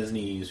on his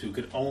knees who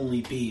could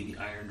only be the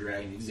Iron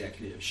Dragon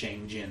executive,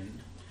 Shang Jin.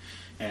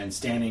 And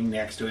standing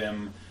next to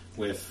him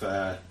with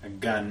a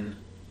gun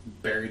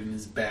buried in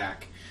his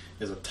back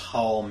is a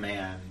tall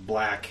man,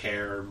 black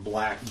hair,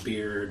 black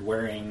beard,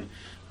 wearing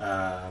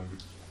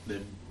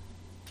the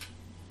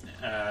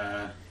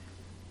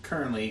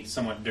currently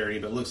somewhat dirty,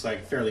 but looks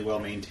like fairly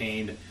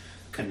well-maintained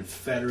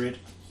Confederate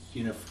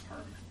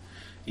uniform.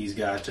 He's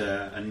got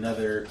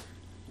another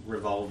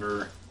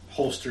revolver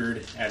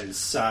holstered at his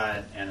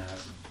side and a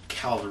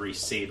cavalry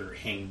saber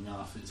hanging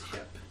off his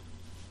hip.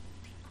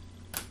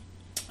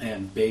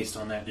 And based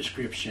on that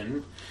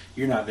description,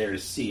 you're not there to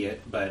see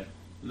it, but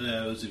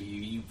those of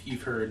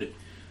you've heard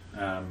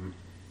the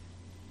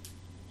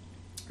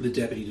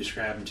deputy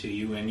describe him to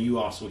you, and you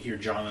also hear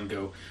Jonathan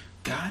go,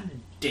 "God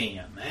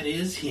damn, that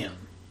is him."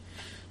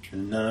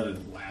 And none other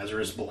than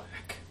Lazarus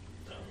Black.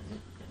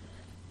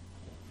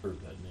 Heard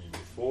that name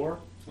before.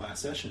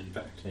 Last session, in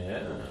fact.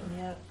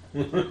 Yeah.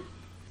 Yep.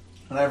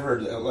 And I've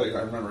heard, like,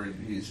 I remember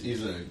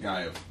he's a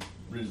guy, a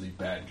really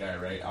bad guy,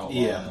 right? Outlaw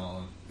Yeah. and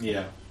all.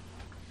 Yeah.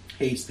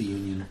 Hates the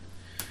Union.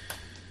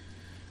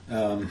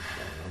 It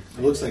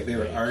looks like they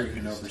were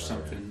arguing over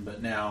something,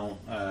 but now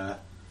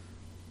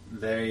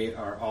they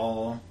are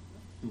all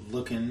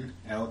looking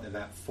out at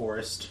that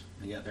forest.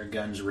 They got their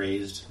guns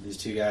raised. These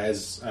two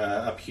guys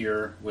up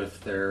here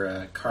with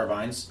their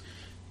carbines,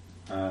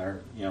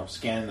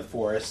 scanning the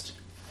forest.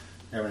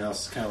 Everyone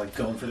else is kind of like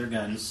going for their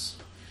guns.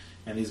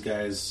 And these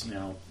guys,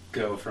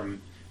 go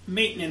from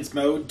maintenance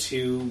mode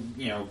to,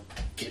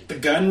 get the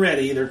gun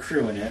ready. They're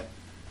crewing it.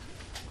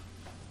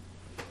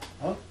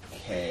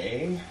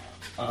 Okay.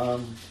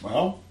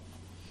 Well,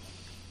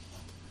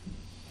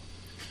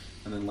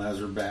 And then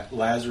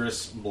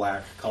Lazarus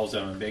Black calls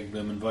out in a big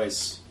booming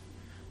voice.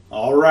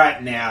 "All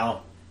right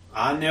now,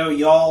 I know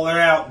y'all are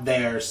out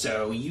there,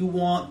 so you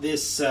want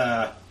this,"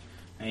 and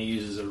he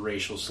uses a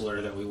racial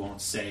slur that we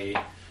won't say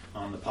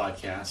on the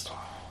podcast. Oh,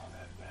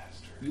 that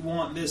bastard. "You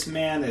want this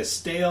man to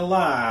stay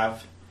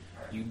alive,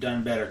 you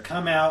done better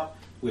come out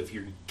with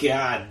your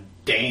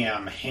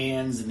goddamn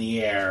hands in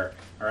the air,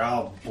 or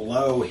I'll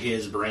blow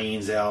his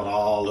brains out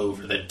all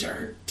over the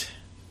dirt."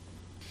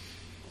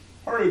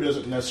 Haru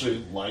doesn't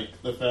necessarily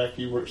like the fact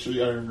he works for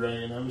the Iron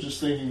Dragon. I was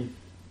just thinking,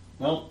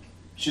 well,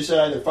 she said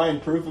either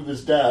find proof of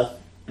his death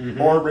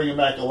or bring him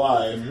back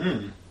alive.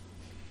 Mm-hmm.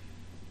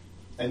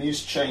 And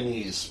he's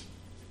Chinese.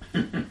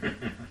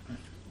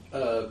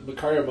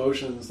 Macario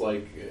motions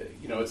like,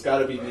 it's got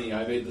to be me.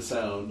 I made the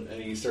sound,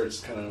 and he starts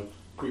kind of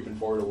creeping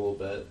forward a little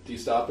bit. Do you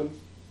stop him?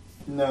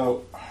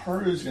 No,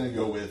 Haru's going to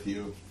go with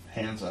you.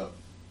 Hands up.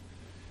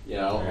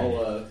 Yeah,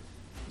 I'll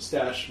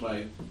stash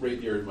my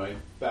rapier in my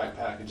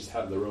backpack and just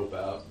have the rope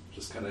out,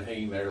 just kind of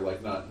hanging there,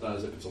 like not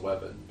as if it's a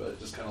weapon, but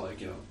just kind of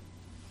like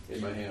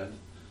in my hand.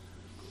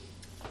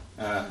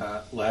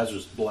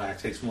 Lazarus Black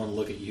takes one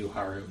look at you,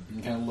 Haru,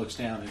 and kind of looks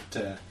down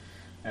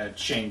at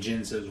Shang Jin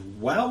and says,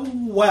 well,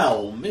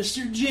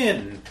 Mr.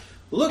 Jin,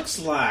 looks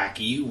like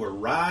you were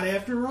right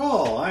after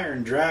all.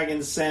 Iron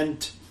Dragon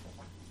sent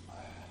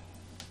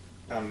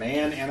a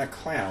man and a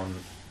clown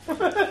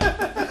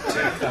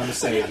to come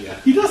save you.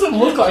 He doesn't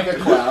look like a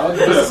clown.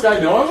 Does this guy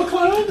know I'm a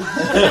clown?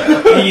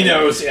 He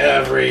knows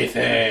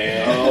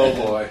everything. Oh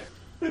boy.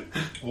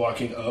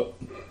 Walking up.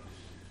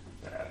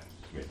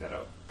 Make that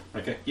up.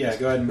 Okay, yeah,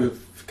 go ahead and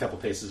move a couple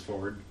paces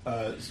forward.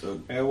 So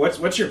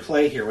What's your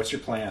play here? What's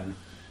your plan?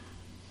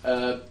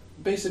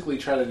 Basically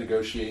try to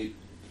negotiate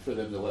for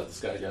them to let this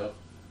guy go.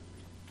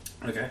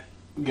 Okay.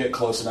 Get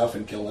close enough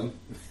and kill him.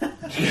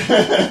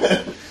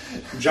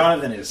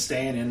 Jonathan is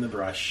staying in the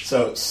brush.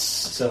 So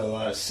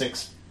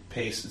 6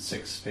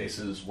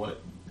 paces, what?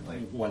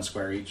 Like 1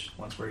 square each.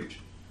 1 square each.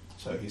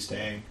 So he's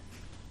staying.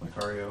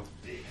 Macario.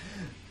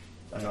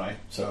 Anyway,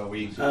 so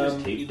we...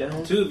 Just tape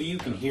down? Two of you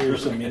can hear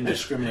some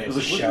indiscriminate What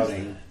is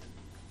shouting.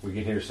 We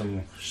can hear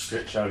some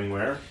shouting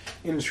where?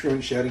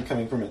 Indiscriminate shouting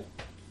coming from his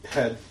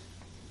head.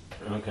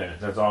 Okay,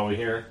 that's all we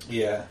hear?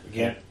 Yeah,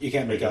 you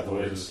can't make out the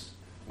words.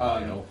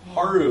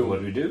 Haru, What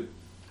do we do?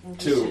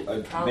 to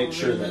make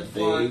sure that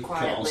they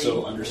can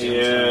also understand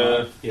what's Yeah.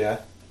 going on, Yeah.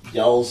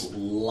 yells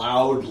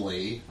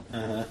loudly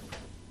Uh-huh.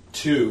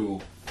 to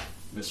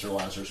Mr.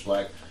 Lazarus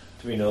Black,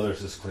 Do we know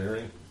there's this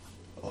clearing?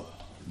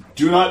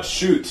 "Do not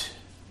shoot.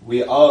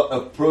 We are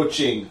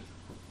approaching.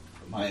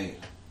 My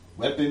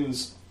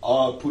weapons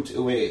are put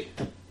away."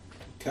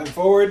 Come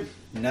forward,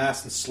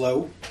 nice and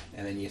slow,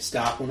 and then you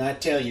stop when I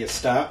tell you to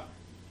stop.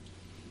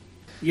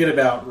 You get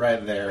about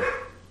right there.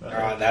 All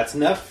right, that's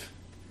enough.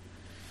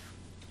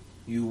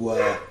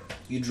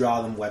 You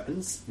draw them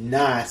weapons,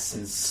 nice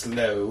and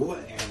slow,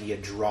 and you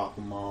drop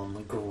them on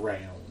the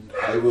ground.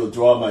 I will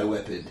draw my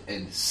weapon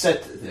and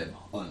set them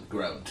on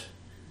ground.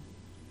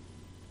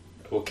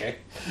 Okay.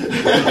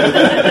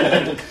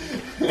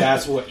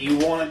 That's what you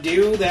want to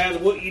do. That's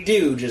what you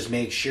do. Just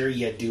make sure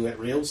you do it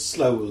real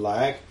slow,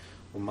 like.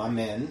 Well, my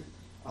men,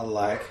 I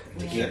like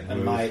to get a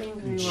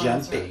mite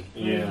jumpy.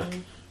 Yeah.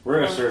 We're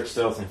going to start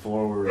stealthing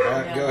forward. All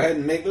right, go ahead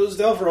and make those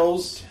stealth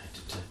rolls.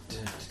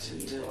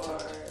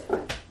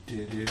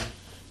 Did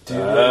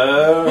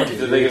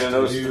they get a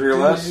notice 3 or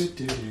less?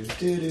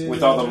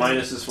 With all the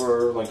minuses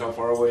for like how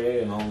far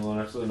away and all the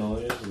rest of the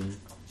noise? And...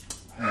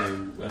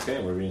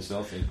 Okay, we're being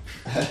stealthy.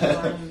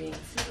 I'm being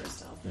super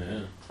stealthy.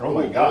 Yeah. Oh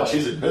my god,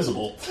 she's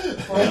invisible.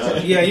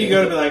 Yeah, you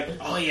go to be like,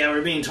 oh yeah,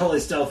 we're being totally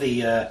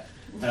stealthy,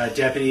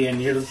 deputy,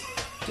 and you're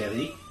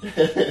deputy.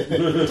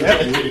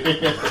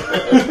 Deputy.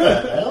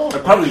 I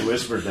probably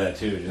whispered that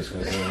too, just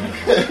because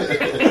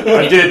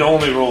I did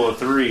only roll a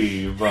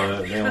 3,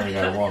 but they only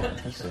got a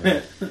 1. So.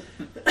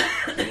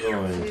 Just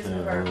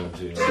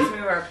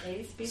move our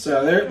pace.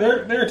 So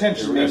their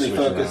attention is They're mainly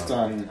switching focused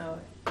around.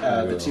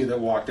 on the two that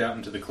walked out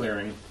into the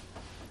clearing.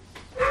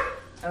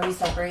 Are we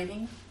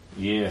separating?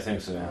 Yeah, I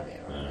think so.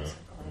 Okay, we're I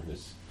circling.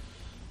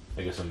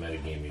 I guess I'm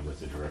metagaming with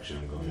the direction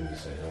I'm going to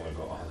say. I don't want to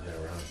go all the way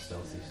around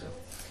stealthy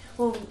stuff.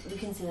 Well, we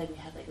can say like we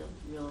had like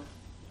a real,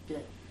 be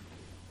like,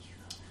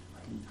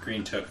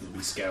 Green token will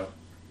be scout.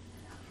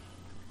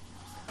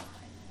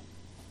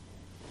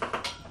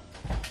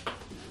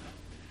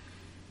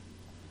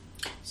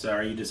 So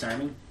are you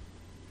disarming?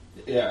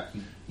 Yeah,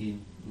 he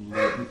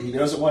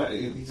doesn't want.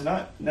 He's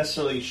not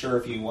necessarily sure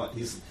if he want.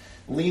 He's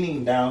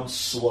leaning down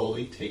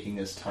slowly, taking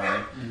his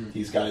time.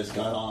 He's got his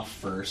gun off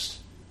first,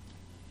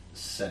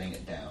 setting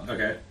it down.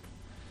 Okay.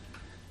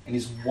 And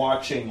he's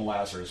watching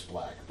Lazarus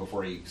Black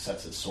before he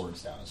sets his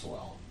swords down as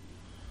well.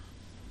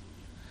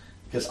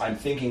 Because I'm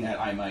thinking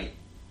that I might,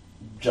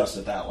 just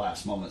at that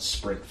last moment,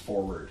 sprint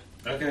forward.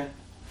 Okay.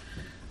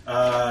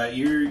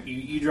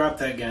 You drop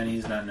that gun.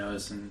 He's not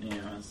noticing. You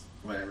know, it's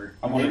whatever.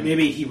 I'm wondering-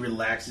 Maybe he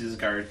relaxes his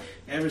guard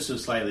ever so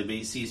slightly, but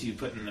he sees you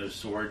putting those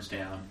swords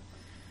down,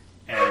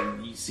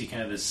 and you see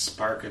kind of this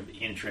spark of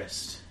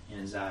interest in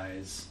his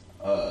eyes.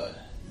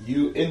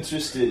 You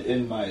interested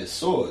in my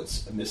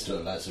swords,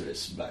 Mr.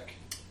 Lazarus Black?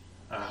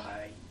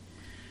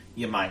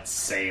 You might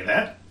say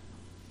that.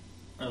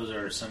 Those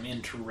are some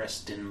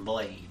interesting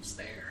blades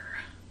there.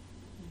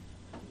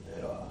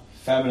 They are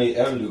family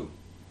heirloom.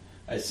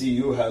 I see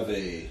you have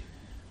a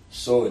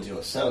sword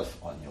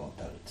yourself on your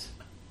belt.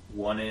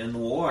 Won it in the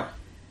war.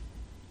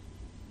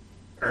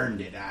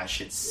 Earned it, I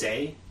should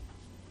say.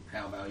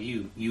 How about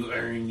you? You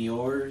earn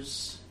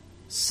yours,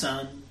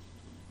 son?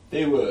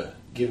 They were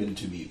given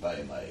to me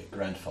by my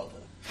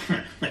grandfather.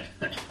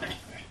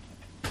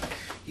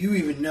 You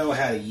even know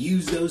how to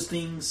use those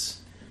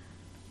things?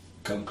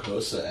 Come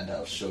closer and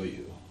I'll show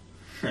you.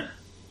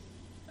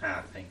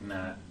 I think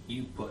not.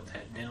 You put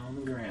that down on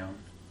the ground,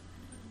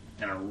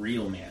 and a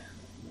real man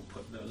will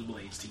put those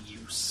blades to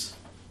use.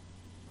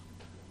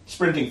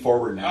 Sprinting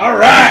forward now. All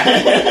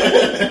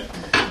right!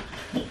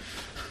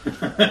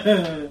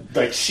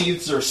 Like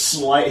sheaths are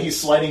he's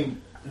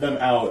sliding them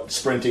out,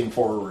 sprinting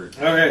forward.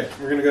 Okay,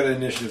 we're going to go to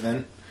initiative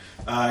then.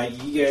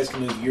 You guys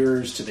can move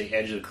yours to the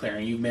edge of the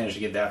clearing. You managed to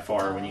get that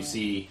far when you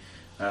see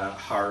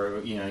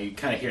Haru. You know, you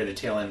kind of hear the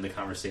tail end of the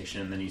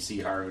conversation, and then you see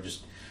Haru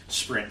just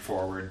sprint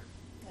forward.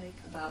 like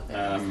about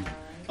there.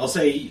 I'll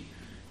say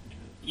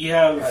you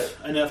have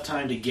enough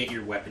time to get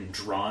your weapon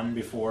drawn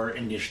before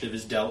initiative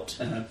is dealt.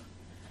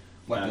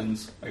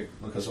 Weapons,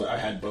 because I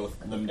had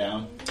both of them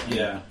down.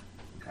 Yeah.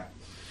 Okay.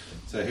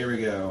 So here we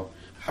go.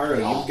 Haru,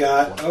 you've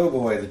got, oh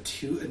boy, the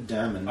two of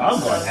diamonds. I'm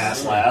going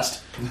ass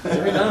last.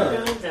 Very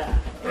nice.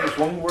 There's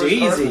one worse card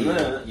Daisy, than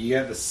that. you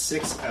got the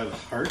 6 of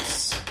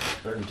hearts.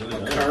 Starting to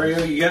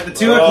Macario, you got the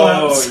 2 of Oh,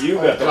 clubs. you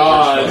got the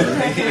God.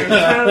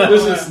 worst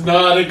This is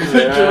not a good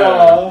Yeah.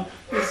 draw.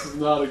 This is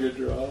not a good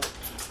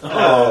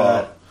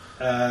draw.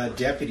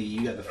 Deputy,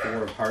 you got the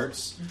 4 of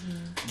hearts.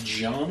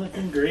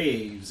 Jonathan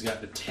Graves got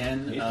the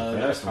 10 He's the of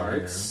fast one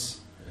hearts.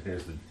 here.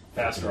 Here's the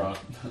Fast draw.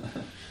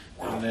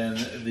 And then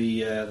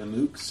the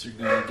mooks are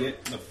going to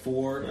get the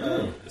 4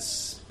 of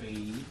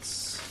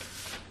spades.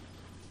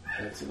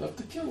 That's enough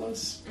to kill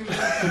us.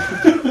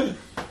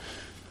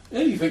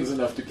 Anything's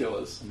enough to kill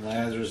us. And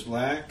Lazarus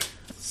Black,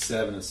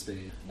 7 of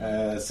spades.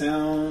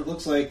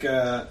 Looks like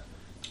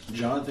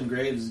Jonathan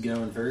Graves is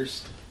going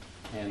first.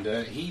 And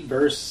he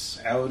bursts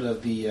out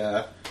of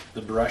the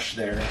brush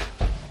there.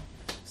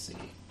 Let's see.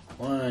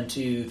 1,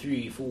 2,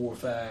 3, 4,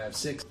 5,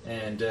 6.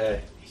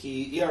 And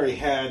he already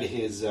had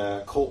his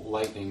Colt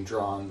Lightning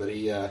drawn, but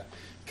he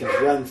can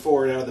run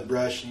forward out of the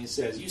brush and he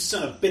says, "You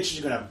son of a bitch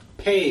is going to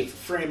pay for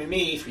framing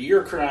me for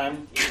your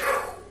crime."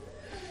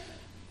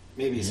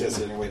 Maybe he says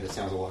it in a way that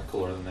sounds a lot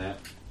cooler than that.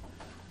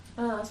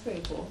 Oh, that's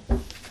pretty cool.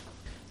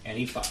 And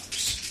he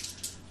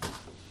fires.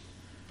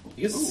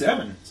 He gets a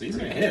 7, so he's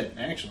going to hit,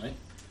 actually.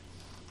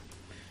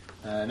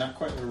 Not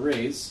quite with a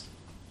raise.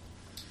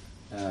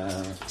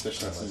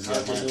 Especially since he's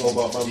got I know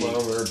about my my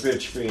mom or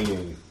bitch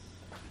fiend.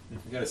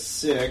 We got a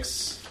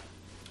 6.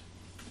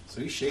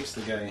 So he shakes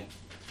the guy.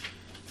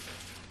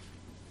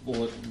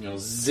 Bullet,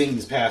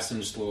 zings past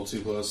him just a little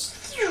too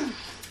close. And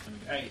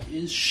the guy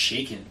is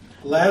shaken.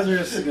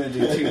 Lazarus is going to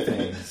do 2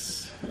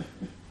 things.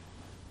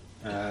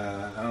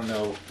 I don't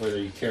know whether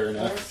you care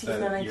enough First he's that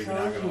gonna you're kill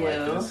not going to like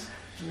you, this.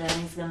 and then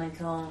he's gonna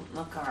kill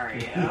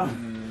Macario.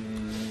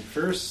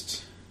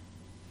 First,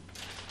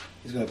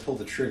 he's going to pull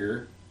the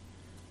trigger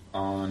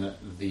on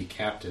the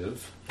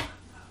captive.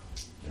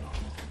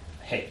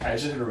 Hey, I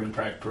just had to ring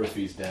proof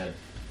he's dead.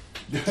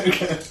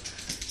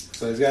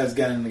 So he's got his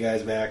gun in the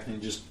guy's back, and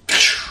he just...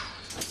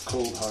 It's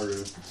cold, Haru.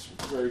 It's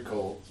very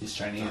cold. He's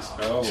Chinese.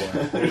 Oh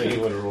boy. Only he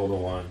would have rolled a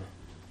 1.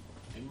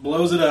 He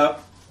blows it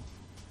up.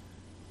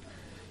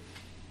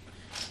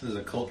 This is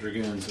a Colt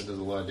Dragoon, so it does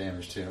a lot of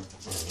damage too.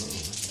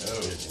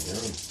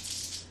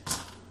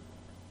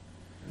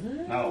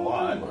 Not a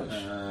lot.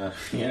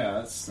 Yeah,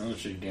 that's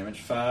shooting damage.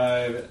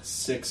 5,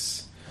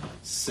 6,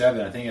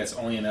 7. I think that's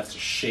only enough to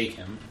shake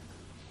him.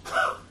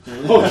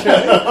 Okay.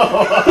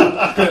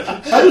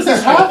 How does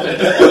this happen?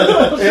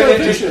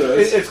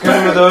 It's kind of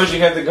one of those, you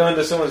have the gun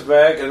to someone's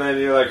back, and then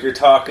you're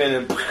talking,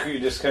 and you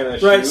just kind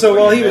of Right, so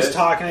while he was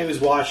talking, he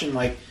was watching,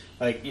 like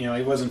he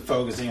wasn't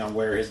focusing on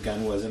where his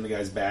gun was in the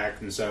guy's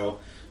back, and so,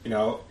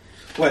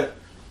 what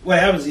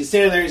happens, he's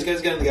standing there, he's got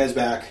his gun in the guy's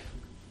back,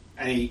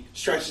 and he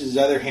stretches his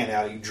other hand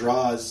out, he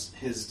draws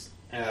his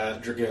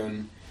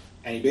Dragoon,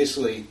 and he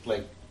basically,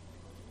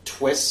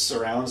 twists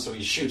around, so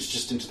he shoots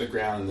just into the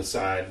ground on the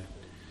side.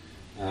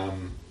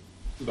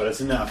 But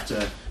it's enough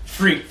to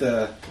freak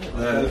the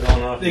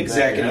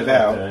executive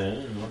out.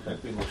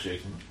 People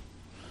shaking.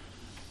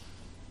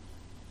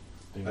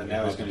 But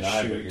now he's going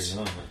to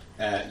shoot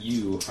at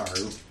you,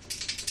 Haru.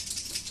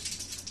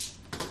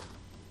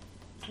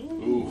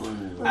 Ooh.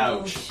 Oh,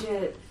 Ouch.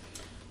 shit.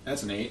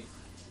 That's an 8.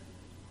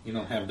 You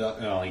don't have...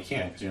 Well, you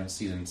can't because you're not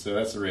seasoned, so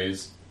that's a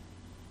raise.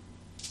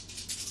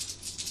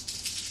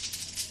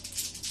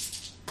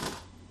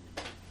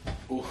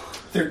 Ooh,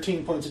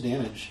 13 points of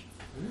damage.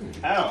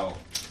 Ow.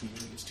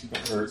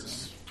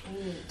 Hurts. We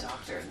need a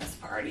doctor in this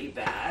party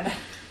bad.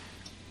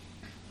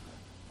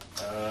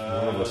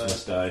 One of us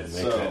must die to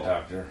make that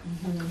doctor.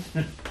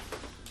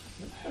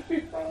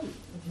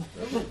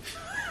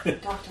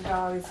 Dr.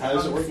 Dog's How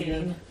does it on work scene.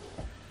 again?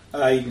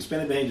 You can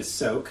spend advantage to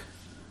soak.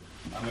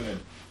 I'm gonna.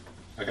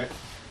 Okay.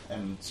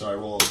 And so I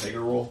roll a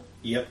bigger roll.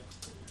 Yep.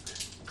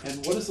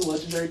 And what is the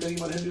legendary thing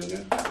you want him to do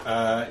again?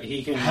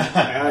 He can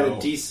add a Oh.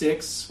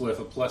 d6 with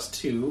a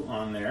 +2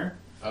 on there,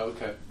 Oh,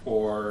 okay.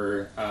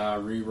 or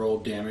re-roll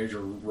damage, or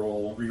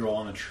re-roll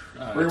on the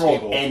Reroll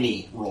table.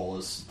 any roll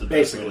is the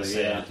best way to Basically,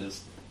 say yeah. it.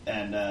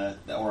 And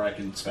or I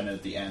can spend it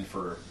at the end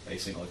for a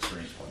single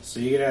experience point. So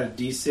you get add a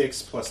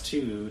d6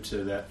 +2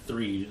 to that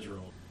 3 you just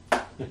rolled.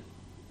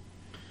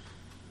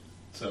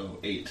 So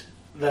 8.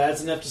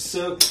 That's enough to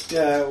soak.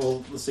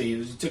 Well, let's see.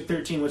 You took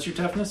 13. What's your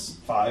toughness?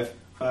 5.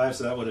 5,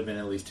 so that would have been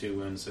at least 2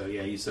 wounds. So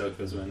yeah, you soak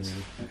those wounds.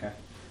 Okay.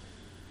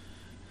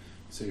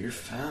 So you're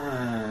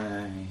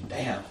fine.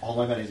 Damn, all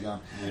my money's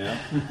gone. Yeah.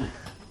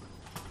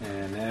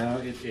 And now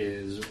it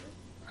is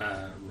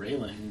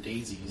Raylan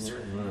Daisy's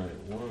turn. Alright,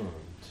 1, 2,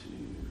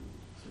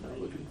 So now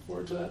looking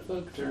forward to that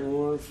thug 3, turn.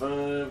 4,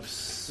 5,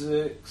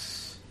 6.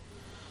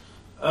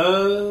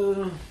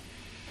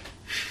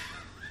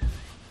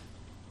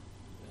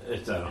 I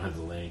don't have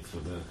the length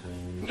of the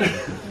thing.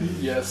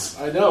 Yes,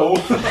 I know. I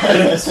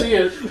can see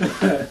it.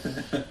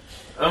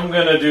 I'm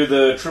gonna do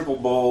the triple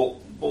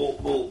bolt.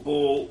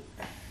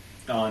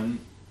 On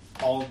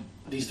all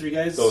these 3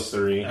 guys? Those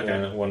 3,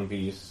 Okay. one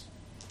piece.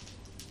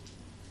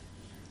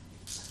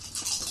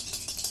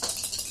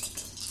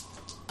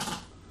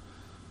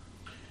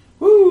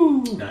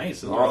 Woo!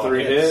 Nice. Those are All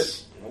 3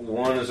 hits. hit.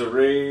 1 is a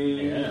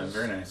raise. Yeah,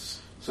 very nice.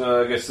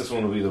 So I guess this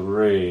one will be the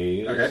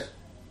raise. Okay.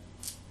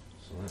 So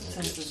that Since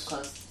makes it's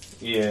close.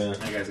 yeah.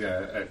 That guy's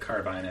got a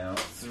carbine out.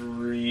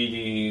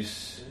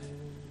 3d6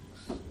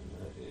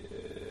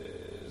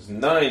 is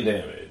 9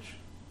 damage.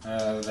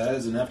 That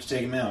is enough to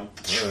take him out.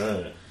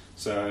 Alright.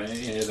 So you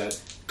hear that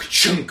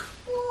ka-chunk,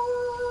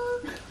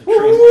 the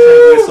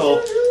train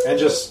whistle, and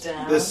just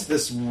Down.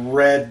 this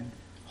red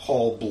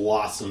hole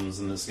blossoms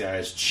in this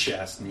guy's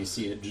chest, and you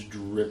see it just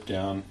drip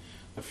down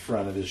the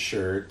front of his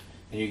shirt,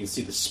 and you can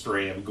see the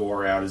spray of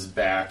gore out his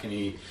back, and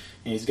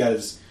he's got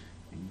his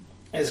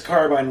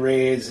carbine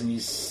raised, and you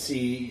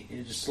see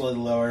it just a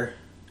little lower,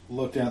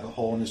 look down at the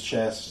hole in his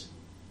chest,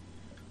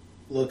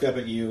 look up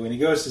at you, and he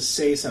goes to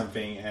say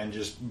something, and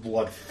just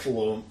blood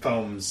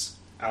foams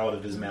out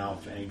of his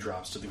mouth, and he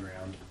drops to the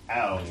ground.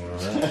 Ow.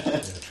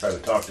 Alright. Try to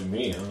talk to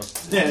me, huh?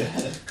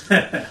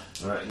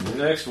 Alright, the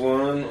next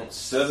one,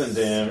 7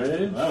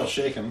 damage. That'll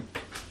shake him.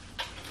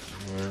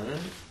 Alright.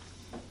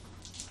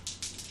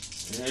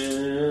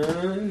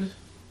 And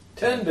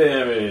 10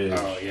 damage.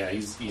 Oh yeah,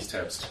 he's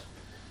toast.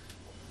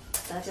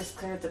 That just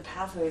cleared the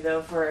pathway,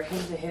 though, for him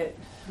to hit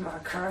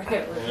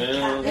Macario with the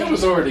Yeah. cat. It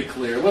was already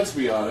clear, let's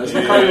be honest.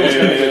 Macario was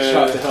going to get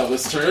shot to hell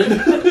this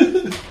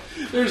turn.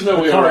 There's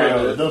no way around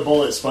Macario, it. the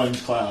bullet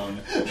sponge clown.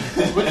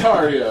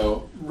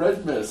 Macario,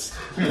 red mist.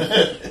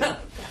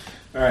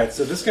 Alright,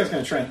 so this guy's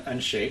going to try and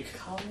unshake.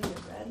 Call me the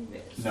red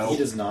mist. No. He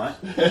does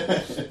not.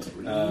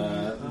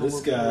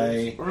 This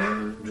guy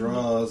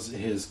draws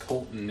his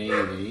Colt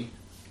Navy.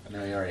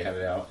 No, he already had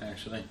it out,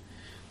 actually.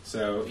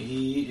 So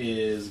he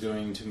is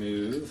going to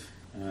move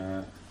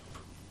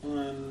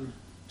 1,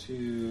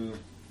 2,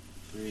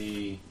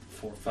 3,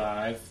 4,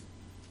 5.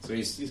 So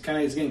he's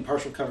getting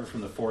partial cover from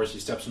the forest. He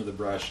steps into the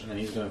brush, and then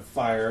he's going to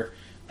fire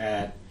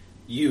at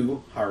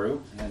you,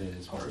 Haru. That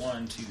is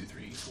 1, 2,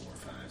 3, 4,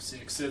 5,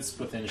 6. It's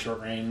within short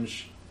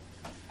range.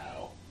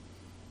 Ow.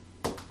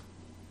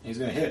 He's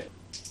going to hit.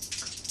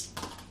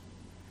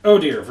 Oh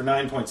dear, for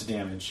 9 points of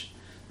damage.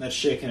 That's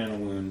shaken and a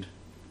wound.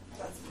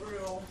 That's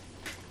brutal.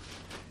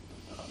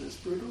 Not as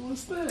brutal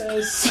as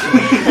this.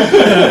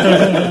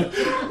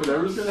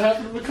 Whatever's going to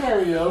happen to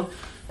Macario.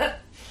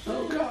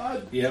 Oh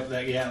god. Yep,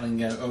 that Gatling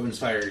gun opens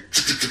fire.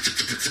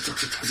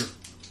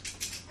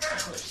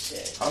 Oh,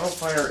 shit. Auto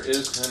fire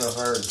is kind of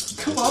hard.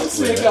 Come on,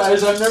 Snake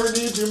Eyes, I've never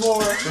needed you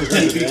more.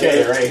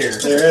 TPK right here.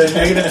 They're at a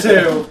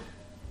 -2.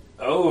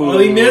 Oh,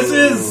 he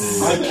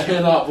misses! I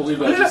cannot believe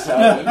that just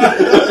happened.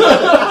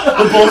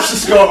 The bullets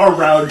just go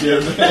around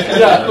him.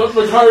 Yeah,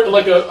 Macario,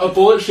 like a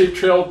bullet-shaped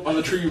trail on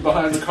the tree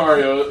behind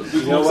Macario.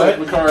 It know looks what?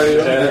 like Macario. You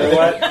know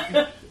what?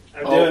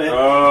 I'm doing it.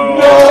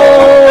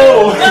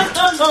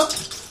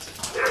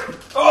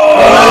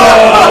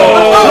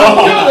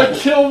 I'm gonna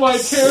kill my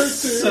character.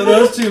 So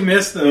those two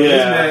missed, though.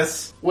 Yeah. They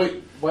miss.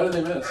 Wait, why did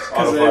they miss?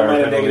 Because they Auto-fire might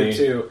have penalty.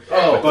 -2.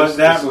 Oh, But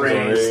that this one's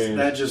raised. raised.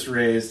 That just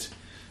raised.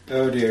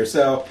 Oh dear.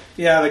 So,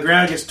 yeah, the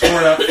ground gets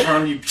torn up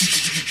from you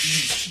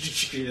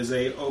as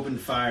they open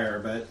fire,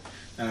 but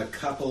a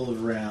couple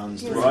of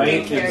rounds. Right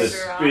in the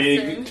Character,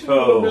 big Austin.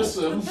 toe. miss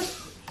him.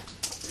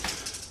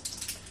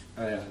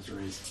 Oh, yeah, that's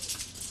raised.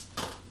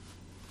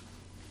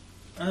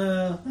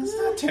 That's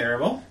not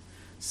terrible.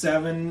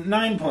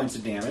 9 points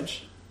of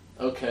damage.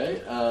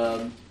 Okay,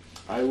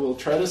 I will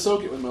try to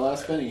soak it with my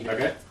last penny.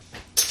 Okay.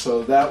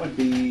 So that would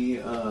be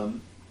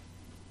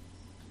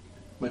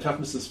my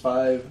toughness is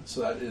 5, so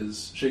that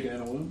is shaken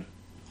and a wound.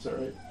 Is that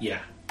right? Yeah.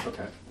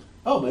 Okay.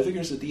 Oh, my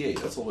vigor's a D8.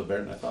 That's a little bit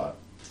better than I thought.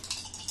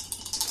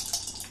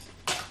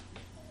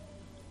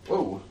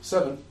 Whoa,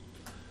 7.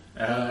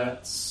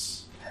 That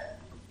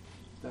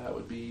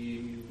would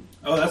be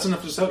That's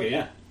enough to soak it,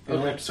 yeah. You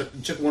only have to soak,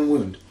 you took 1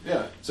 wound,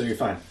 yeah. so you're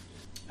fine.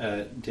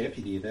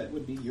 Deputy, that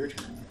would be your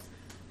turn.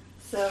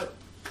 So,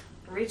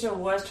 Rachel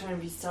was trying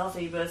to be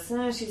stealthy, but as soon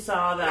as she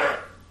saw that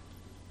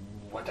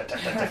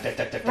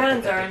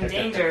friends are in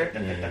danger,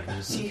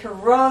 she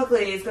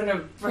heroically is going to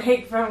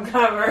break from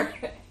cover.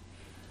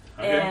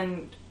 Okay.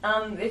 And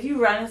if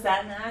you run, is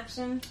that an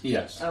action?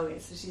 Yes. Okay,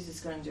 so she's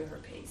just going to do her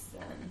pace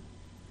then.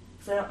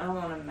 So I don't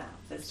want to map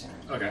this turn.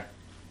 Okay.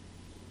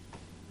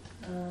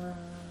 1,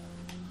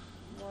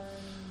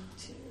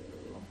 2,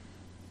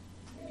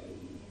 3,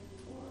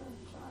 4,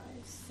 5,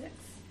 6.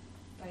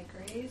 By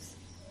Graves.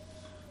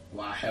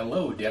 Why,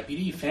 hello,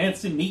 Deputy.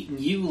 Fancy meeting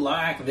you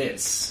like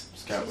this.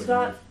 Scout She's would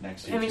got- move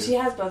next to I you. mean, too. she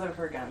has both of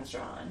her guns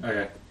drawn.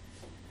 Okay.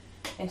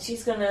 And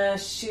she's gonna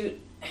shoot.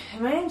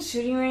 Am I in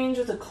shooting range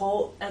with a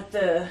Colt at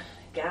the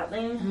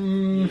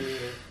Gatling?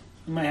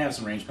 You might have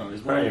some range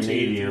penalties. Probably 1, 2,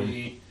 medium.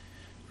 3,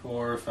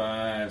 4,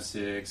 5,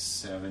 6,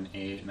 7,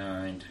 8,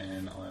 9,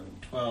 10, 11,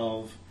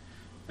 12,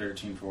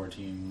 13,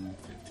 14,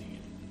 15,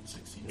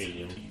 16,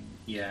 Medium. 17.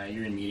 Yeah,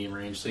 you're in medium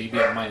range, so you'd be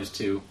at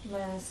 -2.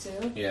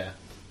 -2. Yeah.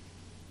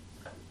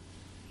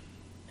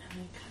 And I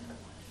kind of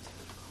want to do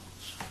a Colt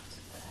shot to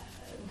the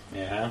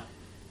head. Yeah.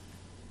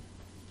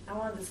 I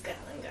want this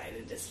Gatling guy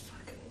to just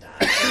fucking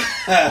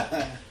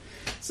die.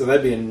 So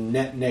that'd be a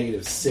net -6.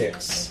 Maybe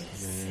 6.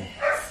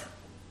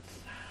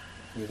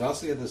 We've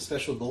also got the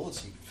special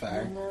bullets you can I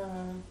fire.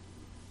 know.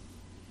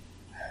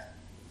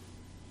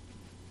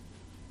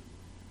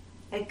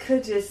 I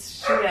could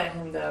just shoot at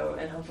him though,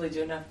 and hopefully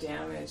do enough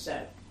damage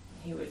that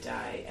he would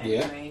die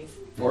Yeah. anyways.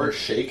 Or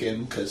shake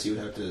him, because you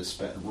would have to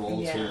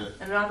roll Yeah, to...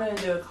 I'm not going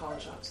to do a call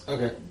shot. to the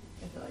Okay. head.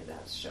 I feel like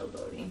that's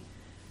showboating.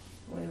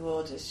 We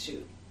will just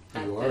shoot.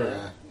 at You are the-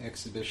 an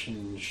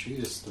exhibition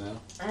shootist, though.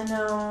 I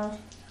know.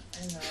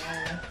 I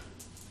know.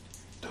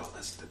 Don't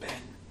listen to Ben.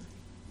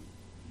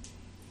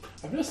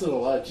 I've noticed that a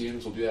lot of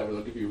GMs will do that, where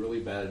they'll give you really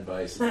bad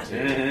advice. At the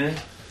table. Mm-hmm.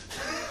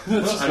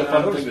 It's just a I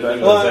fun noticed thing Ben to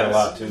do. does that a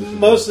lot too.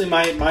 Mostly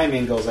my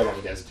main goal is I want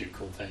you guys to do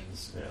cool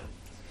things. Yeah.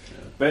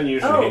 Ben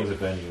usually Oh. hangs a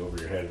penny over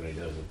your head when he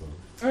does it. Though.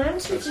 And I'm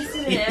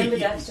interested in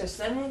ambidextrous.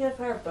 So I'm going to get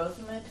fire both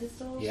of my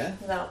pistols Yeah.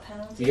 without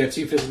penalty. You got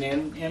 2 physical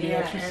and Yeah,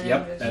 ambidextrous? and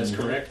Yep, that is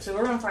ambidextrous. correct. So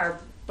we're going to fire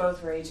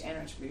both rage and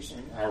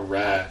retribution. All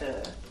right.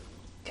 The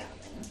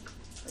Gatling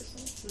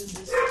person.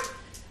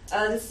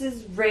 This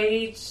is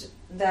rage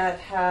that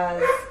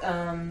has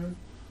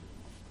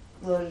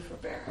loaded for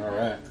bear. All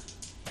right.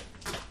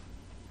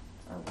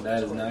 Oh,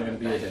 That is not going to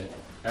be a hit.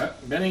 Oh,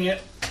 bending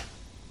it.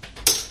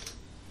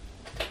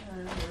 We're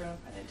going to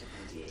find a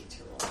different D8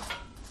 to roll.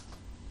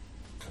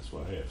 That's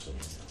why I have some.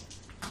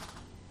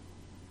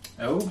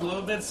 Oh, blow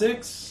up that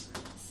 6.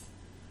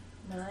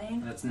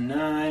 9. That's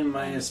 9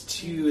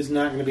 -2 is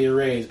not going to be a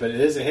raise, but it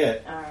is a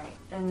hit. Alright.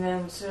 And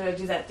then should I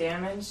do that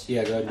damage?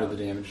 Yeah, go ahead and do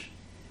the damage.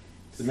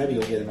 So maybe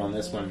you'll get him on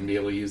this one and be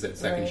able to use that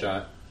second Right.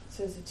 shot.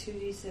 So it's a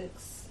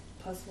 2d6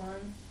 plus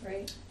 1,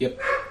 right? Yep.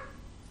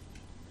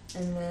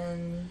 And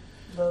then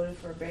loaded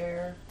for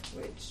bear,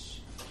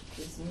 which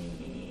gives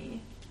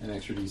me An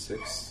extra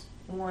d6.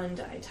 1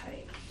 die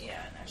type.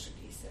 Yeah, an extra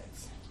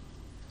d6.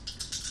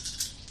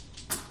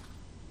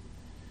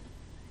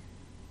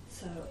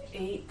 So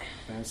 8.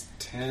 That's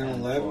 10,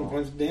 11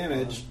 points of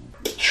damage.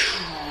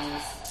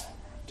 Nice.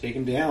 Take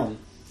him down.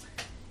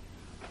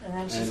 And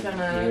then she's And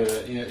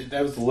gonna.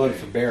 that was the load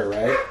for bear,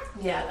 right?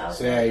 Yeah, that was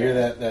So yeah, you're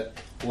that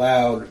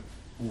loud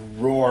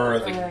roar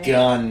of the Right.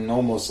 gun,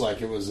 almost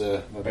like it was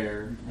a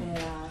bear.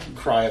 Yeah.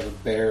 Cry of a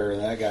bear,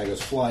 and that guy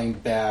goes flying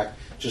back.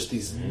 Just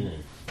these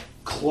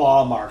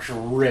claw marks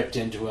ripped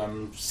into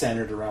him,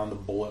 centered around the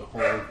bullet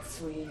hole.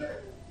 Sweet.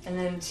 And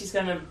then she's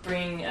gonna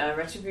bring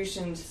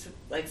retribution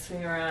to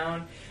swing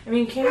around. I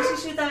mean, can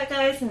she shoot that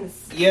guy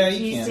since Yeah, you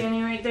he's can.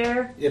 standing right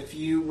there? If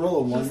you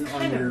roll a He's 1 on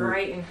kind of your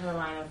right in her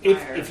line of if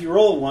fire. you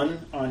roll a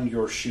 1 on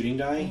your shooting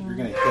die, you're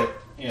going to hit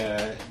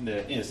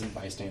the innocent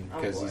bystander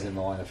because he's in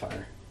the line of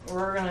fire.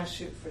 We're gonna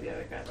shoot for the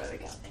other guy by the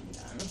Gatling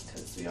gun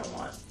because we don't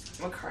want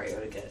Macario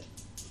to get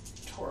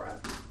tore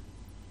up.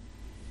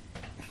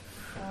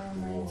 4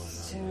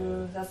 minus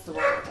 2. That's the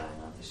water die,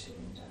 not the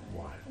shooting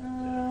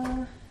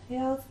die.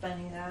 Yeah, let's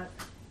Benny that.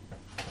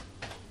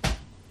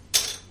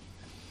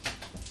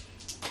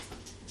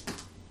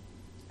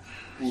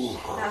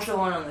 That's the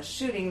one on the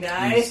shooting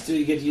die.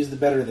 You get to use the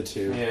better of the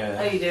two. Oh,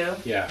 Yeah. you do?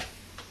 Yeah.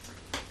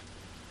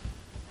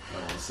 I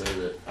want to save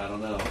it. I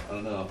don't know.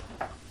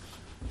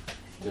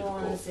 You don't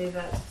want to save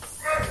that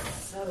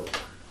soak.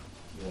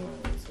 You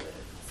want to lose it.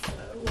 So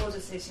we'll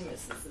just say she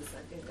misses the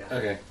second guy.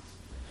 Okay.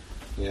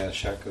 Yeah,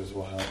 shot goes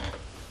wild.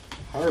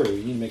 Haru,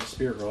 you need to make a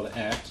spirit roll to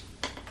act.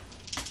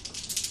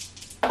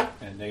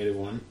 At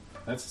 -1.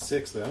 That's a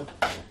 6, though.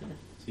 So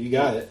you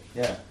got it.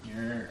 Yeah.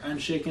 You're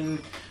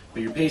unshaken,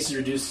 but your pace is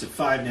reduced to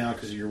 5 now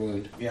because of your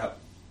wound. Yeah.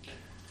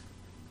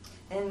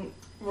 And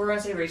we're going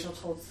to say Rachel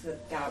told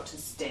Scout to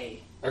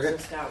stay. Okay. So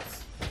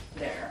Scout's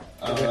there.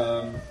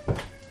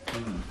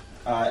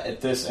 At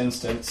this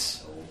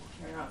instance, So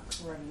you're not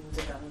running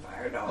the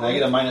gunfire dog. and I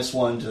get a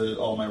 -1 to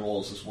all my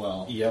rolls as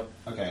well. Yep.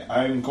 Okay,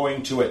 I'm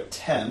going to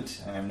attempt,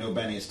 and I have no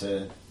bennies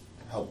to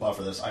help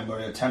buffer this, I'm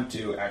going to attempt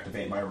to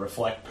activate my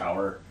reflect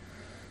power,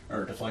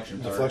 or deflection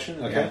power.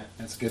 Deflection? Okay. Yeah.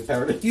 That's a good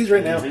power to use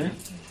right now.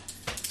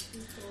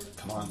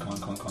 Come on.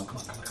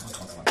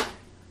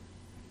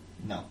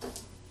 No.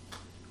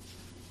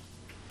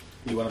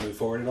 You want to move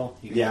forward at all?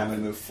 You can- Yeah, I'm going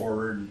to move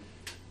forward.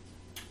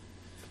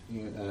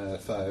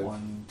 5.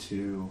 1,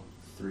 2,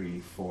 3,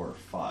 4,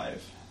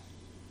 5.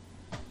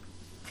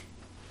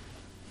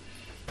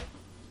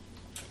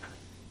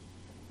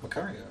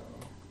 Macario.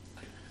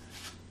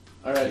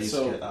 All right, Please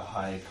so get a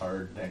high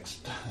card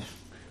next time.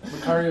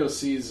 Macario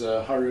sees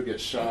Haru get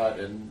shot,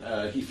 and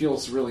he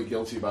feels really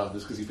guilty about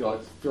this because he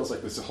feels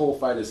like this whole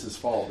fight is his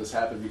fault. This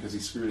happened because he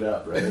screwed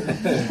up, right?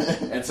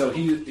 And so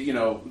he,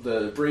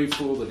 the brave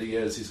fool that he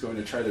is, he's going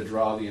to try to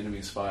draw the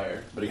enemy's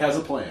fire. But he has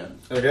a plan.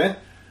 Okay.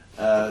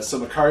 So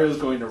Macario is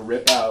going to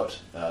rip out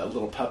a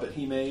little puppet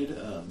he made.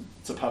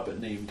 It's a puppet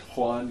named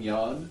Huan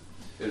Yan.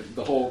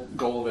 The whole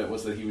goal of it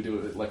was that he would do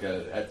it like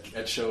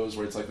at shows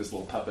where it's like this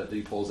little puppet that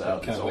he pulls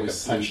out. Kind of like a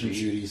Punch and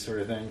Judy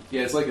sort of thing.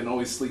 Yeah, it's like an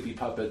always sleepy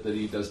puppet that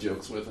he does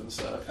jokes with and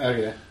stuff.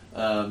 Okay.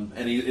 And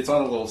it's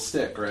on a little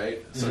stick,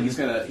 right? So he's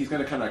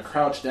gonna kind of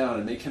crouch down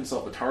and make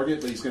himself a target,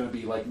 but he's gonna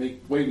be like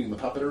waving the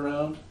puppet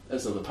around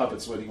as though the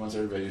puppet's what he wants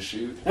everybody to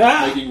shoot,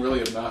 making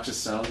really obnoxious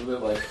sounds with it,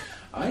 like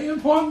 "I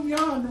am Huang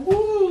Yan,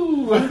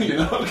 woo!" kind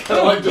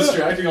of like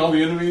distracting all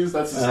the enemies.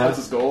 That's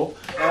his goal.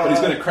 But he's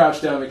gonna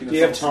crouch down, making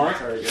himself a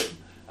target.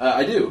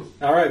 I do.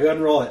 All right, go ahead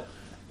and roll it.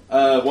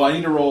 Well, I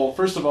need to roll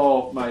first of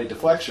all my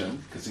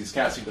deflection because he's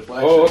casting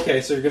deflection. Oh,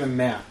 okay. So you're gonna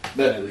map.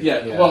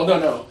 Yeah. Well,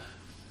 no.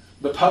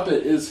 The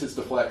puppet is his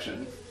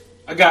deflection.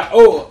 I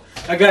gotcha.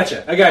 But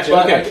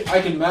Okay. I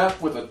can map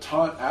with a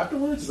taunt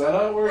afterwards. Is that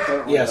how it works? I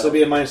don't Yeah. know. So it'll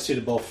be a -2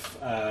 to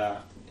both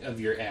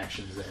of your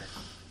actions there.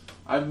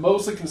 I'm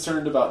mostly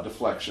concerned about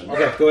deflection.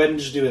 Okay. Go ahead and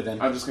just do it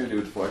then. I'm just going to do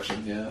a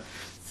deflection. Yeah.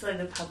 So like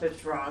the puppet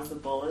draws the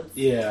bullets.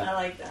 Yeah. I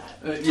like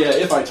that. Yeah.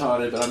 If I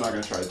taunted, but I'm not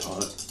going to try to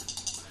taunt.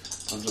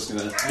 I'm just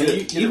going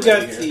to. You've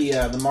got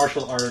the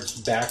martial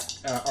arts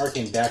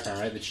arcane background,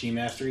 right? The chi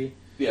mastery.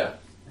 Yeah.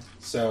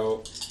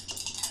 So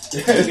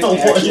you can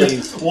actually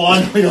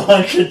One we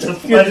like it to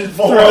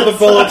throw the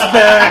bullets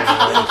back.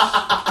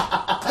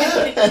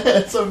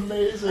 It's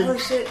amazing. Oh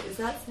shit! Is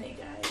that Snake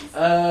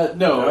Eyes?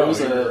 No, it was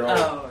you were a. wrong.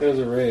 Oh. It was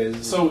a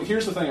raise. So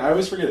here's the thing. I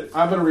always forget.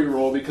 I'm going to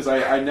re-roll because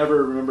I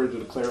never remember to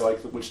declare like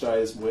which die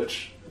is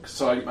which.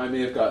 So I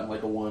may have gotten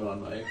like a 1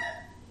 on my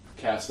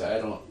cast die. I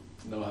don't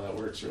know how that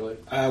works really.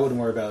 I wouldn't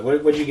worry about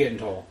it. What'd you get in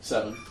total?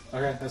 7,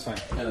 Okay, that's fine.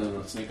 and then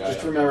a sneak eye.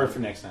 Just remember for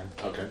next time.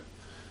 Okay.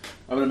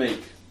 I'm going to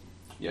make.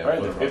 Yeah. All right,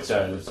 the whatever. fifth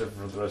time is different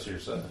from the rest of your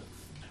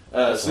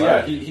set. So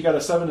yeah, he got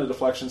a 7 to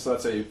deflection, so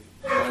that's a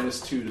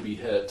 -2 to be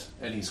hit,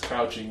 and he's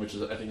crouching, which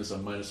is I think is a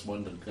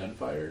 -1 to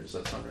gunfire. Does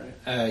that sound right?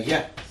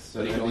 Yeah. So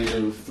But he can only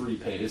do 3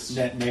 pace.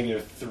 net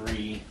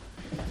 -3.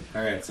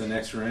 All right. So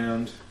next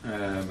round,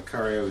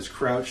 Macario is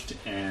crouched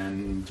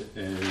and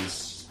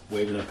is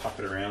waving a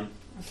puppet around.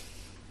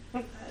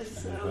 That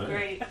is so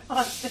great.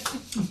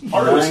 Austin.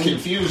 Haru's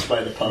confused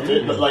by the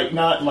puppet, but like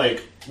not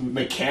like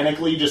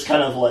mechanically, just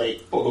kind of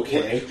like,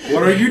 okay,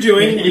 What are you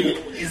doing?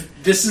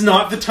 This is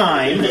not the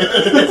time.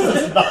 this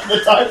is not the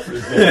time for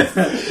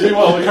this.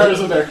 Meanwhile, Macario's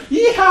in there.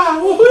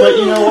 Yeehaw! Woohoo! But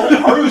you know what?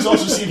 Haru's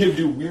also seen him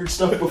do weird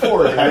stuff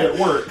before and had it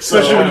work. So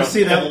Especially when you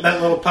see that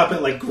little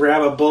puppet like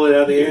grab a bullet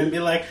out of the air and be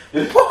like,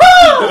 throw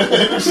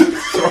it. It's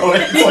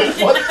like,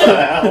 what the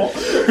hell?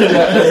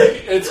 Yeah,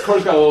 it's of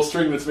course got a little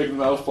string that's making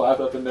the mouth flap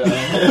up and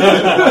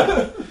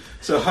down.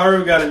 So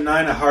Haru got a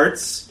 9 of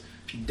hearts.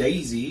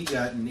 Daisy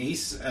got an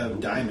ace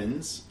of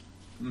diamonds.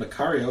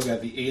 Macario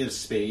got the 8 of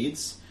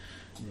spades.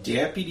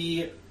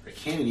 Deputy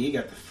Kennedy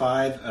got the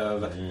 5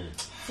 of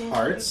Seems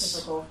hearts.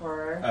 pretty typical for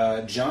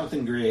her.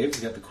 Jonathan Graves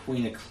got the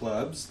Queen of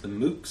Clubs. The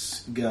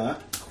Mooks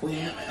got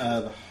Queen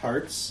of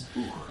Hearts.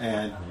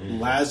 And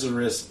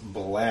Lazarus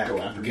Black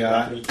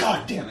got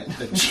God damn it!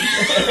 the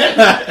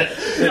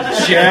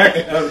Jack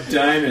of I'm gonna be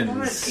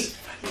Diamonds.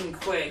 fucking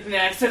quick.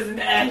 Max has an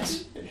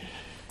edge.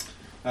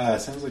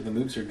 Sounds like the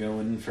Mooks are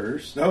going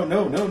first. No.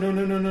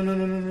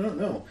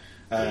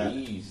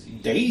 Easy.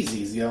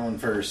 Daisy's going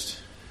first.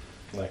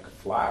 Like a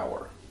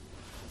flower.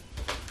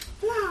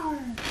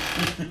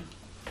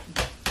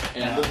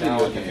 And Now, the now video I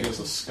think it game. was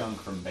a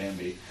skunk from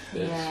Bambi.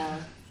 Yeah.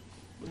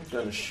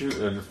 Gonna shoot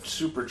a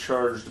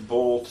supercharged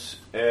bolt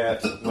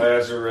at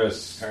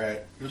Lazarus.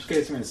 Alright. In this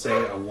case, I'm going to say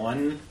a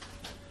 1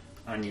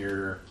 on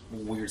your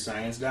weird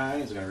science die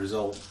is going to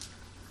result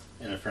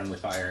in a friendly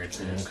fire.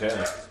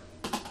 Okay.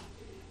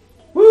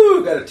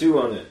 Woo! Got a 2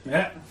 on it.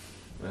 Yeah.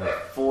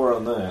 4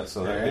 on that,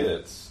 so that Alright.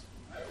 hits.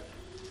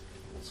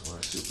 That's why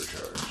I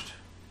supercharged.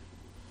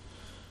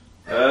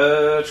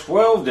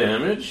 12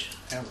 damage.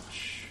 Ouch.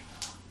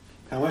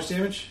 How much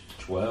damage?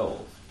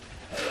 12.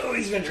 Oh,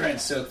 he's going to try and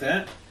soak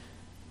that.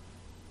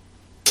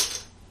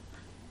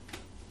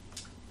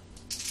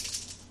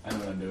 I know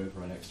what I'm doing for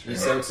my next turn. He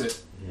soaks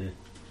it.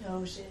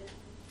 Oh shit.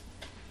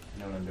 I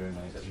know what I'm doing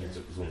my That next means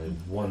turn. it was only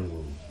 1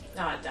 wound.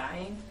 Not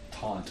dying.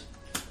 Taunt.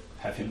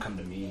 Have him come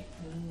to me.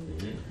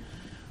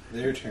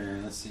 Their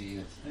turn. Let's see.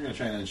 They're going to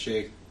try and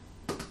unshake.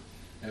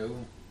 No.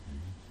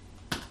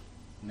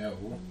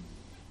 No.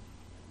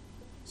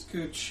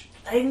 Scooch.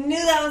 I knew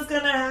that was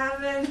gonna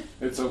happen.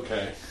 It's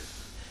okay.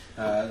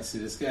 Let's see.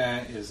 This guy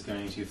is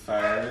going to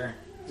fire.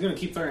 He's going to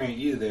keep firing at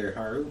you there,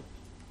 Haru.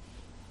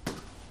 But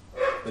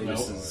he Nope.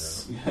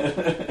 misses.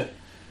 And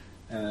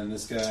then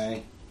this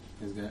guy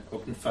is going to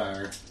open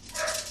fire.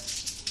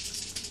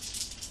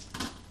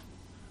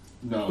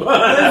 No, What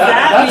does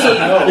that That's a mean?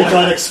 no. the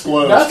gun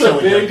explodes. That's a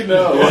killing him. big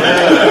no.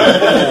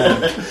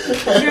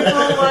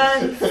 Triple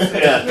ones.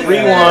 Yeah, 3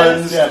 Yeah.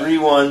 ones, Yeah. 3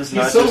 ones. He's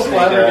not so just snake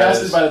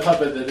flabbergasted eyes. by the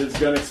puppet that his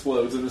gun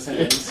explodes in his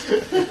hands. I'm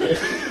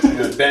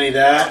going to Benny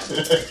that.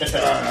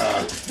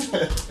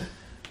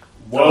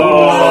 Oh, that's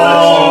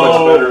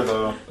so much better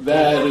though.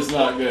 That is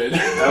not good.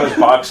 That was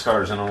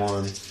boxcars in a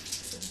 1.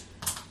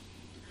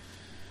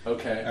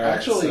 Okay, All right,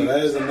 actually, so that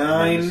is a 9,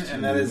 minus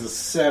and that 2. is a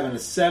 7. A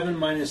 7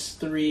 minus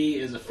 3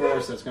 is a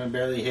 4, so that's going to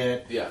barely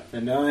hit. yeah,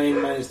 The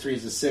 9 minus 3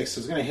 is a 6, so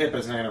it's going to hit, but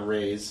it's not going to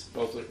raise.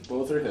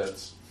 both are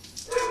hits.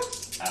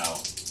 Ow.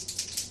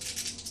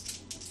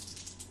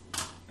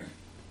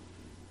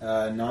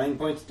 9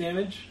 points of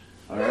damage.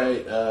 All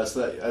right,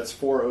 so that's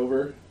 4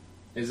 over.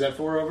 Is that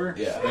 4 over?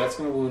 Yeah. So that's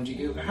going to wound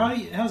you.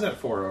 How's that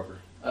 4 over?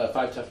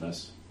 5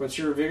 toughness. What's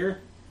your vigor?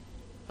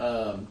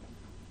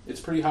 It's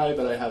pretty high,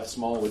 but I have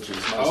small, which is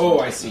minus Oh,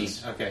 1 I see.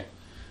 toughness. Okay.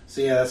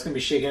 So yeah, that's going to be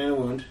shaken in a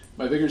wound.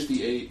 My vigor's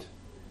D8,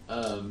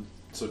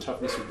 so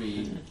toughness would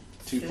be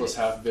 2 plus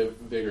half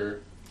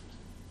vigor,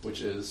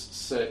 which is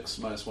 6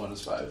 minus 1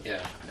 is 5.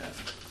 Yeah.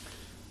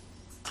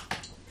 Yeah.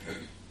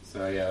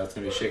 So yeah, that's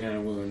going to be shaken in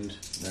a wound.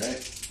 All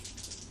right.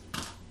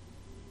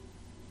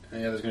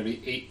 And yeah, there's going to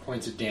be 8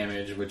 points of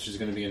damage, which is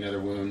going to be another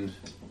wound.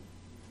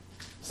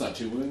 It's not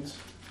 2 wounds,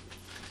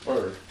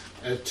 or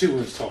 2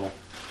 wounds total.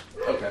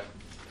 okay.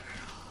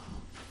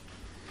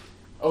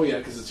 Oh yeah,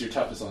 because it's your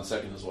toughness on the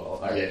second as well.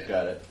 All right, Yeah.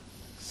 got it.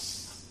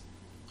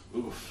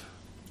 Oof.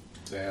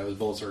 So yeah, those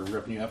bullets are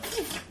ripping you up.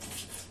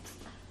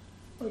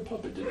 My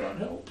puppet did not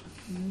help.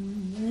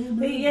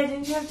 Wait, yeah,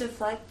 didn't you have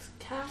deflect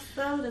cast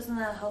though? Doesn't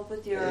that help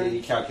with your?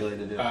 He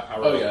calculated it. I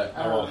Oh, rolled, yeah.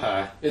 I rolled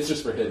high. It's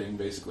just for hitting,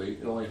 basically.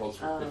 It only holds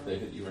for Oh. if they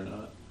hit you or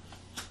not.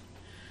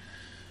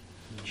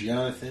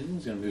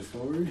 Jonathan's going to move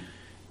forward.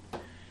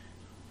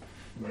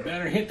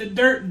 Better hit the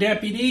dirt,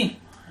 deputy.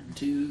 1,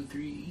 2,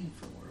 3,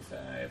 4,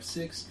 5,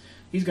 6.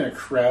 He's going to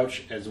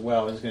crouch as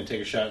well. He's going to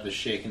take a shot at the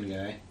shaken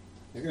guy.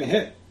 He's going to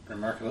hit,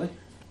 remarkably.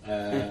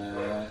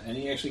 And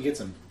he actually gets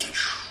him.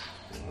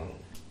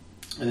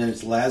 And then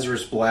it's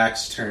Lazarus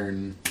Black's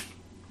turn.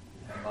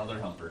 Mother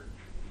humper.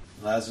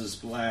 Lazarus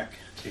Black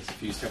takes a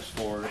few steps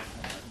forward. 1,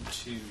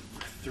 2,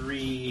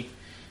 3.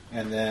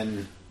 And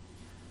then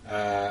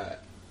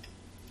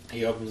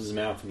he opens his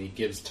mouth and he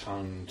gives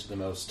tongue to the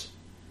most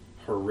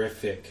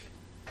horrific,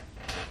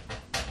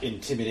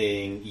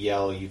 intimidating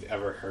yell you've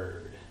ever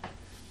heard.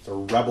 The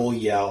rebel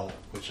yell,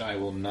 which I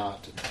will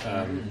not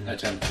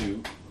attempt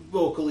to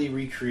vocally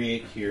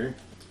recreate here.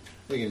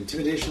 Make an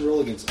intimidation roll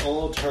against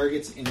all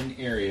targets in an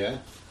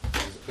area,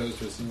 as opposed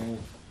to a single.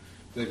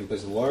 They can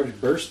place a large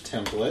burst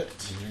template.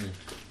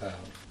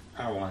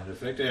 I want it to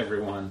affect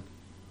everyone.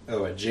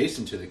 Oh,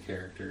 adjacent to the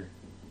character.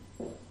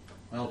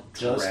 Well,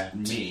 Just drat.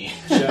 me.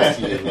 Just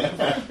you.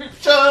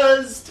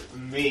 Just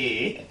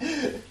me.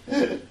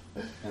 And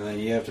then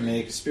you have to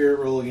make a spirit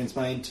roll against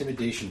my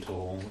intimidation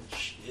total,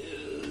 which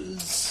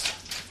is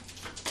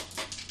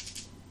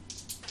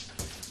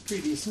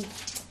pretty decent.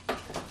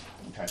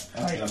 Okay.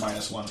 And I get a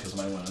 -1 because of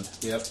my wound.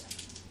 Yep.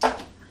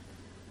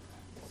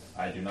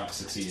 I do not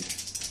succeed.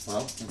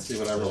 Well, let's see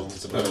what I rolled. Oh,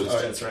 Suppose.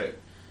 that's right.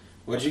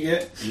 What'd you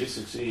get? You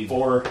succeed.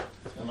 4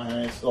 for my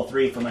highest. Well,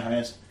 3 for my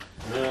highest.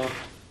 Well,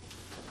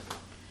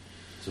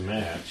 it's a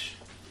match.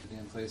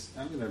 damn place.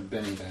 I'm going to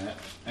Benny that.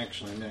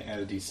 Actually, I'm going to add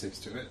a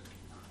d6 to it.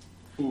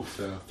 Oof.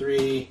 So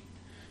 3,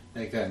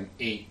 make that an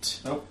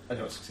 8. Nope, I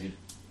don't succeed.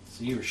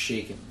 So you were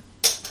shaken.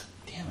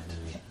 Damn it.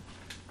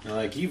 Now,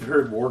 like, you've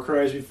heard war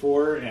cries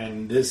before,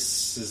 and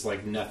this is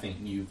like nothing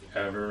you've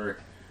ever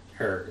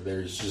heard.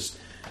 There's just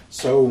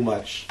so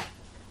much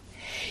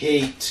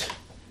hate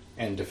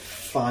and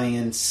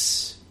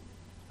defiance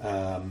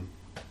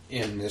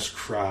in this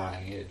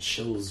cry. It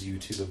chills you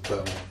to the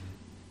bone.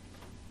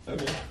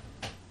 Okay.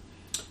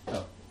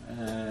 Oh,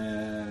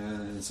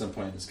 at some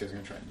point this guy's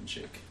going to try and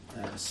shake.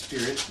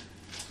 Spirit.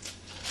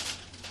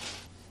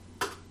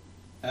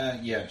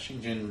 Yeah,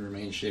 Shinjin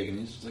remains shaken.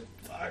 He's just like,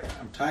 fuck,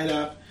 I'm tied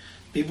up.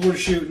 People are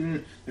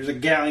shooting. There's a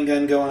Gatling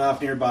gun going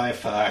off nearby.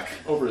 Fuck.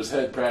 Over his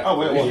head, practically. Oh,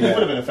 wait, well, he Yeah. would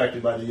have been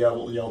affected by the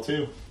yell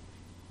too.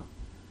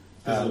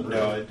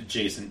 No,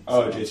 Jason.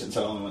 Oh, Jason,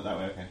 so it only went that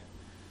way, okay.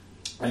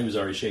 He was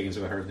already shaking,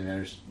 so it hardly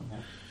matters.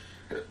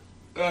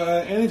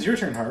 And it's your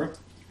turn, Haru. I'm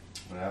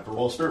gonna have to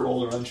roll a spirit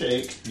roll to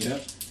unshake.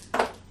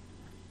 Yep.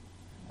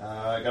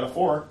 I got a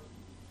 4.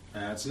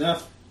 That's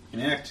enough.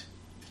 Enact.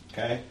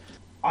 Okay.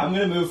 I'm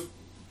gonna move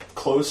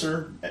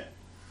closer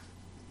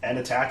and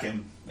attack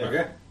him.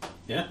 Okay.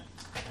 Yeah.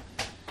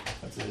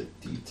 That's a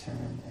D10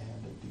 and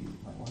a D,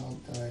 my wild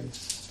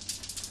dice.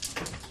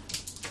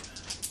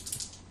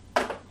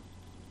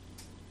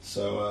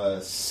 So,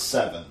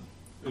 7.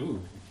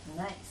 Ooh.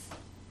 Nice.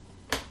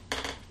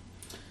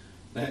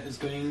 That is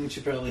going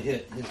to probably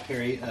hit his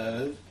parry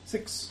of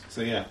 6.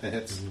 So yeah, that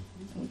hits.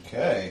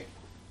 Okay.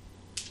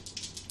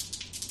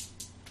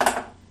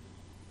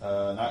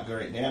 Not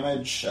great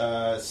damage.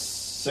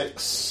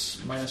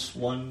 6 minus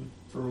 1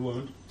 for a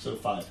wound, so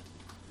 5.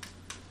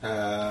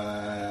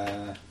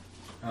 I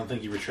don't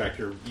think you retract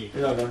your...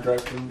 You're not going to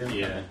drive him down?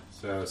 Yeah.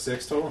 So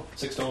 6 total?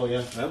 6 total,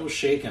 yeah. That will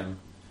shake him.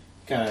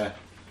 Kind of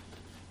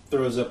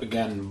throws up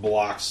again and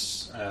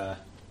blocks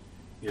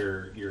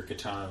your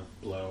katana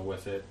blow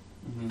with it.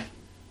 Mm-hmm.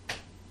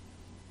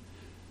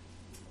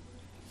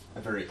 A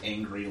very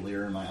angry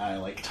leer in my eye,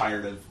 like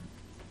tired of,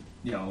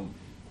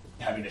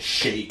 having to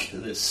shake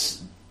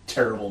this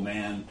terrible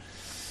man.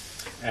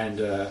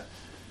 And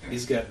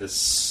he's got this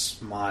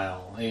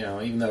smile,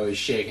 even though he's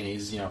shaking,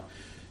 he's,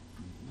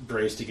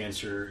 braced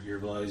against your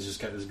blow. He's just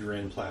got this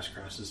grin plastered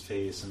across his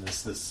face and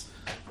this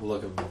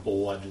look of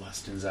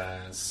bloodlust in his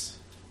eyes.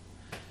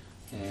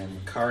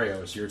 And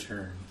Macario, it's your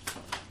turn.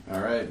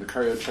 Alright,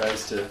 Macario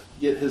tries to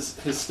get his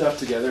stuff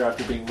together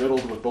after being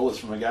riddled with bullets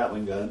from a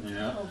Gatling gun.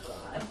 Yeah. Oh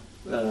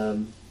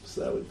god.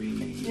 So that would be...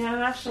 Yeah,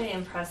 I'm actually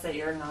impressed that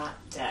you're not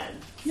dead.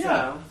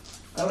 Yeah.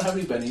 I don't have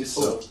any bennies,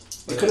 so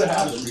it could have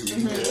happened. It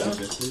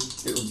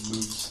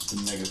removes the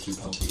 -2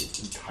 penalty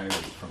entirely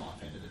from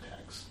offhanded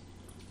attacks.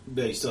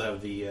 But you still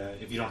have the,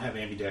 if you don't have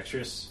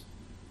ambidextrous,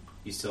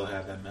 you still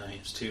have that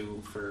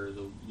 -2 for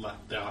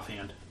the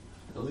offhand.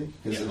 Really?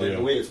 Because Yeah.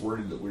 the way it's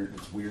worded,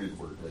 it's weird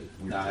word.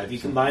 Nah, if you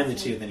combine the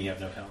two, then you have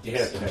no penalties. You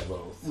have to have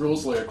both.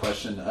 Rules lawyer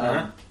question.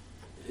 Uh-huh.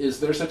 Is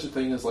there such a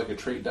thing as like a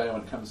trait die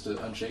when it comes to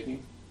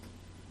unshaking?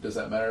 Does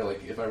that matter?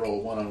 Like if I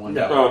roll a 1-on-1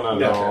 No. die? Oh, not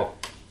No. at all.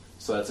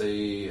 So that's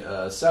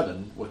a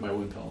 7 with my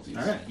wound penalties.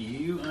 All right,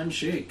 you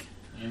unshake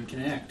and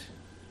can act.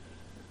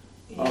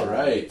 All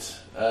right.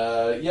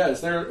 Yeah.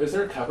 Is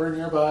there cover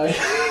nearby?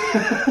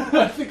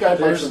 I think I'd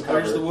like some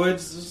Where's cover. the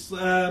woods?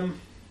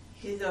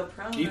 You go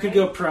prone. You could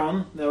go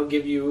prone. That'll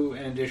give you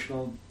an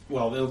additional.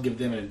 Well, they'll give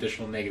them an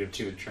additional -2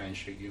 to try and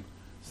shoot you.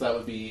 So that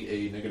would be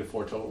a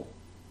 -4 total.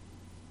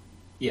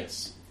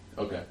 Yes,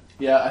 Okay.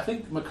 Yeah, I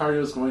think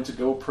Macario's going to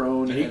go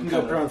prone. and you can go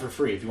kinda- prone for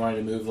free if you wanted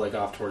to move like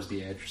off towards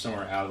the edge or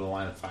somewhere out of the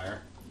line of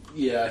fire.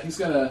 Yeah, he's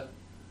gonna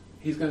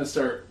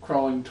start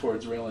crawling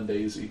towards Raylan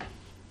Daisy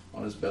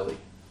on his belly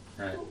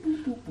Right.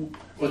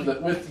 with the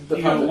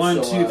You puppet go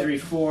 1, still 2, alive. 3,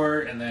 4,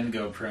 and then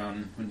go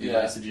prone would be my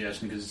Yeah.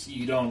 suggestion because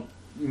you don't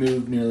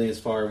move nearly as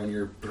far when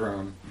you're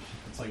prone.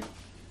 It's like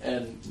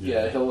And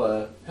yeah,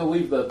 he'll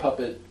leave the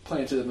puppet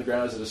planted in the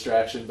ground as a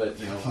distraction, but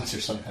Unless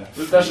there's some kind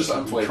of that's just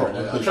I'm flavoring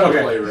it. I'm trying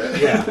to flavor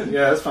it. yeah,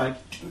 that's fine.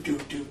 do.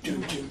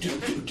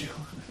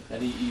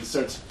 And he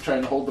starts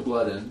trying to hold the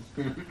blood in.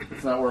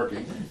 It's not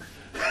working.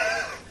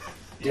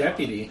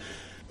 Deputy.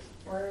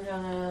 We're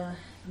gonna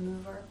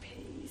move our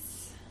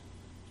pace.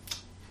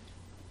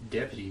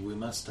 Deputy, we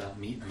must stop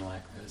meeting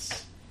like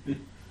this.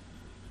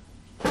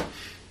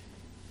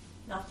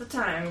 Not the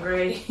time,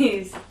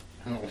 Grace.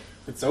 Oh,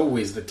 it's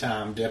always the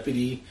time,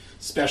 Deputy,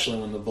 especially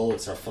when the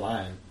bullets are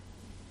flying.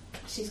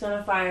 She's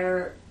gonna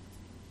fire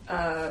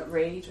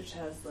Rage, which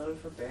has load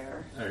for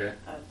bear, Okay.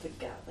 at the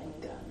Gatling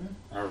gun.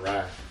 All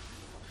right.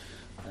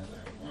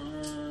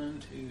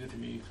 1, 2,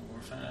 3,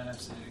 4,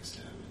 5, 6,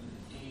 7,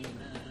 8, 9,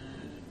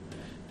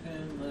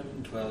 10,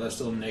 11, 12. That's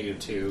still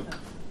 -2.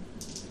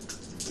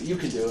 But you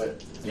can do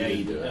it. Yeah, can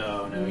you do it.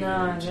 Oh, no, No,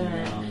 I you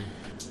didn't.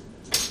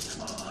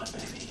 Come on,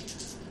 baby.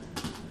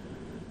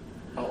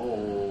 Oh,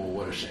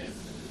 what a shame.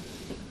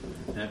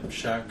 That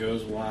shot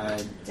goes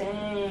wide.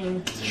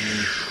 Dang.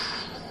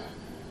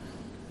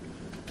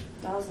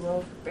 That was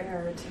low for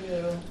bear,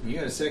 too. You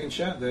got a second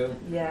shot, though.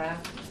 Yeah.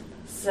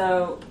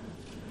 So,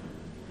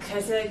 Can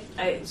I say,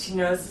 she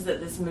notices that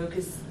this mook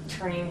is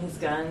turning his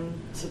gun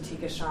to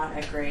take a shot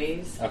at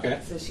Graves. Okay.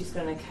 So she's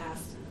going to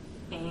cast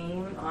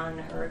aim on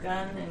her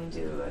gun and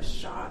do a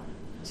shot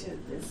to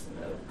this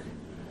mook.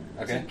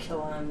 Okay. To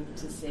kill him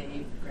to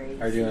save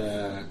Graves. Are you doing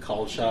a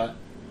called shot?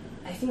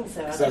 I think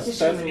so. I'd 'Cause like to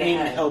shoot him in the aim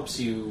head. helps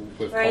you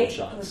with Right? called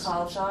shots. With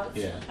called shots?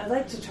 Yeah. I'd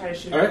like to try to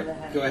shoot All him in the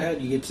right, head. go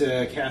ahead. You get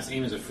to cast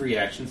aim as a free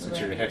action since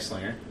you're a Right.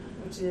 Hexslinger.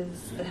 Which is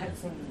the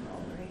hexing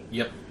roll, right?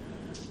 Yep.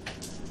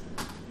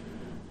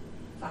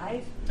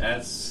 5?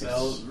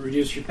 That'll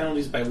reduce your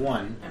penalties by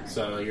 1, All right.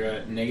 so you're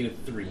at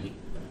 -3.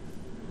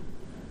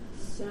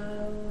 So,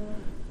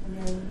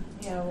 and then,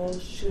 yeah, we'll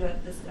shoot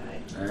at this guy.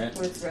 All right.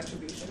 With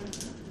retribution.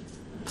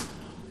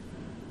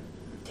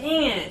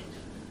 Dang it!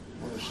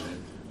 What a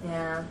shame.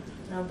 Yeah,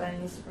 no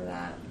bennies for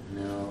that.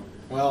 No.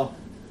 Well,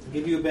 I'll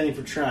give you a Benny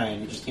for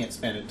trying. You just can't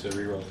spend it to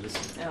reroll this.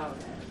 Oh,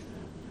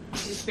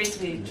 okay. She's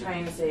basically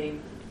trying to save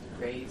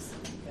Graves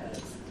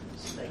because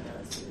she's like, no,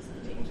 this dude's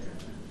in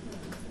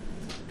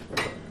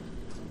danger.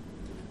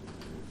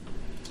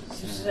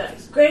 She's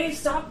like, Graves,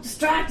 stop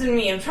distracting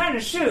me. I'm trying to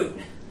shoot.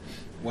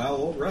 Well,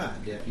 all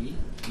right, Deputy.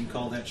 You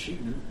call that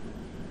shooting.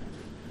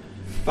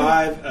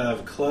 5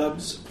 of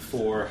clubs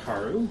for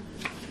Haru.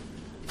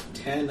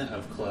 10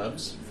 of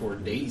clubs for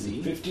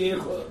Daisy. 15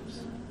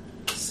 clubs.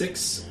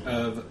 6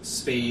 of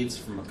spades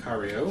for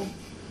Macario.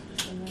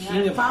 And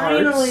King of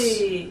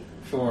finally. Hearts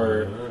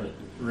for Alright.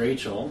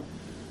 Rachel.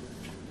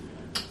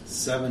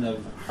 7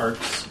 of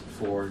hearts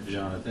for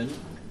Jonathan.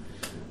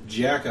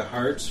 Jack of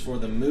hearts for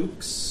the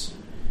Mooks.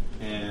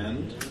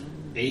 And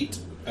 8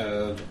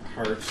 of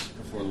hearts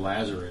for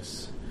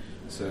Lazarus.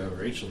 So,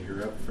 Rachel,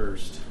 you're up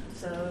first.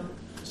 So,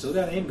 Still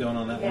got aim going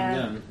on that yeah,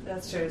 one gun.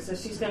 that's true. So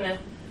she's going to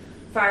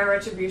fire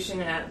retribution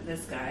at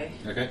this guy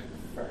Okay.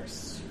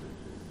 first.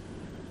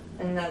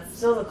 And that's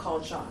still the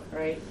called shot,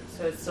 right?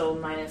 So it's still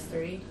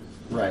 -3?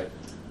 Right.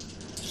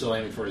 Still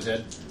aiming for his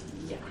head?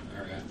 Yeah.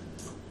 Alright.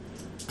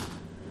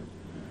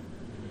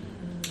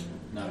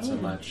 Not so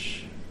Dang.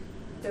 much.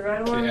 The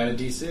red Could one? have had a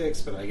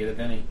D6, but I get a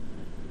penny.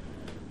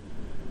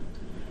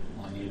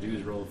 All I need to do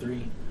is roll a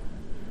 3.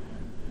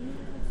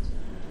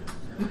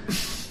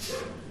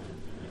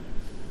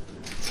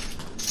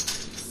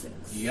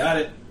 Six. You got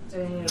it.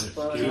 Do I need to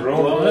blow Keep it up?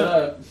 rolling it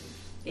up.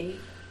 8?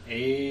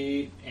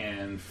 8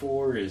 and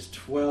 4 is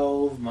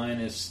 12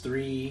 minus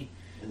 3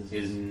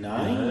 is 9.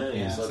 Nice.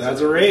 Yeah, so That's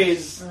that's a a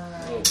raise.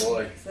 Alright. Oh,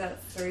 boy. Is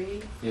that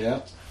 3?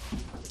 Yeah.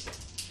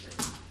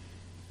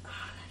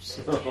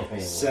 Oh.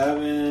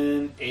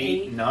 7,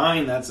 8, Eight.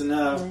 9. That's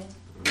enough. Nine?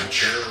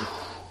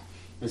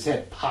 His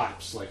head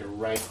pops like a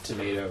ripe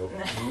tomato.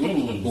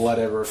 Nice. Blood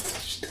ever.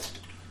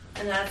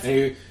 And that's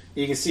And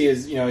you can see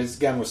his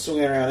gun was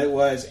swinging around. It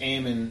was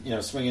aiming,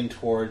 swinging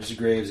towards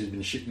Graves, who'd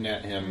been shooting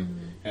at him,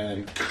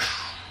 and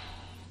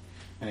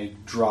he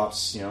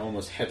drops,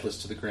 almost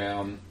headless to the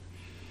ground.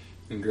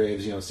 And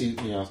Graves,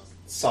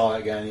 saw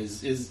that gun.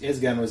 His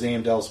gun was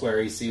aimed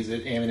elsewhere. He sees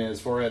it aiming at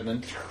his forehead,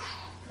 and then,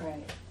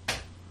 right.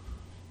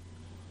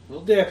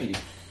 little deputy,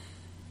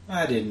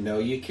 I didn't know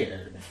you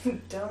cared.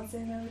 Don't say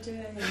no to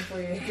anything before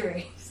your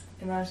graves.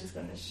 And now she's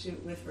going to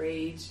shoot with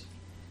rage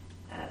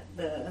at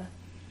the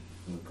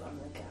mook on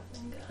the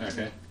Gatling gun.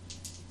 Okay.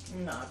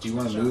 Not Do you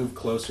want to shot. move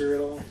closer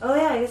at all? Oh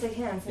yeah, I guess I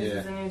can since Yeah.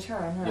 it's a new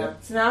turn, huh? Yep.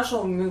 So now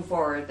she'll move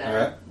forward then.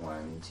 Alright.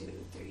 1, 2,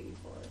 3,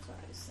 4, 5,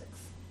 6.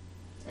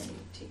 And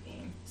take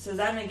aim. So does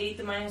that negate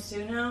the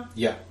 -2 now?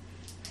 Yeah.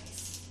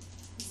 Nice.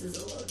 This is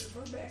a loaded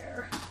for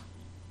bear.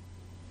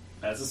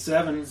 That's a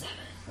 7.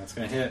 That's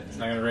going to hit. It's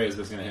not going to raise,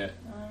 but it's going to hit.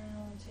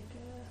 I'll take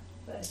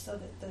a... But I still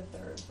get the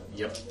 3rd for the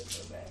Yep. loaded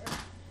for bear.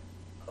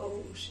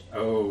 Oh shit.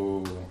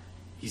 Oh,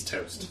 he's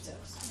toast. It's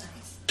toast.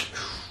 Nice.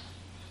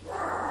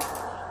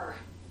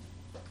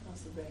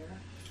 That's a bear.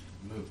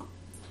 Mook.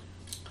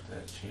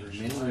 That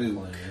changed Min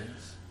my Mook.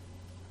 plans.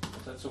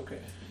 But that's okay.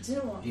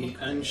 Didn't want He Mook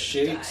to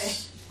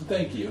unshakes.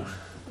 Thank you.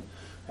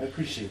 I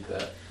appreciate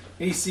that.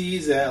 He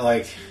sees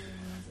that,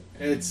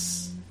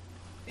 it's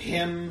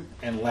him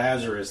and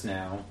Lazarus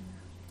now.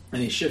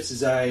 And he shifts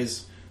his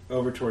eyes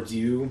over towards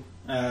you,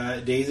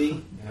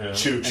 Daisy. Yeah.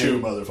 Choo choo,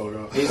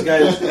 motherfucker.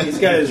 He's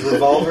got his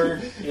revolver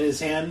in his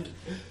hand.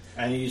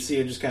 And you see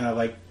him just kind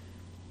of,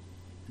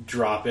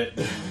 drop it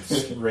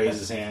and raise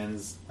his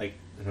hands. Like,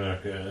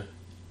 Okay.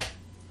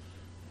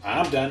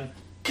 I'm done.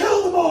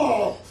 Kill them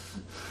all!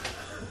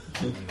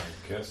 I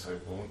guess I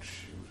won't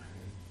shoot.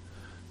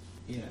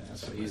 Yeah,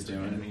 that's what he's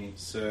doing.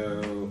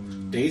 So,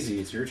 Daisy,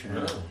 it's your turn.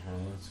 Oh, well,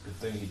 that's a good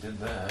thing he did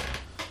that.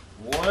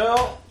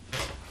 Well,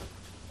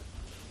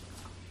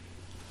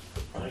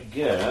 I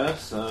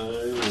guess I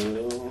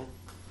will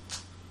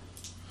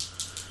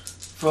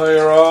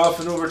fire off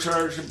an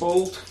overcharged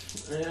bolt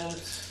at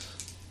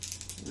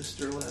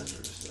Mr.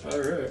 Lazarus.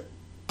 Alright.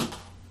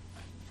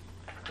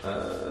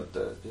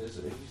 That is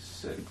a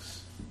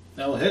 6.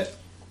 That'll hit.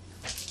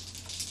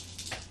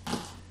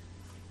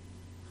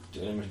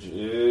 Damage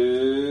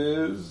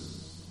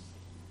is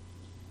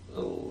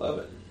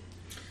 11.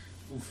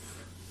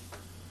 Oof.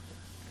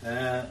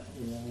 That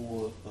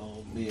will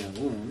be a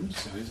wound,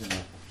 so he's going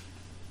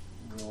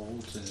to roll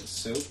to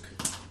soak.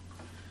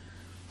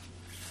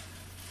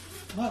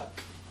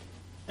 Fuck.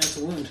 That's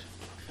a wound.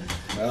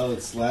 Well,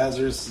 it's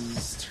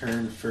Lazarus's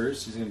turn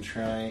first. He's going to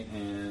try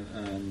and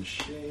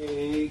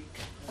unshake.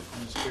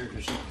 His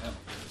character sheet. Oh,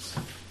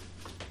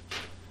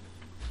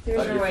 There's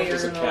Thought no your way foot you're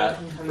was a going to cat. let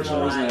him come For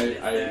some reason, alive, I is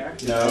there?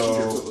 imagined No.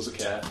 your foot was a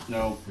cat.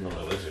 No. No,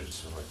 my legs are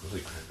just like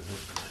really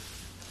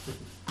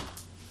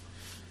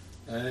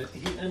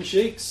cramping. He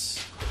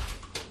unshakes.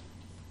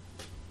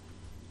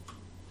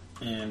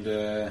 And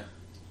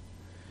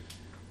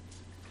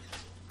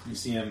you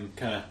see him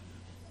kind of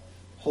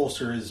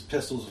holster his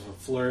pistols with a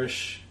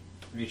flourish,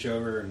 reach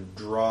over and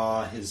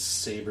draw his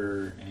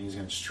saber, and he's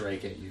going to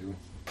strike at you.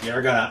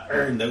 You're going to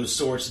earn those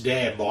swords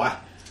today, boy.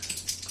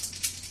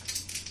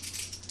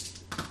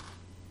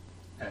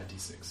 Add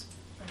D6.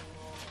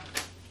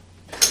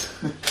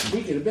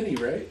 We get a Benny,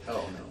 right?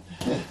 Oh,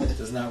 no. It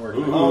does not work.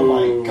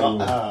 Oh my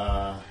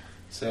god.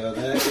 So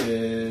that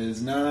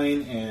is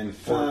 9 and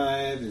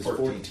 5 is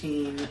 14.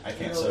 14. I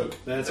can't soak.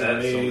 That's a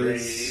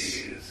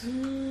raise. So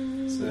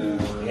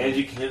And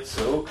you can't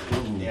soak?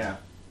 Ooh. Yeah.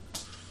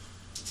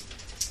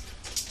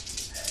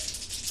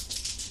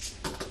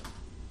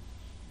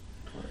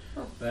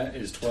 that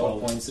is 12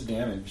 12. points of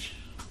damage.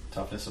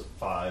 Toughness of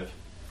 5.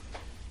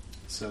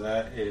 So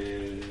that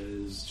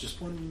is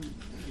just one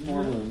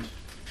more wound.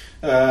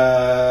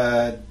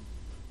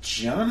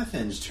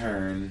 Jonathan's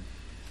turn.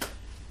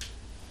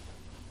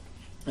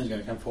 He's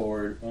going to come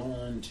forward.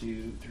 1,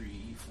 2,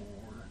 3, 4,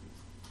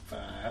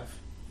 5.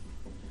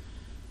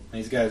 And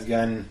he's got his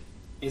gun.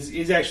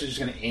 He's actually just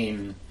going to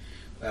aim.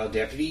 Well,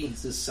 deputy,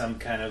 is this some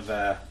kind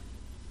of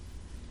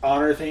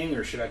honor thing,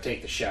 or should I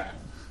take the shot?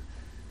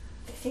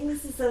 I think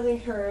this is something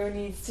Haru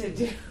needs to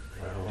do.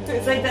 Oh.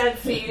 It's like that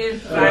scene in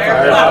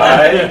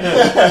Firefly.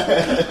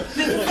 Firefly.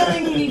 This is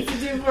something he needs to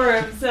do for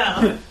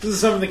himself. This is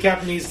something the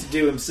captain needs to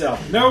do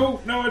himself. No,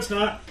 it's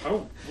not.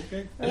 Oh,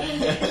 okay.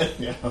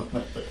 Yeah.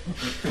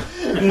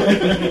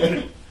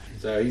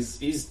 So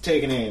he's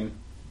taking aim,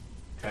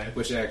 Okay.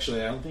 which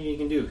actually I don't think he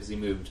can do because he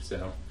moved.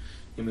 So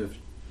he moved.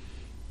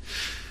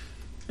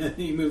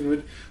 He moved.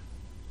 With,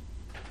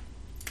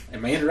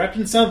 am I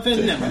interrupting something?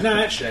 Am I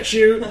not? Should I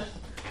shoot?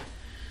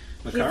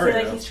 He feels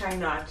like he's trying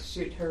not to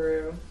shoot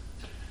Haru.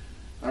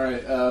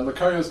 Alright,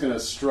 Macario's going to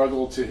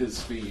struggle to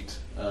his feet.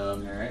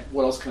 Alright.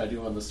 What else can I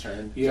do on this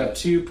turn? You have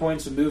 2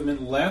 points of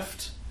movement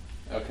left,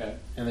 Okay.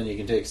 and then you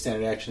can take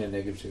standard action at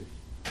 -2.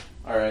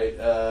 Alright,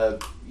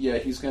 yeah,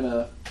 he's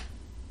gonna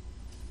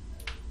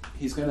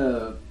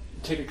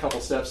take a couple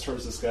steps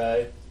towards this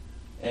guy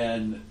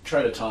and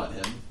try to taunt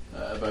him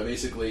by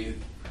basically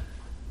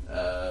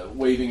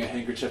waving a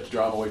handkerchief to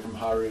draw him away from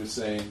Haru,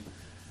 saying,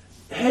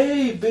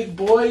 "Hey, big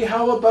boy,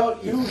 how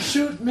about you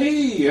shoot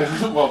me?"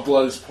 While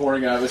blood is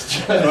pouring out of his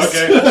chest.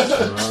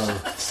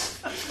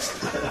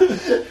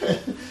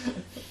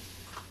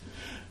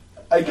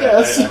 I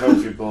guess. I hope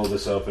you blow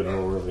this up and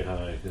roll really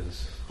high,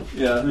 because...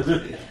 Yeah.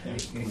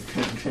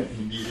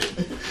 Need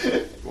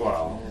it.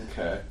 Wow.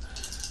 Okay.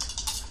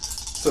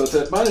 So it's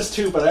at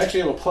 -2, but I actually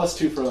have a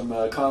 +2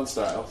 from con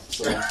style.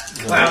 So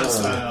Clown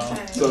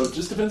style. so it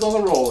just depends on the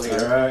roll here.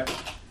 Alright.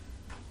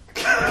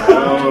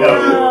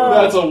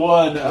 That's a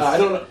 1. I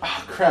don't know.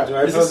 Oh, crap. Do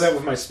I Is oppose this- that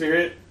with my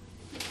spirit?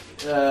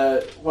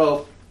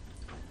 Well,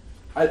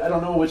 I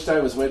don't know which die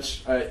was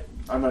which.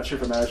 I'm not sure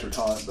if it matters for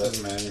taunt, but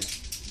Doesn't matter.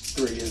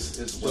 3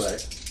 is what I.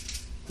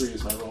 3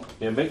 is my roll.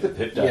 Yeah, make the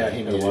pit die Yeah,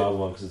 he a made wild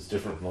one, because it's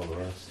different from all the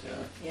rest. Yeah,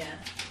 Yeah.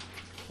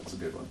 that's a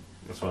good one.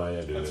 That's why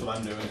I do That's it. what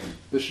I'm doing.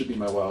 This should be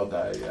my wild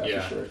die. Yeah,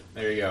 Yeah. for sure.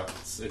 There you go.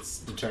 It's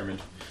determined.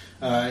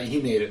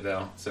 He made it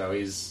though, so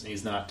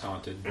he's not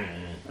taunted.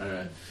 All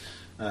right.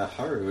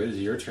 Haru, it is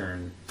your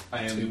turn.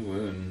 I am- 2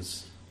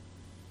 wounds.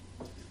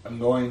 I'm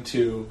going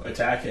to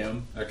attack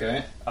him.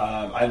 Okay.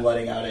 I'm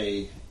letting out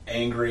a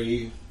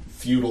angry,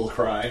 feudal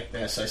cry.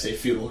 Yes, I say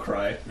feudal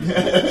cry.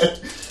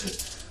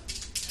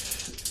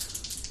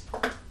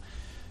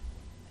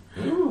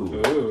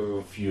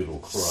 Ooh. Feudal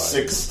cry.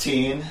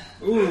 16.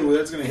 Ooh,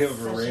 that's gonna hit with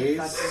a Such a raise.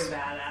 fucking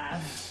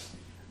badass.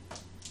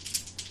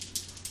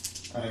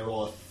 I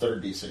roll a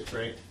 36,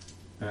 right?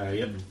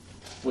 Yep.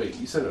 Wait,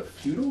 you said a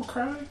feudal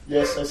cry?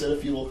 Yes, I said a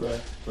feudal cry.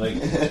 Like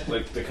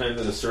the kind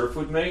that a surf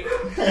would make?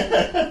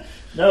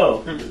 No,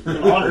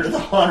 honor to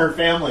the Honor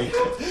family.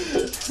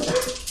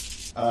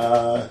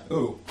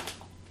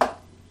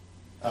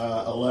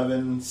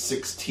 11,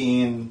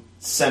 16,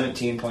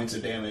 17 points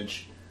of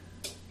damage.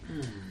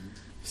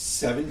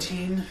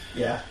 17.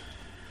 Yeah.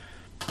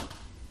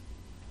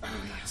 Oh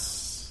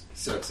yes.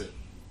 Soaks it.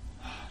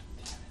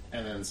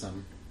 And then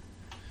some.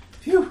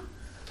 Phew.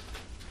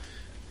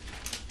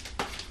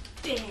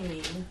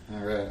 Dang. All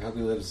right. Hope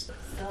he lives.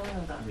 Son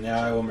of a-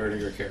 Now I will murder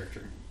your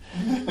character.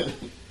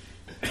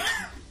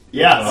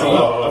 Yeah, See?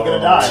 I'm gonna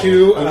die.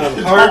 2 I'm of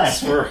gonna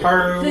hearts die. for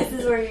Haru. This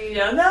is where you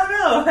go, no,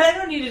 I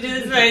don't need to do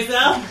this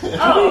myself.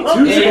 Oh,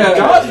 Who's okay.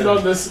 gotten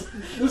on this?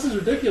 This is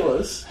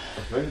ridiculous.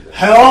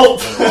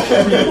 Help!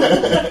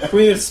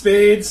 Queen of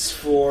Spades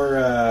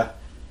for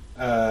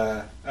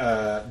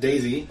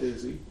Daisy.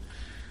 Daisy.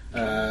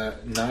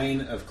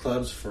 9 of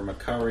clubs for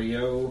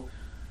Macario.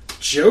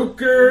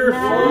 Joker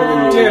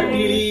Nice. for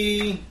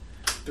Deputy.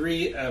 3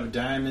 3 of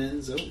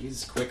diamonds. Oh,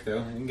 he's quick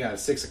though. He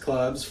got 6 of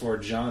clubs for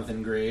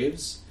Jonathan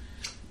Graves.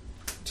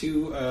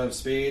 2 of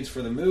spades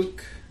for the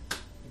Mook.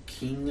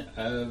 King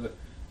of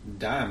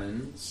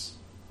diamonds.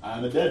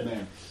 I'm a dead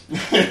man.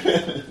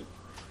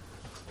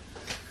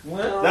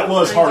 Well, That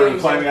was I Haru do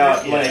climbing get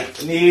out, that.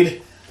 like,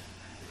 need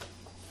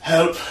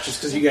help. Just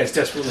because you guys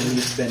desperately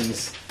need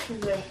bennies.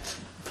 Okay.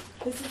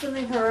 This is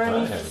something Haru I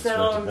needs to haven't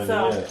settle spent a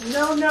penny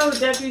himself. No,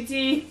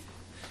 deputy.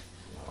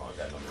 Oh, I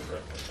got numbers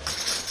right.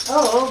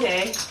 Oh,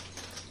 okay.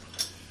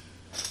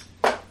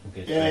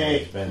 Okay,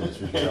 Yay. spend this,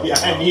 we can help Yeah,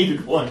 him I out.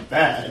 needed one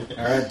bad.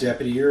 All right,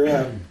 deputy, you're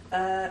up.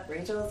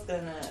 Rachel's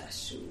gonna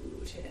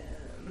shoot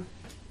him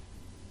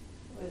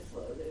with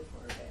loaded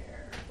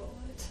forbear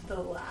bullet. The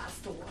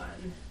last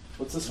one.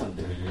 What's this one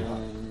do?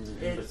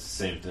 It's the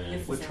same thing.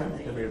 It's With the trying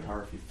same to thing. of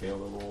power, if you fail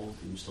the roll,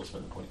 do you still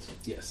spend the points?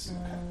 Yes. So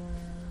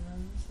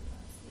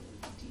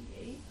that's the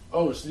D8.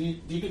 Oh, so do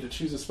you get to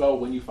choose a spell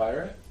when you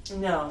fire it?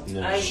 No,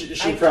 No. I She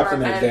I prepped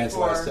them in carved advance for-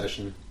 last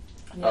session.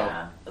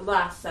 Yeah,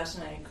 last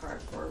session I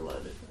carved for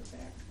loaded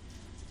forbear.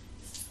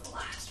 This is the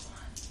last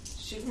one.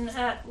 Shooting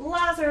at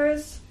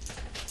Lazarus.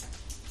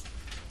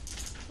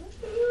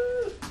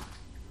 Woo-hoo.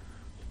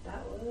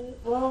 That was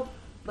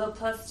the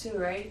 +2,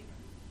 right?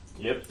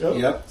 Yep.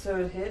 Yep. So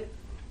it hit,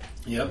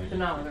 Yep. but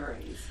not with a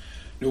raise.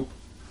 Nope.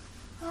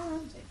 Oh, I'll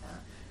take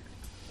that.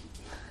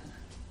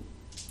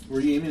 Were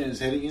you aiming at his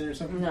head again or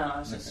something? No, I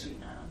was just Okay.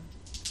 shooting at him.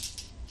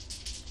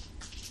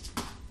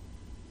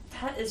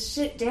 That is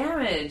shit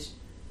damage.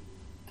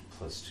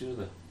 +2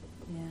 the.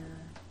 Yeah.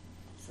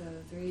 So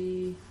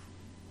 3,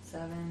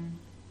 7,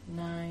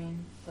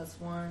 9,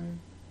 +1,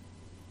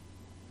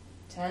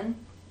 10.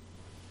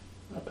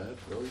 Not bad,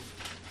 really.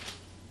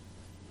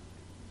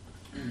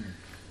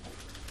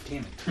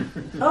 Damn it.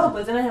 Oh,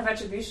 but then I have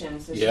retribution,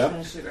 so she's Yeah.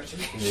 gonna shoot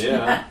retribution.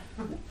 Yeah.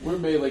 We're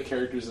melee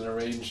characters in a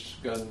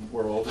ranged gun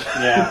world.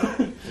 Yeah.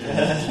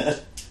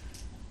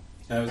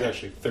 That was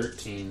actually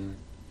 13.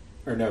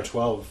 Or no,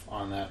 12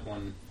 on that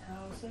one.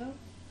 How so?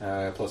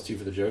 +2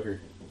 for the Joker.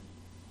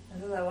 I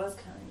thought that was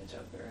counting the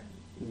Joker.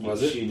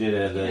 Was it? She did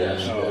have that. Yeah,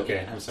 she Oh, did.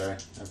 okay. I'm sorry.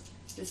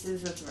 This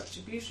is with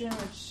retribution,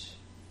 which.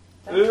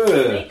 Ugh.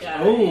 Snake eyes.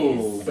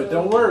 Oh, but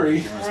don't worry.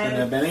 You want to spend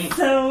that Benny?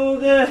 So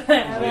good.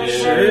 I'm Are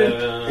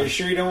you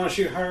sure you don't want to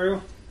shoot Haru?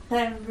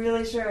 I'm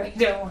really sure I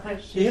don't want to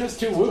shoot. He has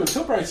 2 wounds.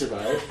 He'll probably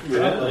survive.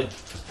 Probably.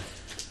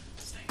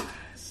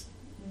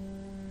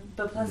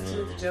 But +2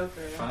 with the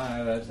Joker.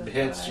 5. That So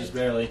hits 5. just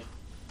barely.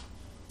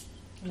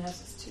 And that's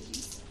just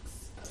 2d6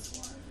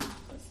 +1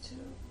 +2.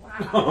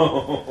 Wow.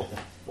 Oh.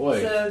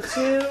 Boy. So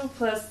 2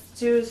 plus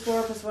 2 is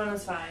 4 plus 1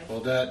 is 5. Well,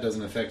 that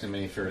doesn't affect him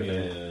any further.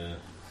 Yeah.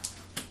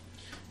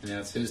 And now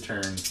it's his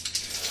turn.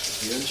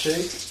 You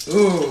unshake?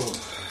 Ooh.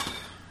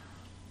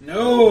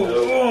 No!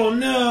 Oh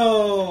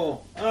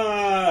no!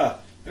 Ah!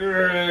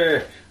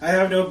 Urgh. I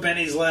have no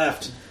bennies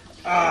left.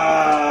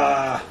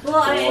 Ah! Well,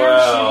 I am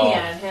Wow. shooting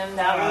at him.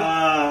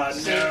 That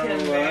would No! make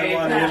him very I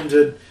want bad.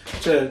 him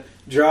to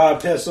draw a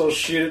pistol,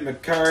 shoot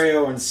at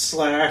Macario, and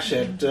slash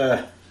at.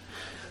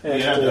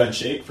 You have to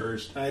unshake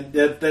first. That's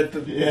Yeah.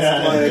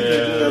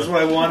 that's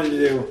what I wanted to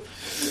do.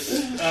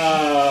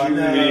 Oh Shooting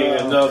no!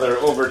 another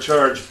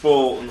overcharged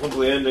bolt and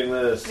hopefully ending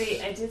this.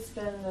 Wait, I did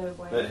spend the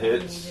white That one.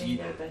 hits. You didn't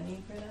get a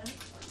Benny for that?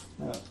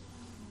 No.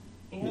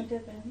 You didn't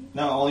get a Benny?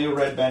 No, only a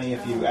red Benny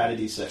if you add a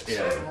d6.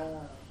 Yeah.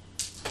 Oh.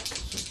 I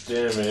can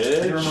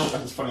Damage. remember,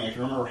 it's funny, I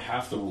can remember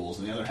half the rules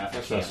and the other half I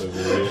That's not can't.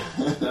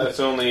 so great. That's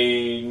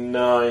only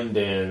 9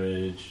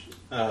 damage.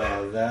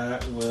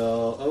 That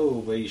will.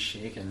 Oh, but he's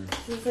shaking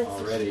This is like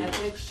already. an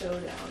epic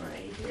showdown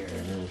right here.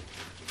 Mhm.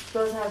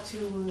 Both have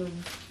 2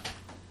 wounds.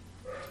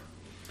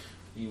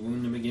 You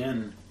wound him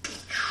again.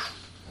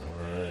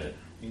 Alright.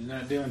 He's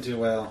not doing too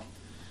well.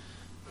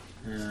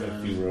 It's got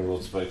a few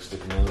railroad spikes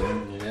sticking out of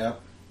him.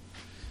 Yep.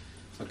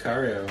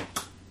 Macario.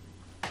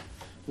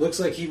 Looks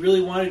like he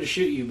really wanted to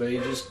shoot you, but he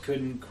just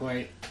couldn't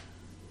quite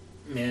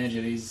manage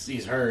it.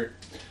 He's hurt.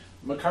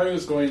 Macario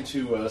is going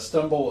to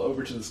stumble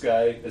over to this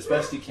guy as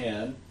best he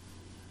can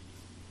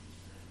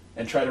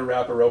and try to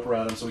wrap a rope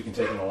around him so we can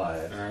take him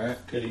alive. All right.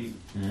 Could he?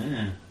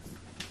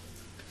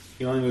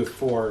 He only moved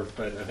 4,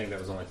 but I think that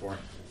was only 4.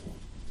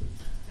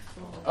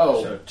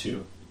 Oh, So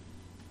 2.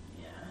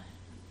 Yeah.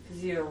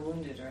 Because you're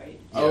wounded, right?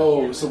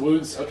 oh, Yeah. so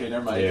wounds. Okay,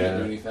 never mind. He Yeah. can't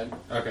do anything.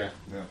 Okay.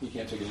 He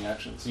can't take any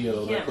actions. So you get a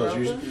little bit Can't closer.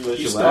 rope You, him? You let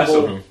you you lasso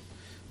stumble him.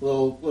 a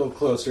little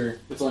closer.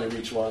 It's only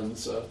reach 1,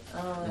 so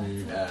Oh,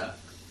 yeah.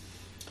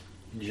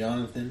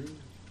 Jonathan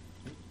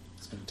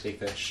is going to take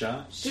that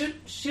shot. shoot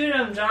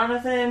him,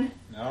 Jonathan.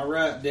 All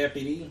right,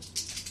 deputy.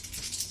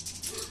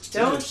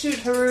 Don't shoot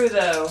Haru,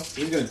 though.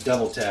 He's going to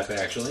double tap,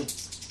 actually.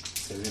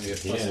 So he's going to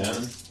get Yeah.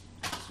 +1.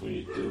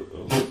 Sweet.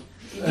 Oh.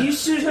 If you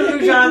shoot Haru,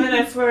 Jonathan,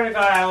 I swear to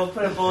God, I will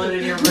put a bullet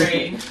in your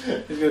brain. He's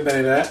going to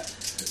Benny that.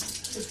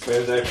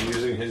 Ben's actually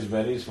using his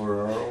bennies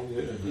for our own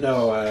good.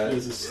 No,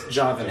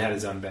 Jonathan had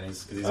his own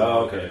bennies. 'Cause he's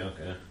Oh, on okay, Macario.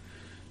 okay.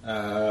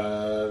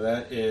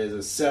 That is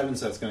a 7,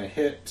 so that's going to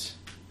hit.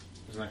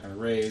 He's not going to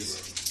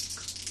raise.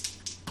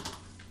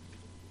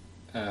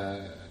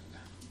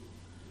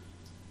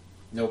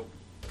 Nope.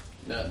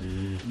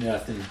 Nothing.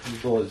 The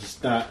bullet is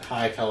just not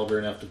high caliber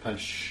enough to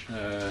punch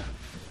to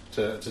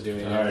do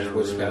any damage. Alright,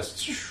 Whiz really.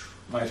 past.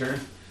 My turn.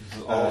 This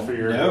is all for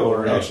your no,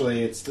 glory.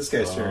 actually, it's this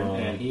guy's turn,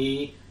 and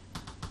he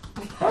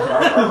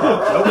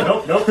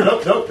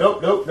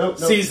Nope.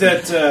 sees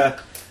that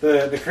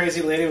the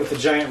crazy lady with the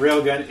giant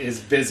railgun is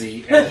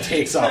busy and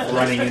takes off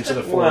running into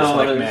the forest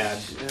like mad.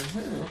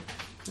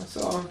 That's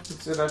all.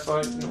 That's it. I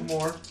fight no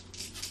more.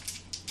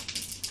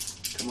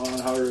 Come on,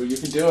 Haru, you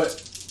can do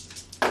it.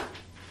 How'd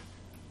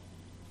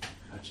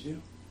you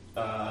do?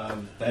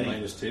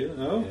 Benny. -2.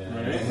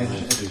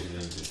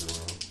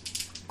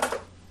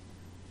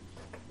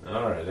 Oh,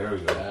 Alright, there we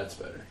go. That's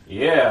better.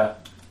 Yeah.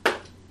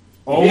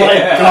 Oh Yeah. my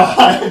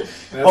god!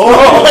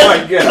 Oh my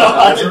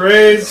god. That's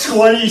raised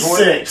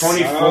 26.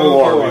 24.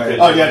 Oh, boy. because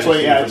Oh you yeah, managed 20.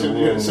 to Yeah, get the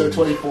wound. so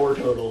 24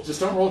 total. Just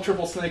don't roll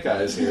triple snake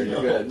eyes here.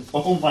 You're good.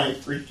 Oh my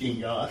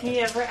freaking god! Can you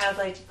ever add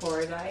like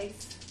 4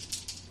 dice?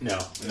 no.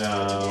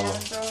 No. Yeah,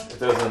 throw? It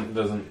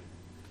doesn't.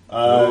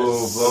 Uh,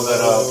 blow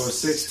that up.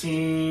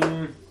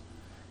 16.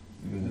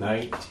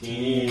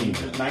 19.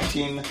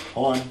 19.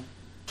 Hold on.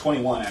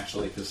 21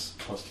 actually, because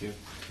 +2.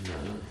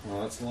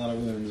 Well, that's a lot of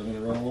wounds. I'm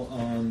going to roll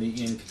on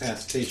the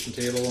incapacitation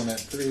table, and at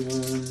 3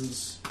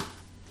 wounds,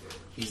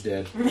 he's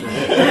dead. Can you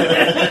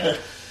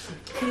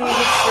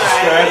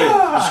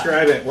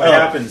Describe it. What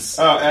happens?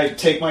 I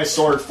take my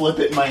sword, flip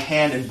it in my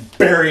hand, and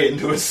bury it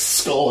into his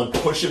skull and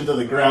push him to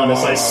the ground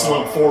as I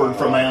slump forward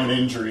from my own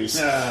injuries.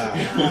 Ah.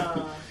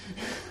 Oh.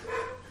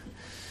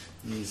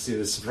 You see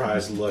the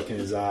surprised look in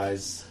his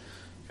eyes,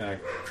 kind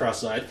of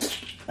cross-eyed.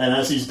 And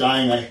as he's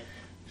dying, I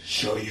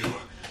show you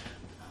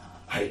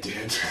I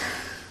did.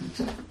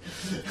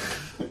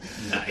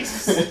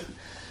 Nice.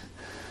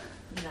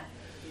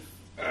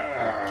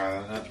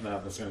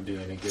 Not that's going to do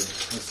any good.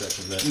 One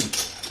second.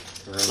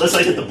 Unless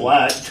I get the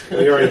black.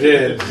 We already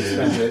did.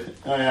 Spend it.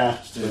 Oh yeah.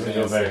 Let me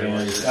go back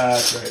in.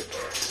 That's right.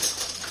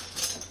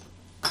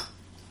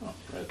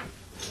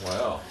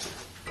 Well.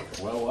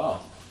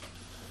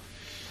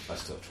 I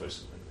still have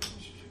choices.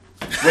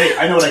 Wait,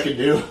 I know what I can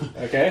do.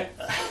 Okay.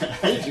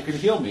 If you can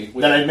heal me.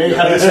 with That I may your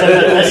have to spend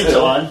an edge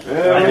on.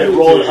 Yeah, I can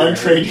roll an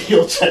untrained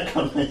heal check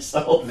on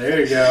myself. There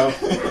you go.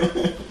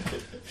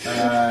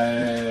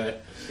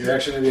 You're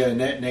actually going to be at a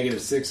net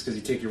 -6 because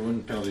you take your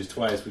wound penalties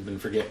twice. We've been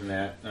forgetting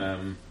that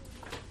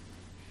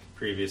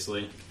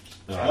previously.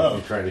 Oh.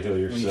 You try to heal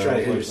yourself. When you try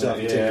to heal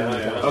yourself, you take your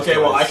wound penalties Okay,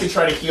 well, I twice. can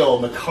try to heal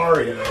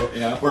Macario.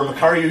 Yeah. Where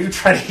Macario, you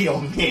try to heal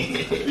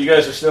me. You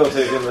guys are still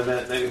taking the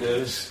net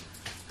negatives.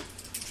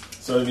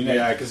 So it'd be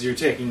Yeah, because you're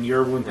taking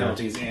your wound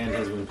penalties and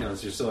his wound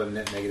penalties. You're still at a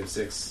net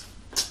 -6.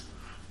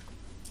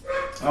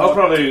 I'll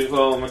probably.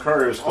 Well,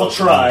 Macario's. I'll close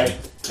to try. me.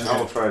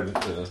 I'll try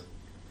to.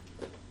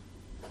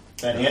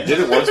 Benny. I did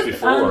it once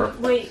before.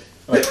 Wait,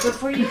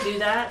 before you do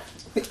that,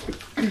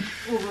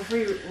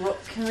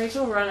 can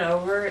Rachel run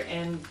over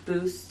and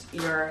boost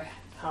your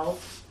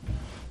health?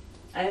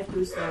 I have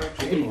boost no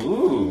retreat.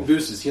 Ooh.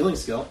 Boost his healing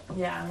skill.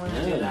 Yeah, I want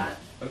to do that.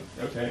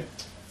 Okay.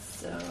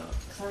 So,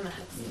 because I'm a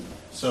Hexen.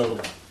 So,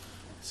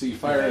 So you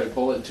fire a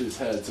bullet into his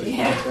head. So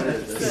Yeah. you better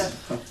this.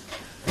 So,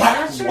 I'm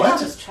not sure What? how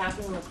this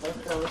trapping would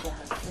look though with the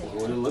Hexen. What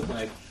would it look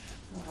like?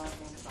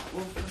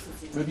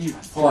 Maybe you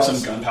Pour pull some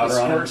out gunpowder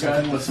a on it or squirt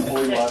gun with some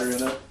holy Six. water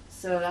in it.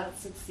 So that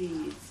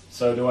succeeds.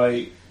 so do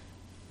I...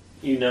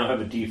 You now have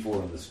a D4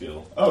 on the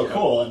skill. Oh,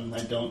 cool, and I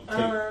don't take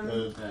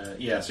the...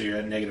 Yeah, so you're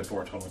at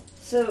 -4 total.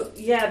 So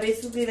yeah,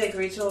 basically like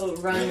Rachel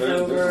runs There's a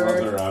lot over.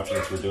 better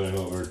options for doing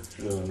what we're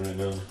doing right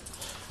now.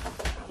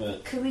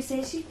 But Could we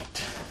say she?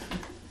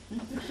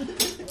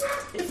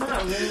 It's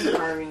not rune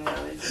carving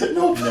though. It's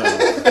No. No. no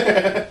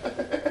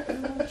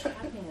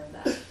trapping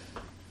of that.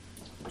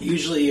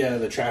 Usually,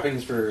 the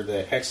trappings for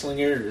the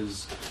Hexlinger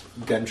is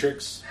gun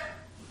tricks.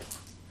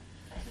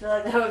 I feel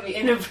like that would be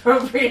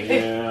inappropriate.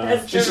 Yeah.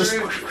 That's She's the just-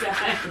 root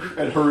guy.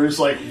 And Haru's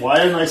like, why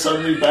am I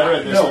suddenly better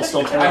at this? No, It's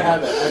still I terrible.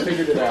 have it. I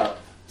figured it out.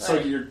 So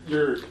Right.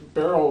 your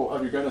barrel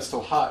of your gun is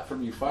still hot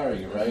from you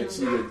firing it, right?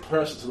 So you would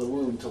press it to the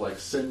wound to like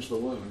singe the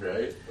wound,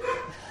 right?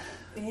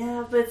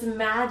 Yeah, but it's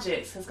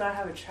magic, so it's gotta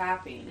have a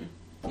trapping.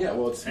 Yeah,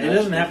 well, it's And it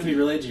doesn't have to be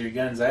related to your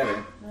guns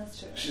either. That's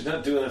true. she's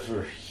not doing it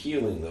for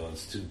healing though.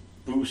 It's to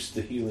boost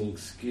the healing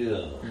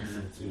skill.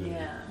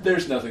 Yeah.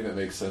 There's nothing that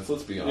makes sense.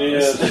 Let's be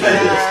honest.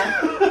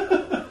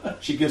 Yeah.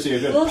 She gives you a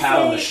good We'll pat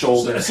on the say-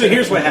 shoulder. So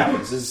here's what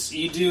happens: is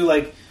you do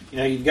like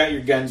you've got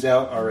your guns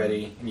out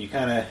already, and you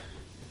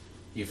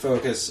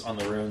focus on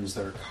the runes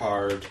that are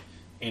carved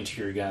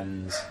into your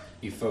guns.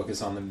 You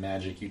focus on the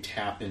magic. You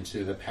tap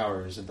into the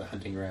powers of the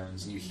hunting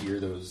grounds. You hear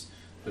those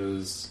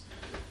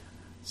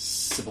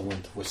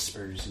sibilant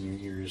whispers in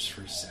your ears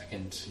for a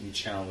second. You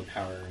channel the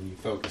power, and you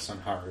focus on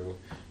Haru.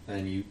 And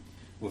then you,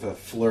 with a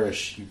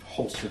flourish, you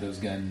holster those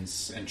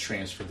guns and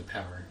transfer the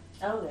power.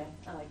 Okay,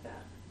 I like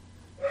that.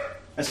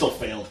 I still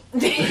failed.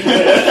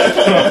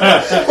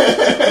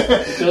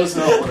 It does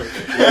not work.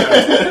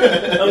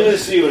 I'm going to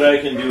see what I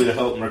can do to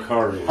help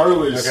Macario.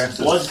 Haru is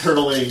Okay. blood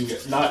curdling,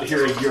 not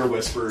hearing your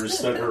whispers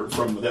that are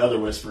from the other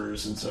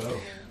whispers, and so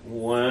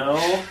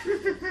Well,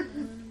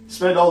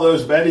 spend all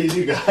those bennies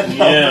you got.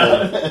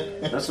 yeah,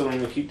 that's what I'm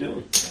going to keep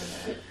doing.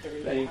 3.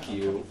 Thank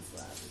you.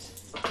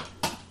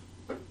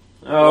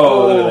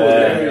 Oh, look at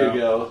that. There you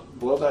go.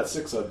 Blow that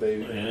 6 up,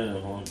 baby. Yeah,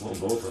 well,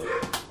 both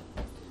up.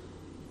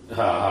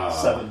 Ah,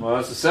 7. Well,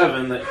 that's a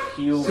 7 that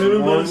heals 7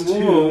 one minus 2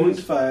 wound.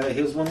 is 5.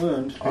 Heals 1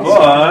 wound.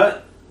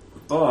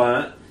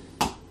 But,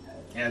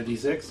 Add a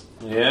d6.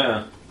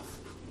 yeah.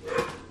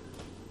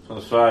 So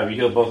it's 5. You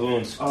heal both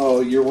wounds.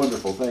 Oh, you're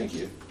wonderful. Thank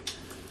you.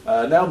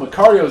 Now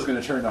Macario's going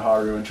to turn to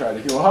Haru and try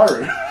to heal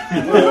Haru.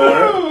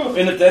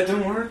 And if that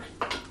didn't work?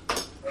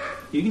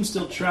 You can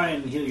still try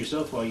and heal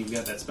yourself while you've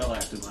got that spell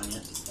active on you.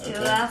 The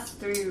last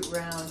 3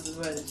 rounds is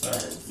what it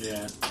says.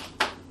 Yeah.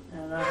 I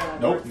don't know how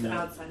it Nope. works No.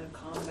 outside of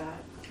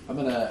combat. I'm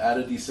going to add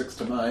a d6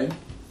 to mine.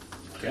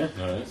 Okay.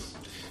 Nice.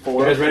 You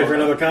guys ready for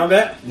another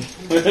combat?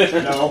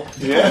 No.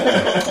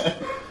 Yeah.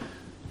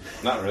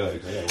 Not really,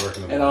 because I got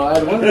working. And I'll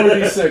add 1 more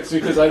d6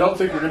 because I don't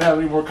think we're going to have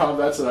any more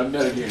combats and I'm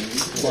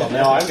metagaming. Well,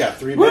 now I've got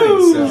 3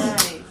 minis,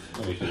 so...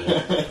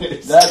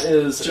 Nice. That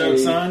is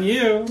Joke's a on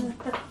you.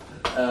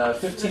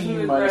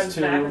 15 minus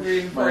 2 Back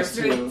and minus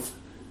 2, reinforcements.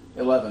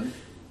 11.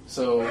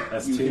 So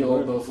That's you 2 heal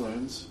wounds. both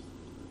wounds.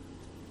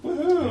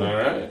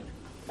 Alright.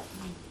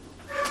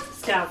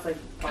 Scout's like,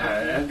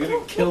 I'm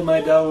gonna kill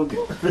my dog.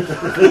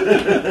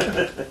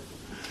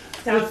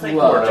 Scout's like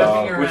Love.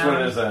 jumping around. Which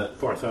one is that?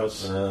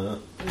 Porthos.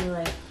 And you're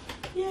like,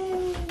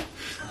 yay.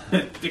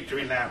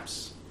 Victory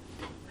laps.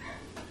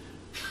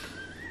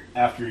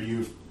 After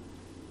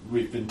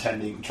we've been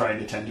trying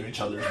to tend to each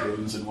other's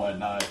wounds and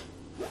whatnot,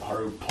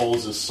 Haru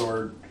pulls his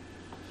sword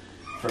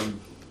from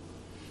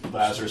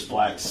Lazarus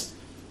Black's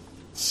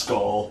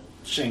skull.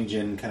 Shang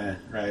Jin kind of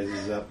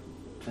rises up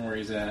from where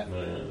he's at.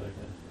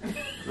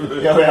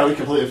 Yeah, we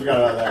completely forgot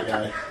about that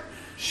guy.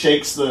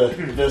 Shakes the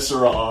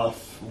viscera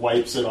off,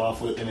 wipes it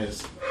off in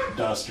his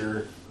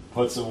duster,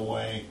 puts him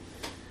away,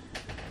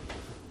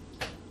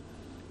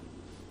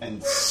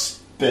 and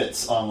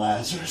spits on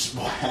Lazarus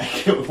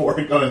Black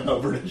before going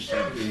over to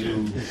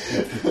Shang.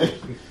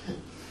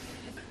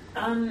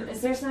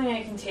 Is there something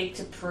I can take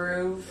to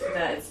prove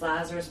that it's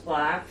Lazarus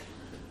Black?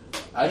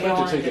 I'd You like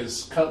wanna to take get-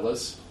 his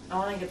cutlass. I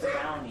want to get the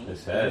bounty.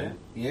 His head.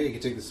 Yeah, you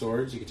could take the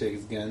swords, you could take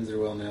his guns, they're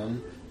well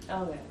known.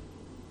 Okay.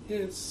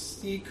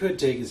 You could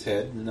take his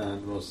head,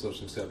 not the most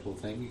socially acceptable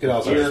thing. You could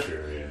also That's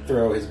true, yeah.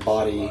 throw his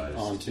body Civilized.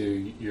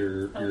 onto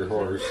your Okay.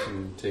 horse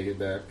and take it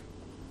back.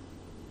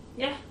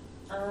 Yeah.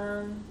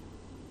 Well,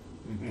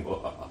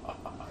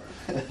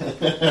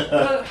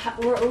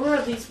 We're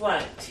at least,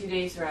 2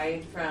 days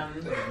ride from...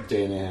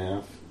 Day and a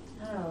half.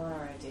 I don't know,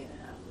 we're a day and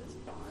a half of this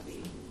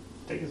body.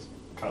 Take his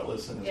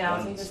cutlass and his Yeah,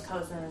 I'll guns. take his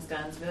cutlass and his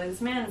guns. But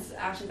this man's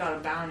actually got a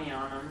bounty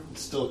on him.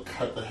 Still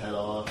cut the head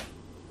off.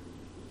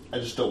 I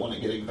just don't want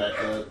it getting back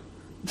up.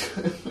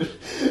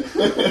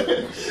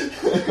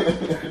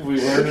 have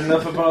we learned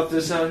enough about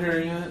this out here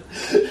yet?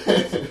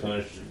 That's the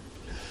question.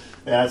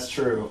 That's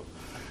true.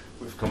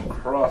 We've come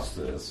across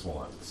this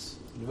once.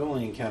 You've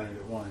only encountered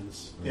it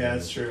once. Yeah,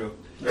 that's true.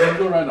 You can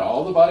go around to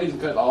all the bodies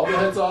and cut all the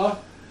heads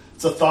off.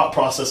 It's a thought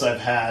process I've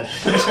had.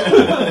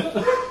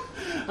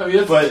 I mean,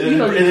 it's, But you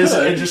know, it you is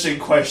an could. interesting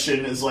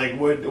question. Is like,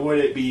 would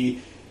it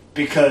be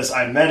because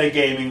I'm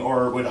metagaming,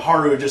 or would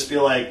Haru just be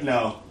like,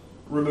 no,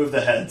 remove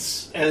the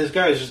heads? And this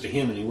guy was just a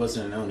human, he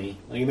wasn't an Oni.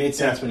 Like, it made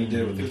sense when you did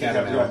it with the cat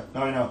and mouse.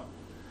 No,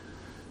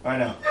 I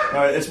know.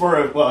 No, it's more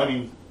of, well, I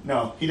mean,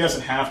 no, he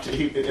doesn't have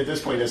to. At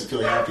this point, he doesn't feel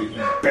he have to. He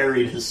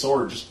buried his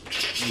sword.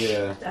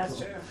 Yeah. That's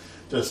true.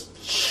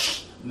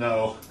 Just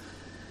no.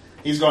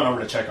 He's going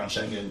over to check on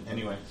Schengen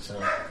anyway. So,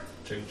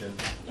 Schengen.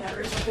 Yeah,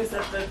 Rachel picks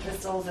up the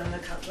pistols and the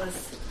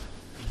cutlass.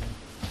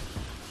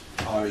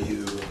 Are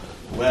you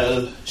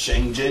well,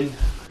 Schengen?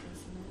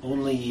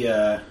 Only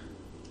a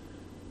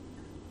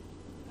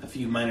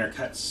few minor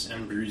cuts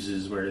and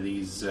bruises where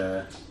these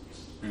and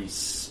he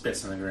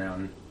spits on the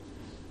ground.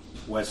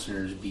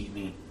 Westerners beat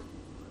me.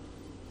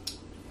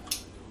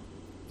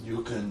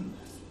 You can.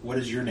 What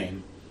is your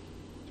name?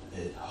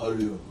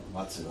 Haru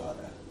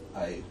Matsuhara.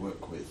 I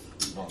work with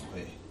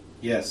Longwei.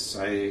 Yes,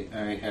 I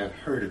have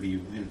heard of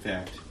you, in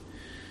fact.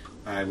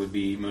 I would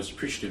be most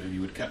appreciative if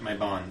you would cut my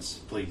bonds,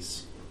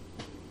 please.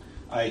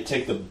 I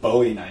take the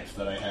Bowie knife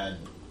that I had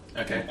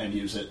Okay. and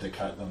use it to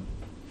cut them.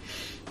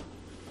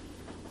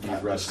 He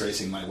Not rubs,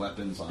 disgracing my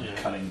weapons on Yeah.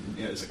 cutting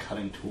as a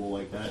cutting tool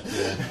like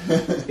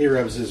that. he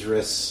rubs his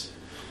wrists.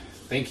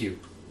 Thank you.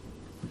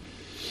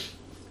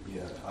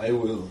 Yeah, I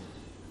will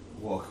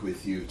walk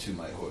with you to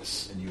my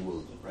horse, and you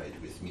will ride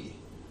with me.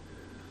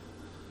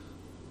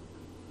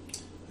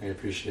 I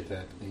appreciate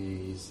that.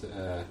 These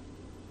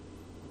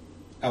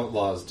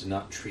outlaws do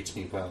not treat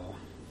me well.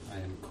 I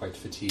am quite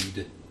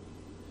fatigued.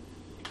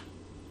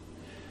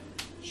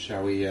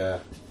 Shall we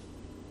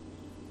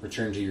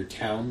return to your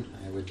town?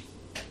 I would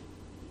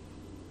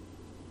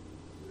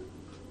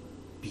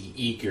be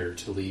eager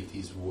to leave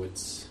these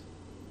woods.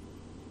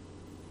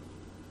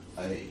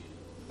 I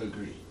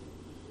agree.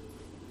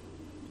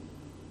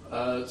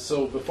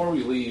 So before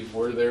we leave,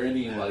 were there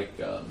any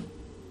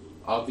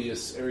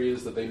obvious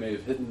areas that they may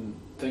have hidden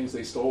things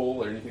they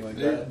stole or anything like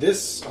that?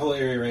 This whole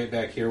area right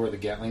back here where the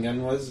Gatling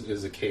gun was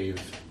is a cave.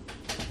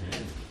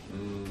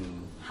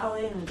 How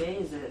late in the day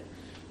is it?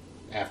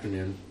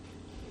 afternoon.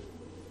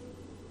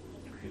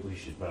 We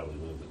should probably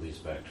move at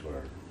least back to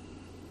our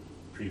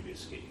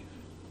previous cave.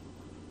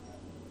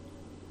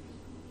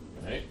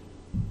 Right?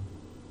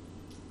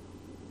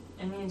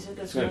 I mean, it took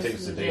us It's going most to take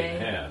of us a the day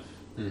and a half.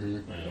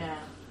 Mm-hmm. Yeah.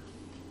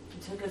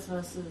 It took us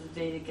most of the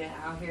day to get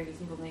out here. Do you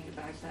think we'll make it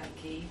back to that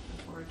cave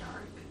before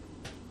dark?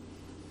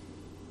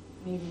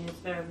 Maybe it's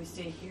better if we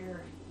stay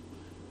here.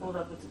 Hold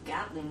up with the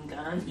Gatling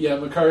gun. Yeah,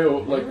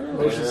 Macario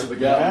motions to the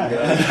Gatling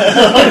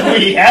gun.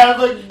 We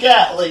have a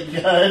Gatling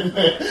gun.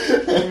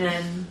 And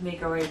then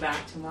make our way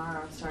back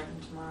tomorrow, starting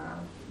tomorrow.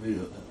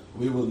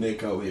 We will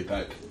make our way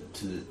back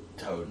to the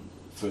town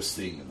first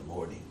thing in the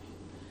morning.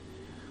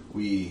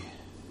 We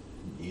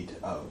need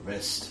our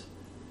rest,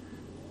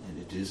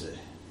 and it is a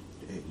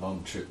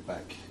long trip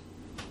back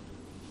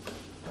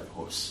by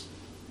horse.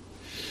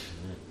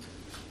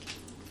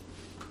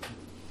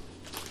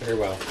 Very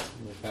well.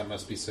 That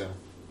must be so.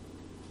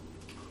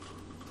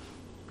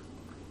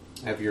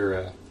 Have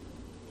your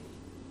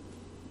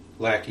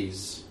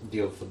lackeys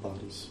deal with the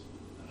bodies.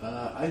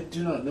 I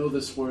do not know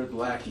this word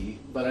lackey,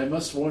 but I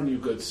must warn you,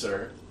 good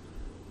sir.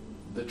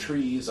 The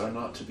trees are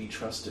not to be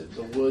trusted.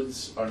 The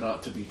woods are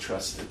not to be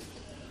trusted.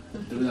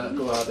 Do not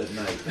go out at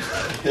night.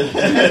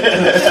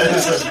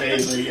 That's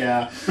amazing,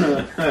 yeah.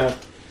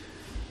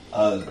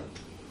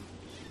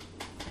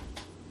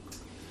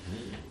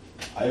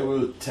 I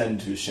will tend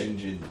to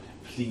Shengjin.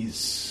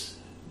 Please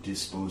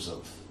dispose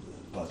of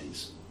the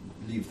bodies.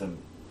 Leave them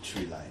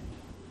tree line.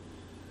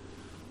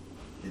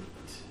 It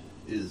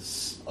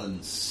is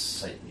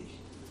unsightly.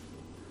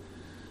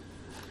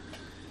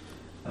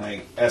 And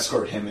I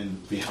escort him in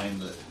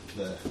behind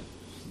the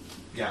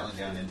Gatling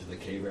gun into the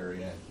cave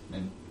area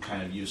and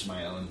kind of use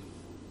my own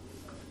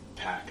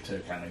pack to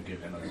kind of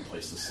give him a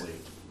place to sleep.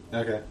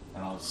 Okay.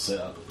 And I'll sit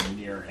up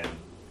near him.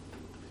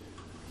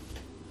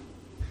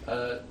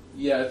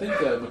 Yeah, I think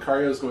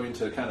Macario's going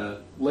to kind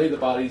of lay the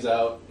bodies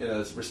out in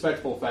a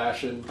respectful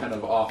fashion, kind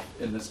of off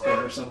in this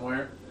corner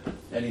somewhere.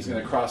 And he's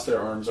going to cross their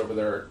arms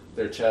over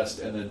their chest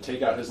and then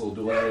take out his little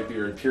dueling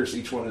rapier and pierce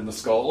each one in the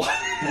skull.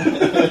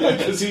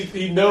 Because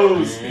he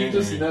knows, he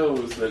just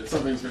knows that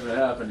something's going to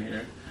happen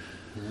here.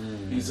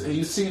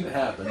 He's seen it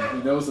happen.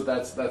 He knows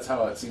that's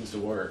how it seems to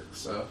work.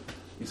 So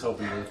he's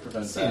hoping to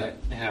prevent Seen that.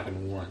 it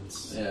happen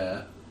once.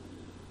 Yeah,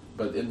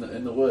 but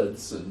in the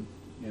woods, and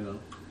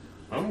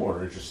I'm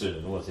more interested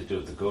in what they do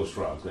with the ghost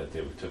rock that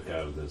they took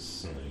out of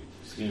this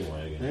steam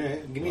wagon.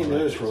 Alright, give me a All that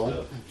notice good roll.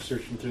 stuff.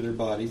 Searching through their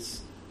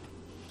bodies.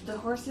 The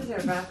horses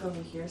are back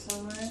over here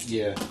somewhere.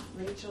 Yeah.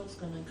 Rachel's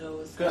gonna go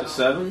with Got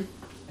Scout 7.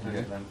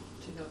 Okay.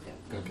 to go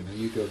get them. Okay, now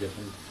you go get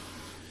them.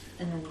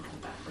 And then come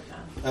back with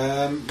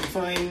them. You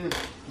find,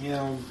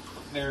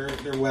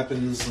 their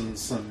weapons and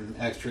some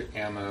extra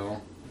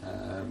ammo,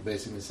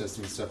 basic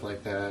necessities, stuff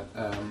like that.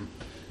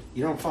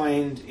 You don't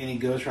find any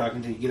ghost rock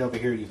until you get over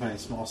here. You find a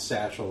small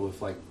satchel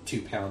with like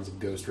 2 pounds of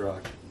ghost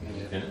rock in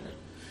it.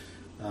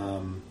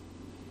 Okay.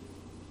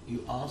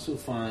 You also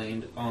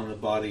find on the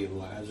body of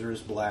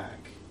Lazarus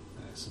Black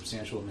a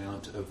substantial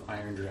amount of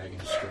Iron Dragon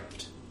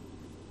script.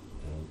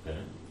 Okay.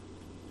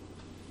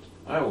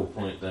 I will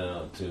point that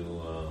out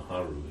to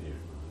Haru here.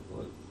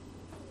 What?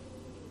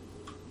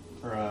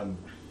 Or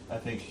I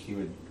think he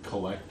would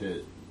collect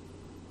it.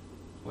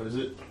 What is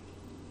it?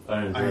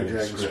 Iron Iron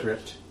Dragon Dragon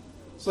script.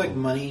 It's like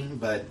money,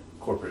 but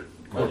Corporate.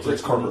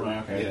 It's corporate money.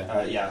 Okay.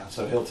 Yeah. Yeah.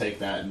 So he'll take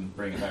that and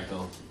bring it back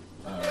to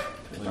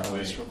Lin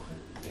Wei.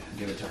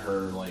 Give it to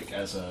her like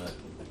as a.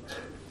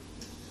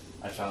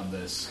 I found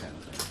this kind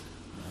of thing.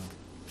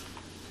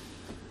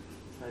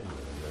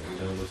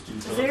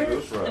 Is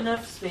there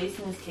enough space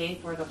in this cave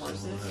for the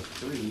horses?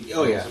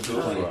 Oh, yeah. Ghost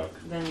Okay. rock.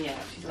 Then yeah,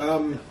 she's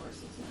gonna take the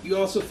horses. you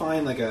also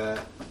find like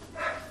a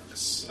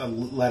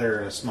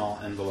letter, a small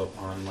envelope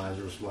on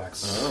Lazarus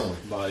Black's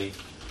body.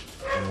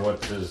 And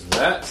what does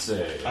that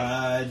say?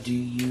 Do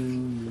you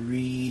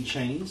read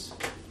Chinese?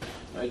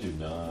 I do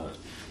not.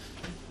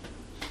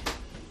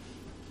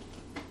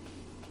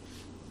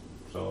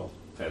 So I'll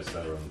pass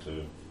that on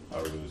to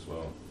Haru as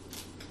well.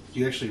 Do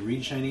you actually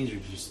read Chinese or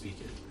do you speak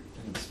it?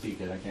 I can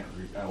speak it. I can't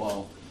read.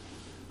 Well,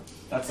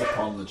 that's the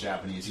problem with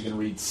Japanese. You can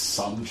read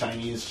some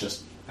Chinese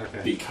just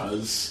Okay.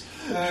 because.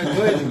 Go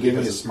ahead and give me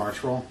a Because-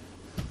 smarts roll.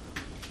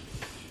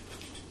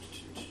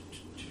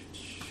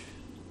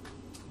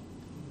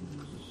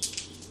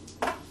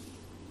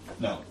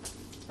 No.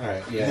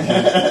 Alright,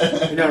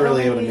 yeah. You're not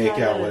really able to We make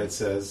had out a what it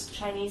says.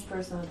 Chinese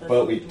person with us.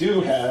 But we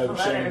do have A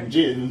letter.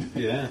 Shengjin.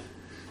 Yeah.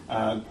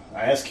 I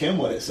asked him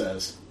what it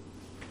says.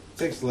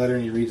 Takes the letter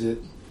and he reads it.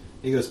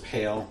 He goes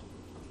pale.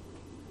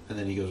 And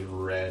then he goes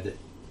red.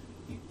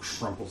 He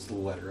crumples the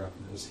letter up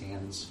in his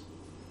hands.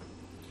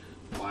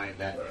 Why,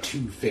 that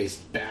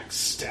two-faced,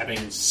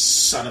 backstabbing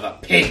son of a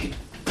pig!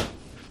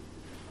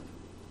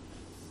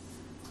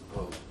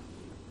 Oh,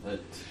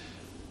 but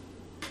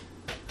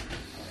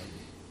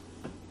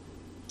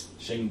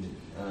Shengjin,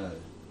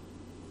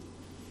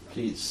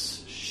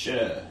 please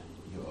share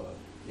your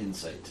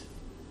insight.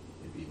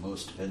 It'd be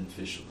most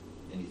beneficial.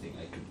 Anything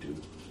I could do.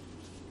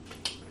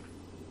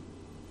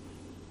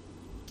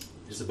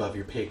 Is above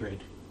your pay grade.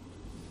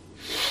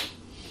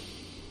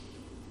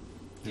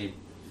 He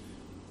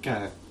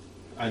kind of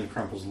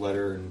uncrumples the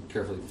letter and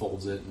carefully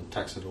folds it and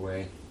tucks it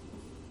away.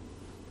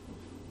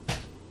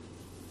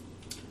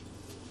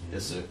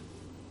 Yes, sir.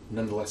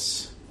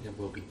 Nonetheless, it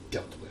will be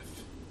dealt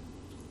with.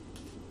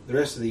 The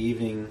rest of the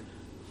evening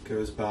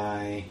goes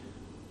by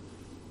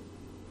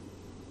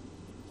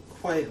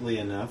quietly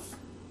enough.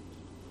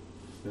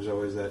 There's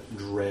always that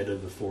dread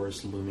of the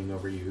forest looming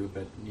over you,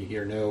 but you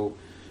hear no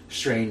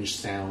strange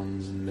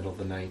sounds in the middle of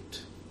the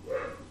night.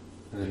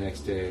 And the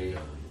next day,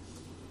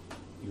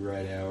 you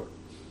ride out,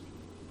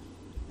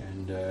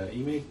 and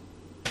you make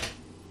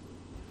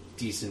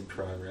decent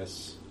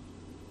progress.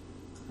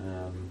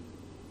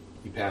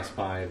 You pass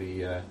by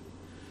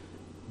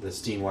the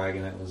steam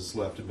wagon that was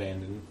left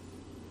abandoned.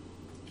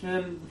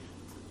 Do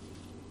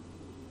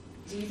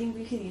you think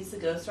we could use the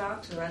ghost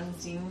rock to run the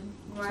steam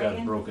It's got a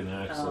wagon? broken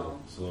axle,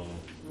 so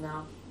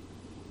No.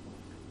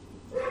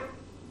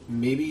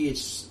 Maybe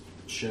it's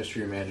just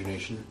your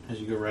imagination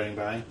as you go riding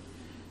by.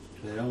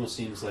 It almost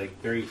seems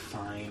like very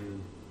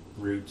fine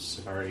roots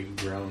have already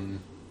grown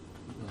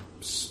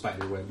a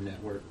spiderweb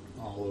network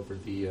all over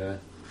the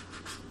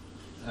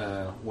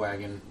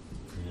wagon.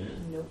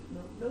 Nope.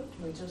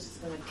 Rachel's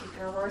just gonna kick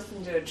her horse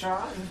into a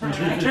trot and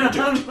ride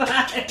on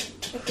by.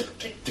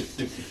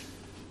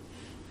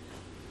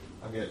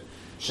 I'll get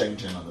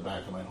Shengjin on the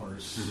back of my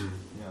horse. Mhm.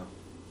 Yeah.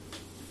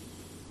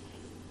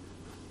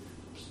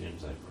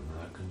 seems like we're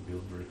not going to be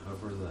able to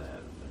recover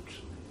that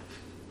eventually.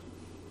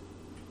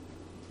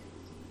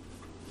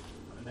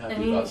 I'm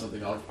happy about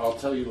something. I'll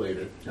tell you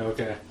later.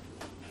 Okay.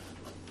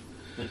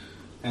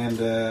 And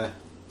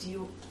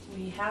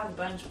We have a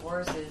bunch of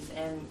horses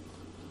and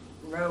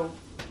rope.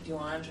 Do you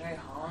want to try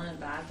hauling it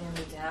back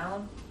into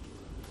town?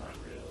 Not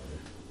really.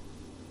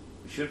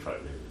 We should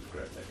probably maybe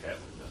scrap that cat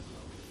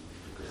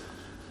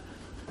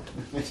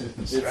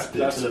Strapped it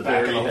That's to the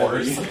back of the very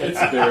horse. heavy. It's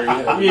very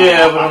heavy.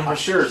 Yeah, but I'm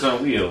sure it's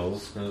on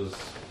wheels.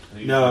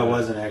 no, it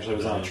wasn't actually. It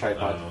was on a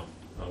tripod.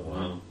 Oh,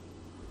 wow.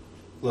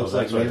 Looks Oh,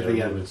 like that's why maybe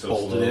they're I moving so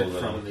bolted it slow,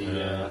 from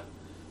though.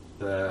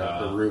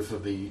 the roof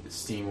of the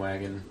steam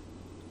wagon.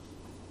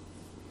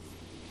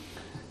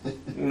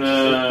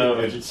 No,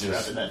 We're it's just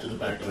just strapping that to the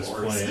back at of the this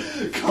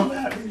horse. point. Come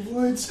at me,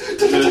 Woods.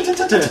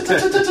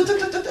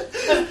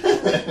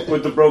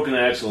 With the broken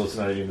axle, it's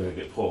not even going to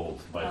get pulled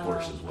by Oh.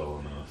 horses well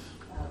enough.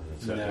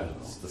 It's got- No.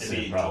 it's the It'd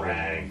same be problem.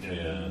 dragged, Yeah.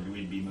 and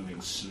we'd be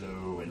moving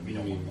slow, and we We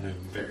don't want that. move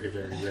very,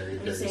 very, very,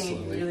 You're very saying you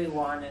slowly. really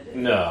wanted it.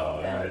 No,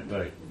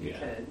 then you yeah.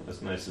 could.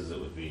 As nice as it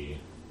would be.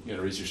 You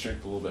gotta raise your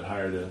strength a little bit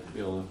higher to be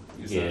able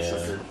to use Yeah. that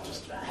sucker.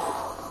 Just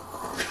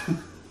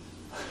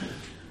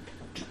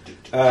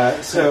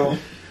So,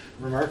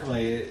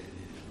 remarkably,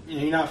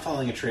 you're not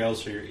following a trail,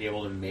 so you're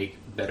able to make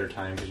better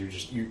time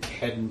because you're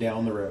heading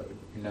down the road.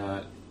 You're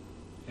not,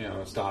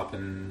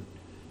 stopping,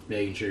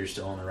 making sure you're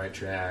still on the right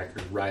track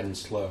or riding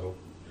slow.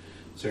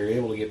 So you're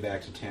able to get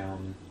back to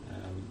town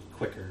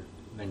quicker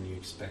than you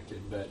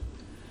expected. But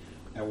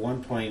at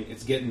one point,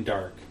 it's getting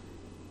dark.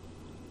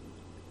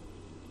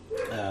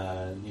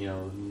 The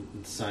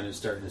sun is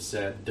starting to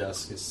set.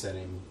 Dusk is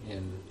setting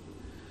in.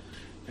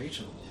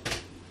 Rachel,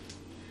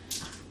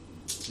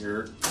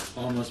 you're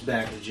almost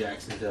back to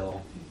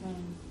Jacksonville.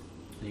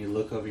 And you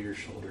look over your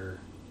shoulder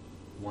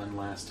one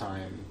last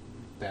time,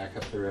 back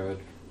up the road,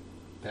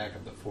 back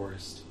up the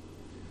forest,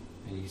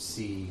 and you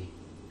see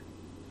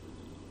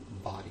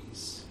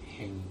bodies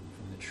hanging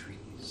from the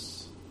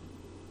trees.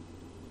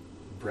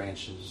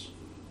 Branches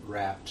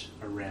wrapped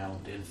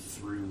around and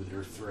through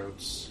their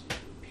throats,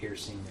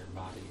 piercing their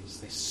bodies.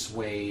 They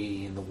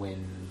sway in the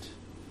wind.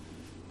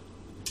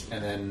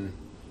 And then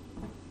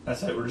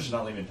That's it. We're just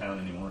not leaving town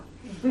anymore.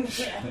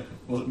 Yeah.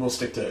 We'll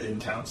stick to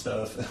in-town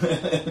stuff.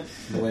 the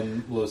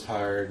wind blows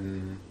hard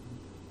and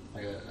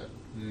like a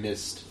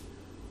mist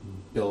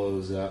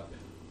billows up,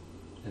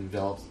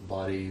 envelops the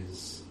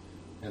bodies,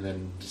 and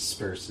then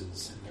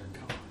disperses, and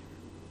they're gone.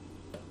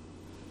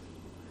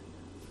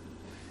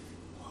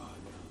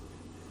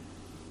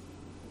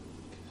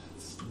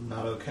 It's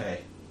not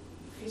okay.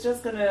 He's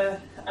just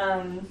gonna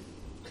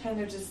kind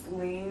of just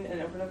lean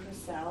and open up her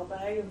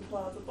saddlebag and pull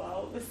out the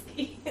bottle of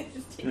whiskey and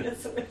just take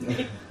this with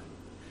me.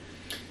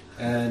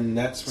 And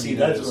that's when See, you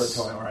that's notice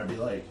what where I'd be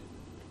like,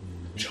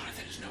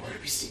 Jonathan is nowhere to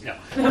be seen. No.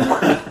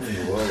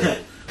 Whoa.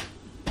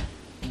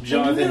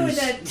 Jonathan's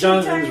that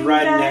Jonathan's tea-time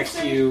riding guy next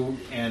to thing? you,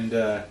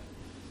 and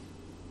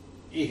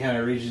he kind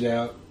of reaches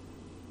out,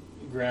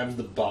 grabs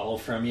the bottle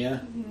from you,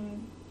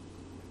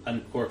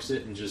 uncorks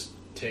it, and just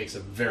takes a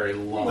very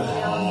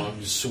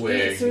long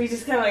swig. So we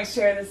just kind of like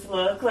share this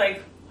look,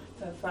 like,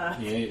 what the fuck?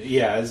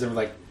 Yeah, as they're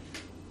like,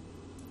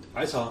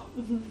 I saw.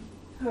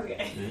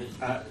 Okay.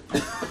 Uh,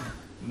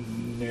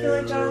 I feel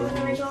like Jonathan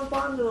and Rachel have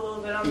bonded a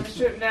little bit on this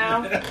trip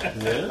now.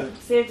 Yeah.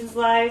 Saved his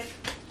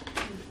life.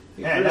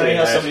 yeah, now he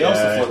has somebody else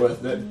to guy. flirt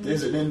with that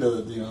isn't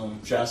into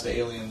Shasta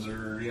aliens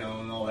or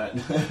and all that.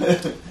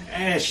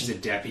 she's a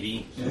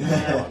deputy.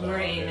 Yeah, no, we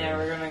ain't yeah.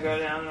 never gonna go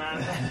down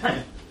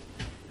that.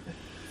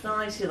 It's not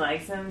like she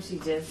likes him, she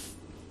just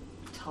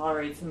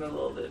tolerates him a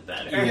little bit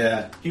better.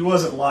 Yeah. He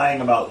wasn't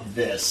lying about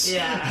this.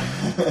 Yeah.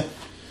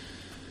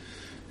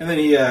 And then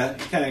he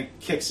kind of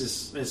kicks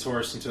his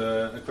horse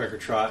into a quicker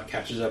trot,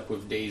 catches up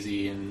with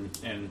Daisy, and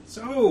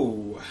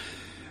so,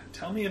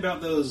 tell me about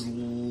those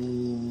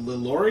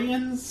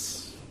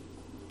Lilorians?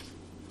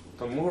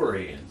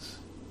 Lemurians.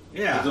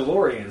 Yeah. The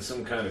DeLorean,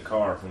 some kind of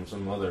car from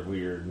some other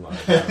weird. No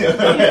one's written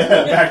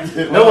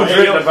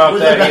about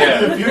that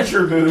yet. The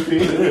future movie.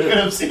 You could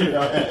have seen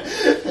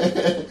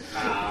it.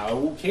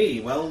 Okay,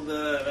 well,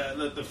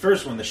 the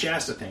first one, the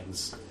Shasta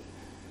things.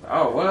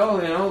 Oh, well,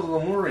 the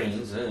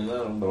Lemurians and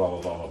blah,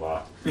 blah, blah, blah,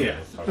 blah. Yeah.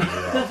 Talking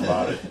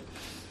about it.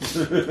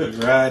 We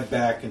ride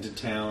back into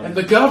town. And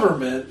the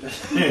government.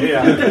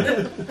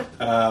 Yeah.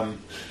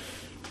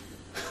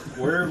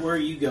 Where are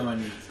you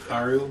going,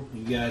 Haru?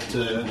 You got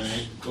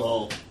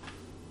Well,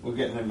 we're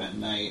getting him at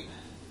night.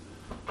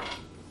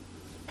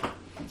 I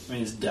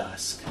mean, it's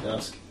dusk.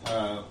 Dusk.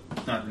 Not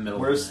in the middle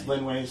Where's of the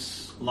night.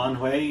 Linway's?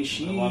 Lanhui,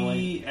 she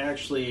Lanhui?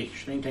 actually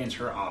maintains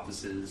her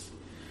offices,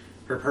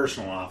 her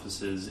personal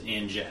offices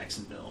in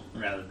Jacksonville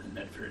rather than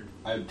Medford.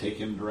 I would take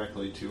him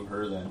directly to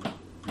her then.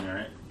 All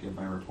right. Give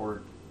my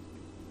report.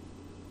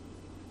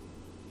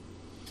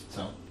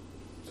 So,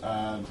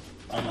 I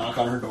knock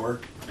on her door.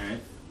 All right.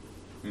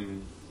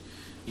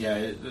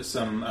 Yeah,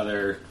 some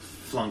other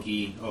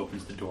flunky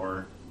opens the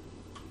door,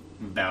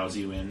 bows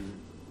you in.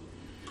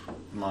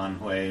 Lan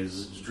Hui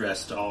is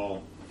dressed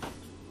all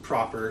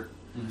proper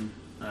and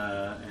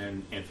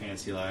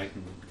fancy-like,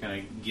 and kind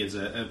of gives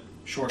a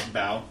short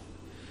bow.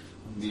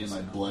 Me and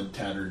my blood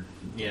tattered.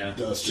 Yeah,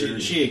 duster.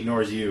 she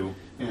ignores you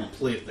Yeah.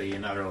 completely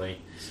and utterly.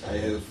 I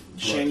have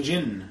Shang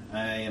Jin,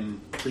 I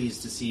am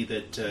pleased to see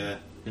that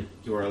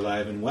you are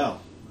alive and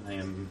well. I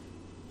am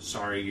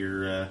sorry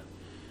your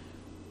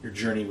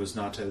journey was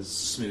not as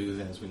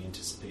smooth as we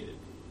anticipated.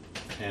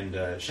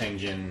 And Shang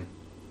Jin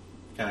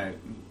kind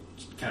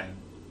of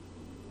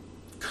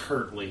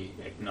curtly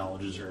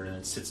acknowledges her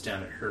and sits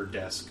down at her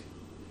desk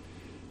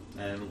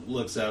and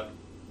looks up,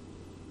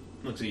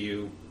 looks at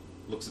you,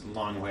 looks at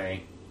Lan Hui,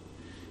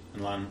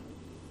 and Lan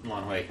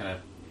Hui kind of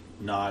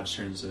nods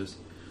her and says,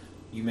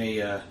 "You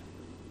may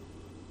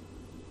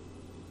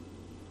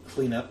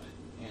clean up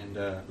and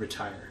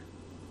retire."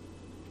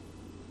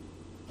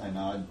 I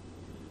nod.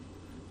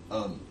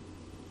 I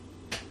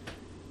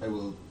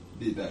will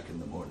be back in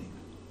the morning,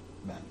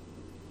 ma'am.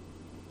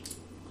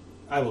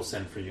 I will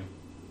send for you.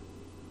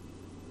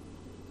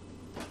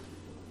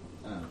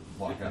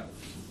 Walk out.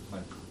 My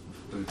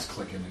boots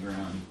click in the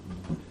ground.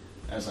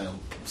 As I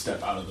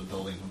step out of the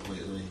building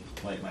completely,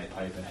 light my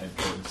pipe and head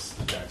towards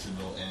the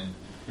Jacksonville Inn.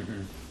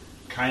 Mm-hmm.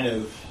 Kind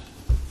of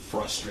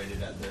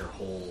frustrated at their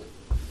whole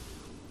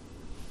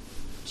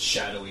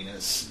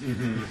shadowiness.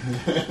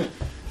 Mm-hmm.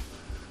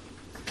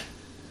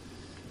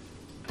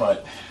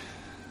 But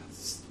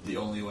it's the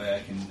only way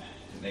I can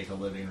make a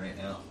living right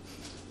now.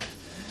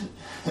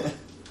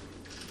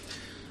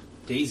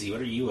 Daisy,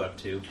 what are you up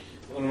to?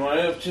 What am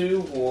I up to?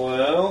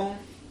 Well,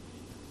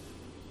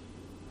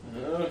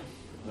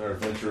 our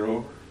adventure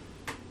over.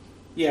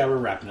 Yeah, we're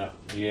wrapping up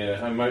Yeah,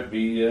 I might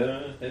be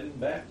heading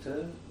back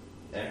to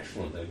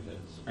Ashland, I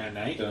guess. at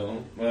night.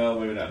 So, well,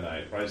 maybe not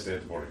night. Probably stay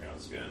at the boarding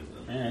house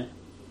again.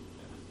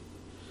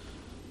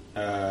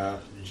 Alright.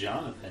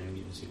 Jonathan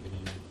gives you an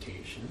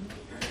invitation.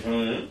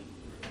 Oh, yeah?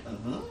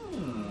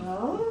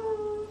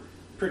 Oh.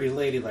 Pretty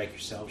lady like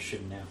yourself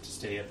shouldn't have to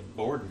stay at the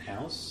boarding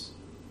house.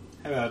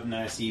 How about a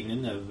nice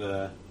evening of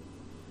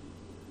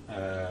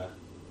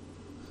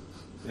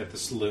at the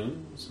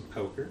saloon, some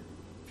poker,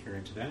 if you're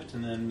into that,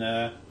 and then,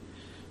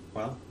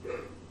 well,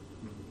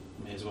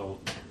 may as well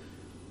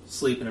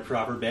sleep in a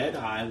proper bed.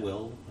 I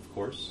will, of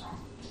course,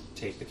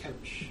 take the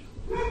couch.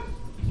 Well,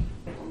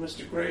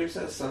 Mr. Graves,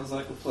 that sounds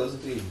like a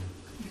pleasant evening.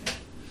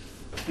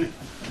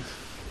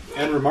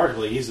 And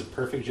remarkably, he's a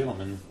perfect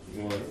gentleman.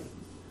 What?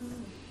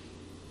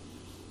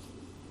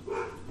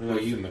 What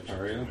about you,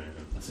 Macario?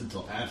 That's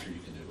until after you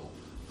can noodle.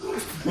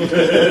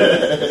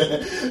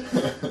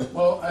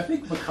 Well, I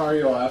think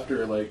Macario,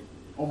 after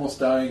almost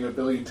dying a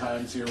billion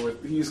times here,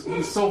 he's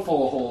so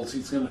full of holes,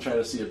 he's going to try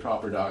to see a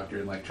proper doctor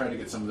and try to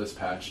get some of this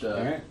patched up.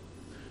 All right.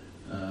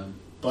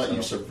 But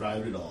you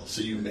survived it all,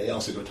 so you may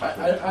also go talk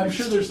to I'm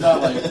sure there's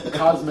not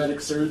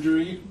cosmetic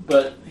surgery,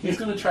 but he's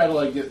going to try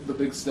to get the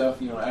big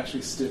stuff,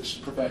 actually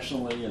stitched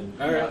professionally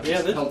and All right. not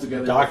Yeah, just held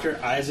together Dr.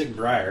 Isaac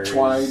Breyer. with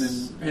twine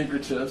and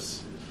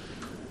handkerchiefs.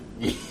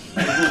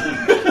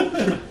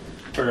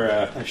 For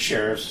a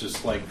sheriff's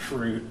just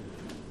crude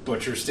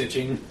butcher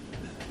stitching.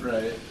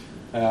 Right.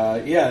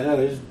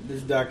 There's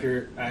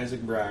Dr.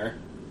 Isaac Breyer,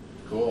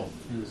 Cool.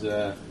 who's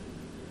a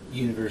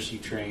university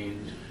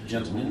trained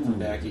gentleman from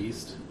back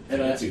east. And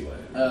Fancy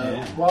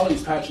lad. while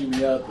he's patching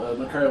me up,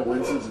 Macario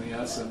winces and he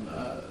asks him,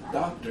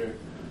 "Doctor,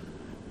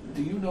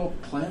 do you know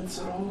plants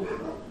at all?"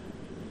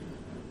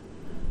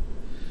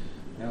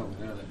 No,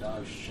 the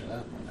dogs shut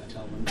up when I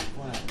tell them to be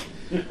quiet.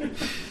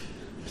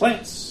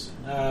 Plants.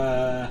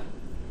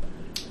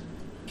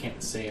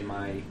 Can't say in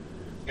my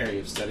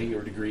area of study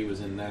your degree was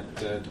in that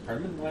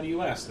department. Why do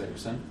you ask there,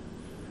 son?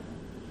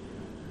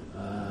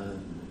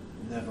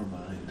 Never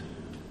mind.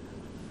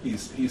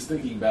 He's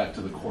thinking back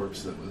to the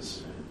corpse that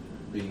was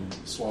being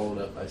swallowed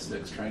up by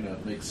Styx, trying to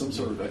make some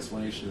sort of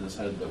explanation in his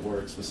head that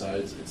works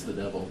besides it's the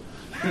devil.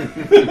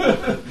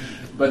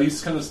 But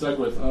he's kind of stuck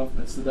with, oh,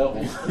 it's the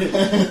devil.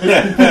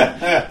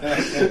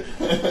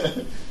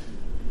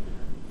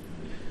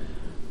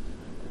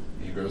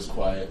 He grows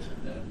quiet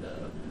and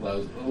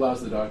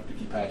allows the doctor to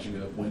keep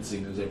patching up,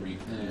 wincing as every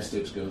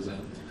stitch goes in.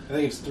 I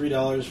think it's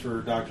 $3 for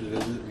a doctor's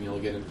visit, and you'll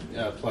get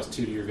a +2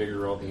 to your vigor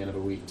roll at the end of a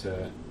week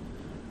to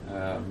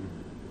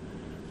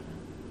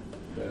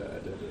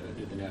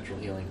do the natural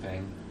healing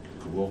thing.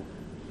 Cool.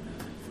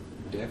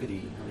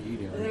 Deputy, how are you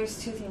doing? There's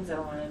two things I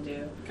want to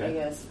do, Okay. I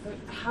guess.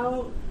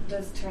 How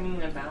does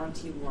turning a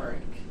bounty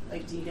work?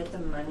 Like, do you get the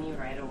money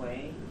right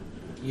away?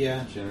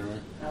 Yeah, generally.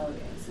 Okay,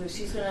 so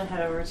she's going to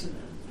head over to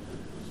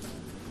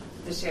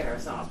the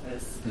sheriff's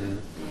office Mm-hmm.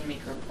 and make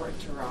a report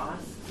to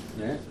Ross.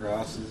 Yeah,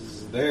 Ross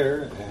is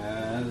there,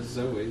 as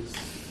always.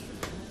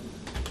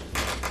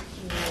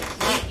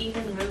 Can you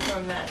even move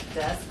from that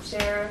desk,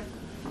 Sheriff?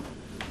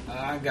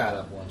 I got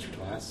up once or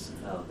twice.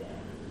 Okay.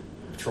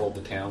 Patrolled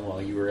the town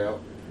while you were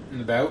out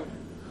and about.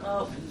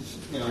 Oh,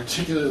 You know,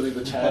 Particularly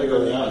the I had to go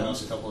to the tavern.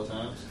 outhouse a couple of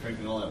times,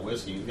 drinking all that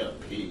whiskey. You gotta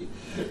pee.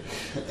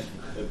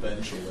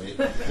 Eventually.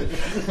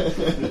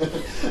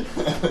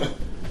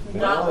 we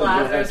got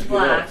Lazarus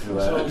Black. for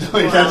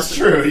that. That's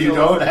true. You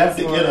don't have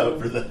to get up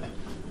for that.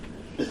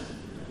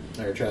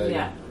 Or try that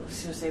Yeah, again.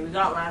 she'll say, we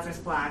got Lazarus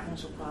Black, and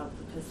she'll pull out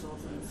the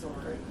pistols and the sword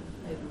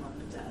and lay them on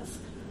the desk.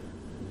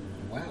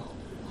 Well,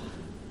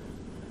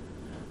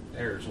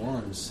 there's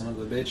one son of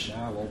a bitch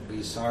I won't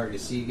be sorry to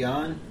see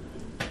gone.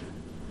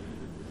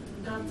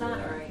 Got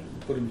that right.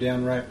 Put him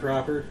down right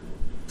proper.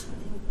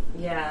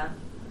 Yeah.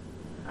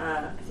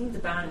 I think the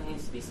bounty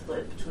needs to be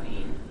split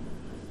between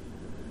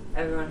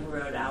everyone who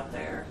rode out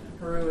there.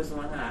 Haru was the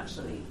one who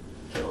actually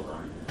killed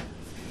him.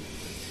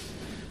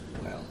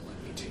 Well, let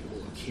me take a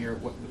look here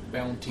what the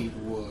bounty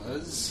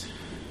was.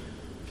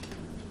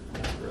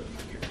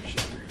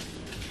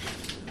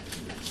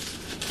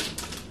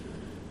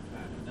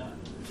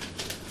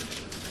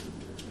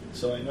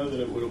 So I know that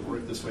it would have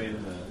worked this way in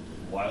the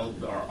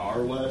Wild,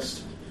 our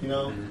West, you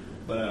know, Mhm.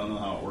 but I don't know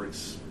how it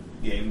works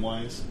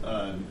game-wise.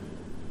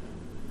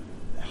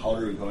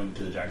 Haru going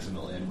to the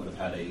Jacksonville Inn would have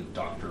had a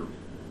doctor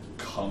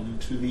come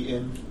to the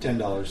inn.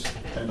 $10.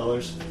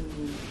 $10?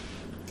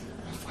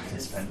 I can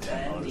spend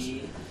 $10.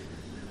 Spendy.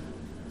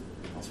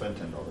 I'll spend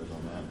 $10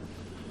 on that.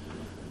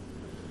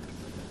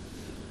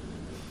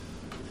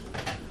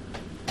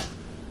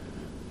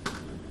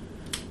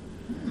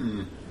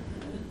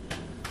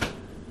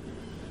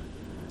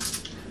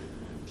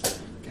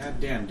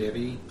 Goddamn,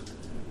 Debbie.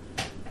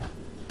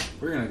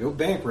 We're gonna go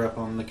bankrupt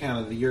on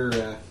account of your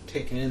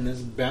taking in this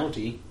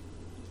bounty.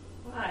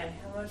 Why?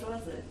 How much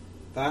was it?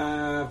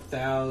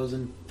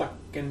 $5,000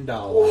 fucking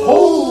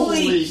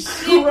Holy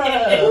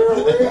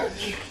crap!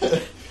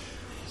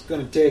 It's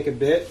gonna take a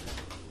bit.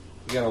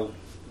 You got a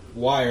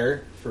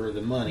wire for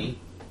the money.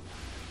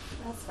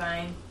 That's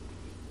fine.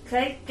 Could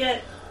I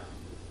get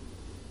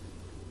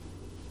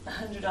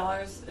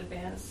 $100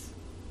 advance?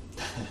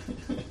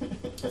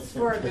 It's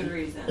for a good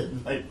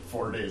reason. Like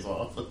 4 days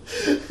off.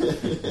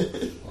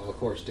 Well, of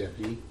course,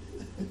 Deputy.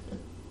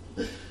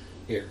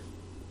 Here.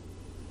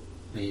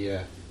 He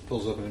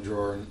pulls open a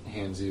drawer and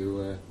hands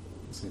you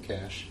some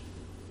cash.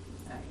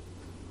 Alright.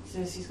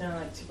 So she's gonna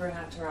like tip her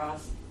hat to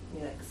Ross.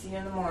 Be like, see you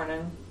in the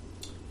morning.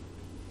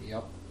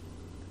 Yep.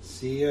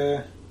 See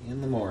ya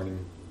in the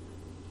morning.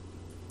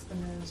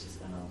 And then she's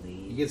gonna You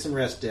leave. get some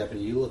rest,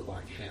 Deputy. You look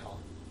like hell.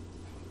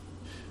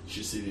 You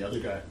should see the other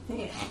guy.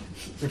 Yeah.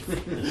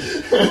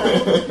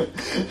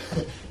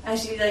 And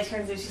she like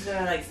turns to, she's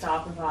gonna like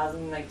stop and pause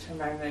and like turn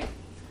back and be like,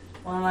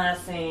 one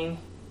last thing,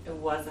 it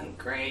wasn't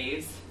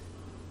Graves.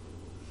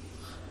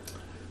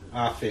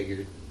 I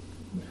figured.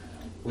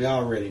 We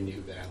already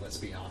knew that, let's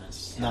be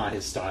honest. Not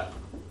his style.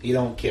 He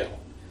don't kill.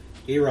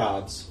 He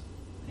robs.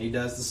 He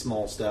does the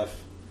small stuff.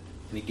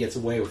 And he gets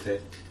away with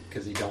it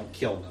because he don't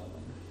kill no one.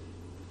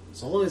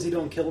 So long as he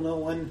don't kill no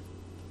one,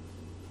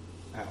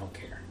 I don't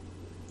care.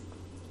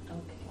 Okay.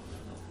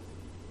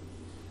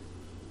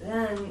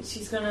 Then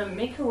she's gonna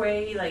make her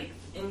way like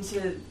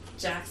into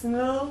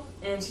Jacksonville,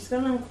 and she's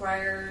gonna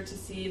inquire to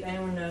see if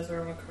anyone knows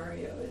where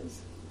Macario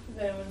is.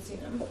 If anyone's seen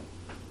him.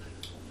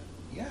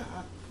 Yeah,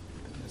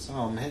 I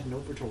saw him heading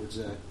over towards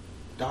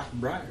Doc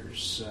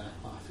Breyer's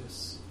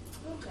office.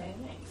 Okay,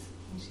 nice.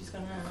 And she's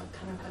gonna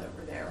kind of cut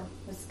over there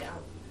with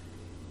Scout,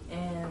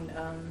 and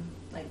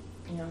like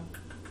knock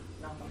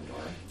on the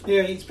door.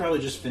 Yeah, he's probably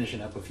just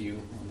finishing up a few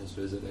on this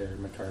visit there,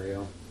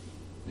 Macario.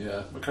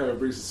 Yeah, Macario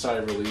breathes a sigh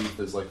of relief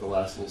as like the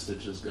last little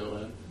stitches go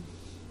in.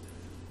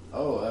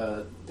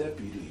 Oh,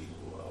 deputy,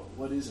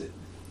 what is it?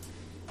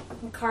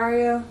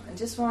 Macario, I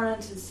just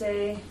wanted to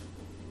say,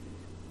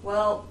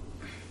 well,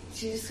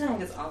 she just kind of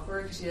gets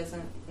awkward because she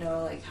doesn't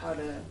know like how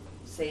to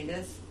say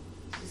this.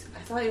 I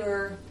thought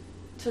you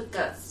took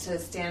guts to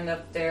stand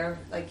up there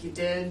like you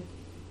did,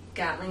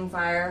 Gatling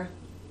fire.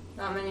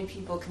 Not many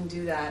people can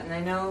do that, and I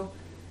know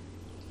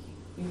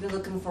you've been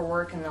looking for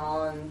work and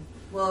all, and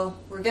well,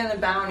 we're getting a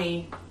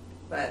bounty,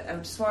 but I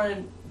just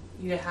wanted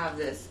you to have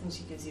this, and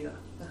she gives you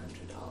the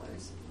 $100.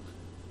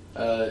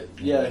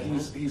 Yeah,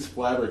 he's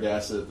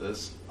flabbergasted at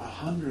this.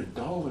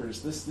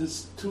 $100. This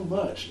is too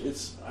much.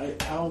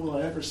 How will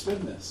I ever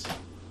spend this?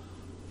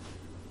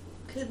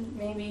 Could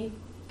maybe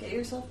get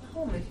yourself a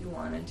home if you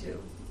wanted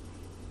to.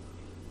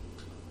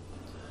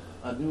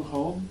 A new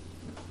home?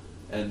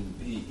 And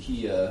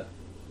he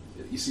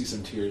you see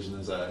some tears in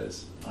his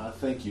eyes.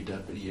 Thank you,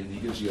 Deputy, and he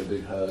gives you a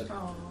big hug.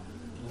 Oh.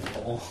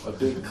 A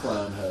big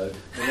clown hug.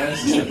 The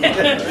nicest of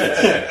clown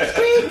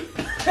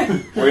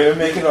hugs. Way to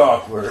make it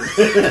awkward.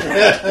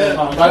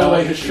 By the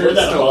way, his shirt's Where'd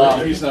that still belong?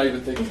 on. He's not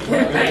even thinking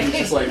about it. He's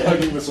just like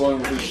hugging this one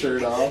with his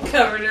shirt off.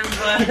 Covered in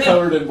blood.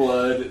 Covered in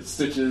blood,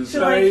 stitches.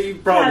 Should I- He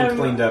probably Pat him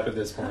cleaned up at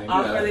this point.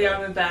 Awkwardly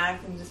on the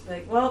back and just be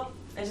like, well,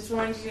 I just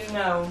wanted you to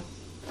know,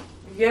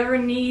 if you ever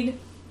need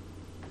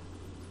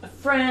a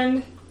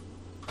friend,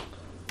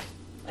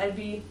 I'd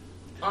be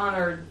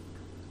honored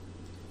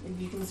if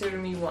you consider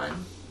me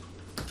one.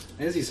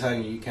 As he's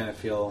hugging you, kind of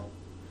feel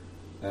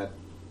that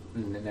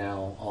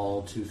now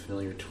all too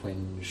familiar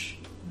twinge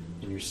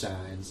in your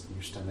sides, in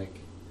your stomach,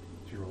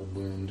 your old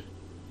wound,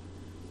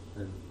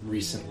 or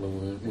recent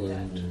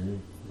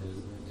wound.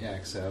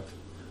 Acts up.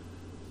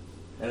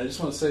 And I just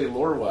want to say,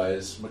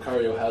 lore-wise,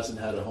 Macario hasn't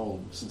had a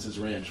home since his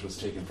ranch was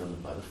taken from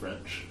him by the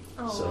French.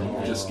 So Aw.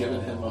 we've just given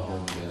him a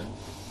home again.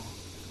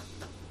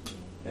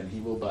 And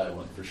he will buy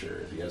one for sure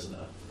if he has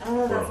enough. I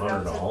don't know if For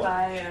that's enough to $100?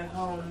 buy a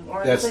home.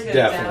 Or That's it's like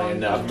definitely a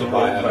down enough to payment.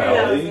 buy a Maybe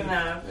that was valley.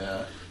 enough.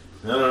 Yeah.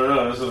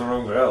 No, this is the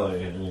wrong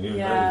valley. I mean, even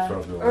Yeah. that is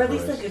probably Or at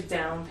least overpriced. like a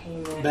down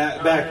payment.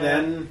 Back on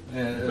then,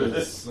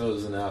 it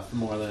was enough,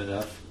 more than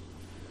enough.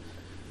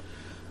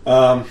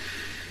 And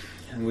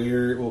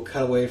we'll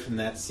cut away from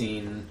that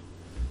scene.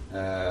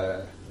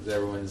 As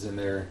everyone's in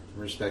their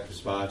respective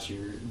spots.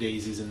 Your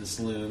Daisy's in the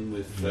saloon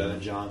with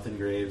Jonathan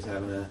Graves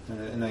having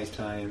a nice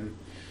time.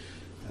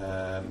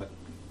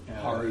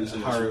 Haru's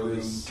in his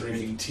room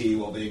drinking tea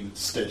while being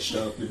stitched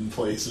up in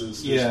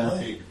places. Just Yeah.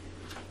 like,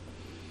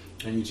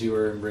 and you two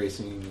are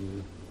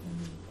embracing.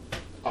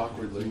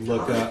 Awkwardly.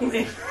 Look up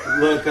to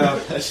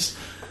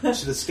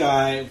the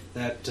sky.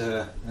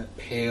 That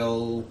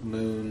pale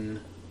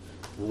moon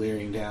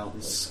leering down,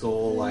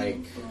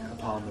 skull-like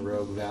upon the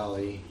Rogue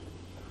Valley.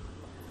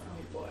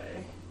 Oh boy.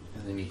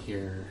 And then you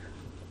hear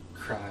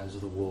cries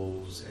of the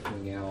wolves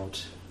echoing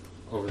out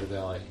over the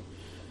valley.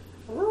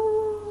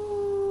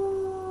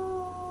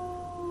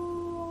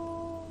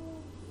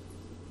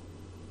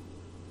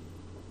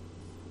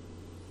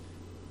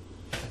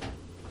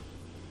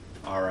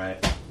 All right.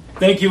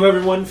 Thank you,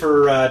 everyone,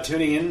 for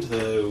tuning in to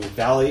the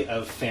Valley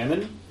of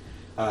Famine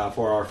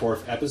for our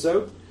 4th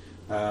episode.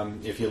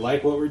 If you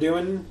like what we're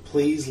doing,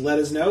 please let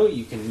us know.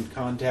 You can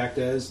contact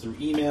us through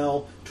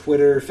email,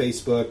 Twitter,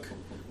 Facebook,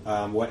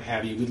 what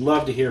have you. We'd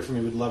love to hear from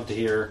you. We'd love to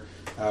hear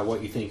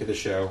what you think of the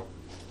show.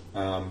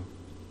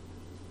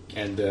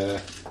 And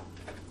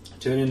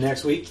tune in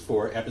next week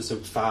for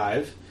episode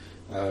 5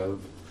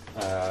 of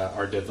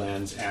our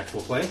Deadlands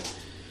actual play.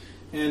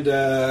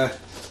 And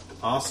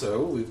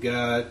also, we've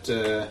got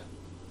a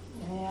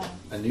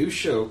new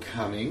show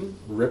coming,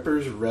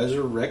 Rippers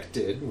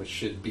Resurrected, which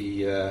should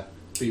be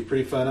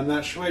pretty fun. I'm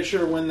not quite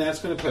sure when that's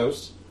going to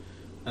post.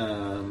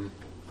 But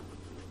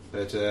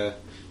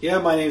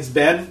my name's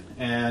Ben,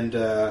 and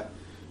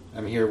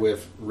I'm here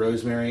with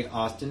Rosemary,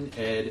 Austin,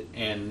 Ed,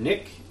 and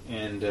Nick,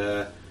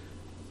 and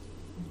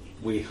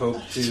we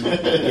hope to...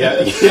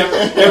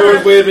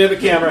 everyone's waving at the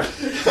camera.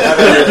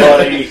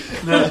 Everybody.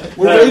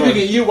 We're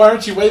waving at you. Why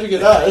aren't you waving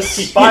at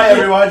us? Bye,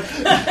 everyone.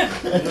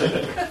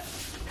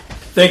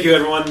 Thank you,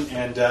 everyone,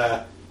 and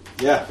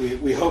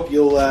we hope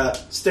you'll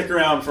stick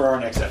around for our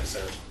next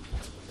episode.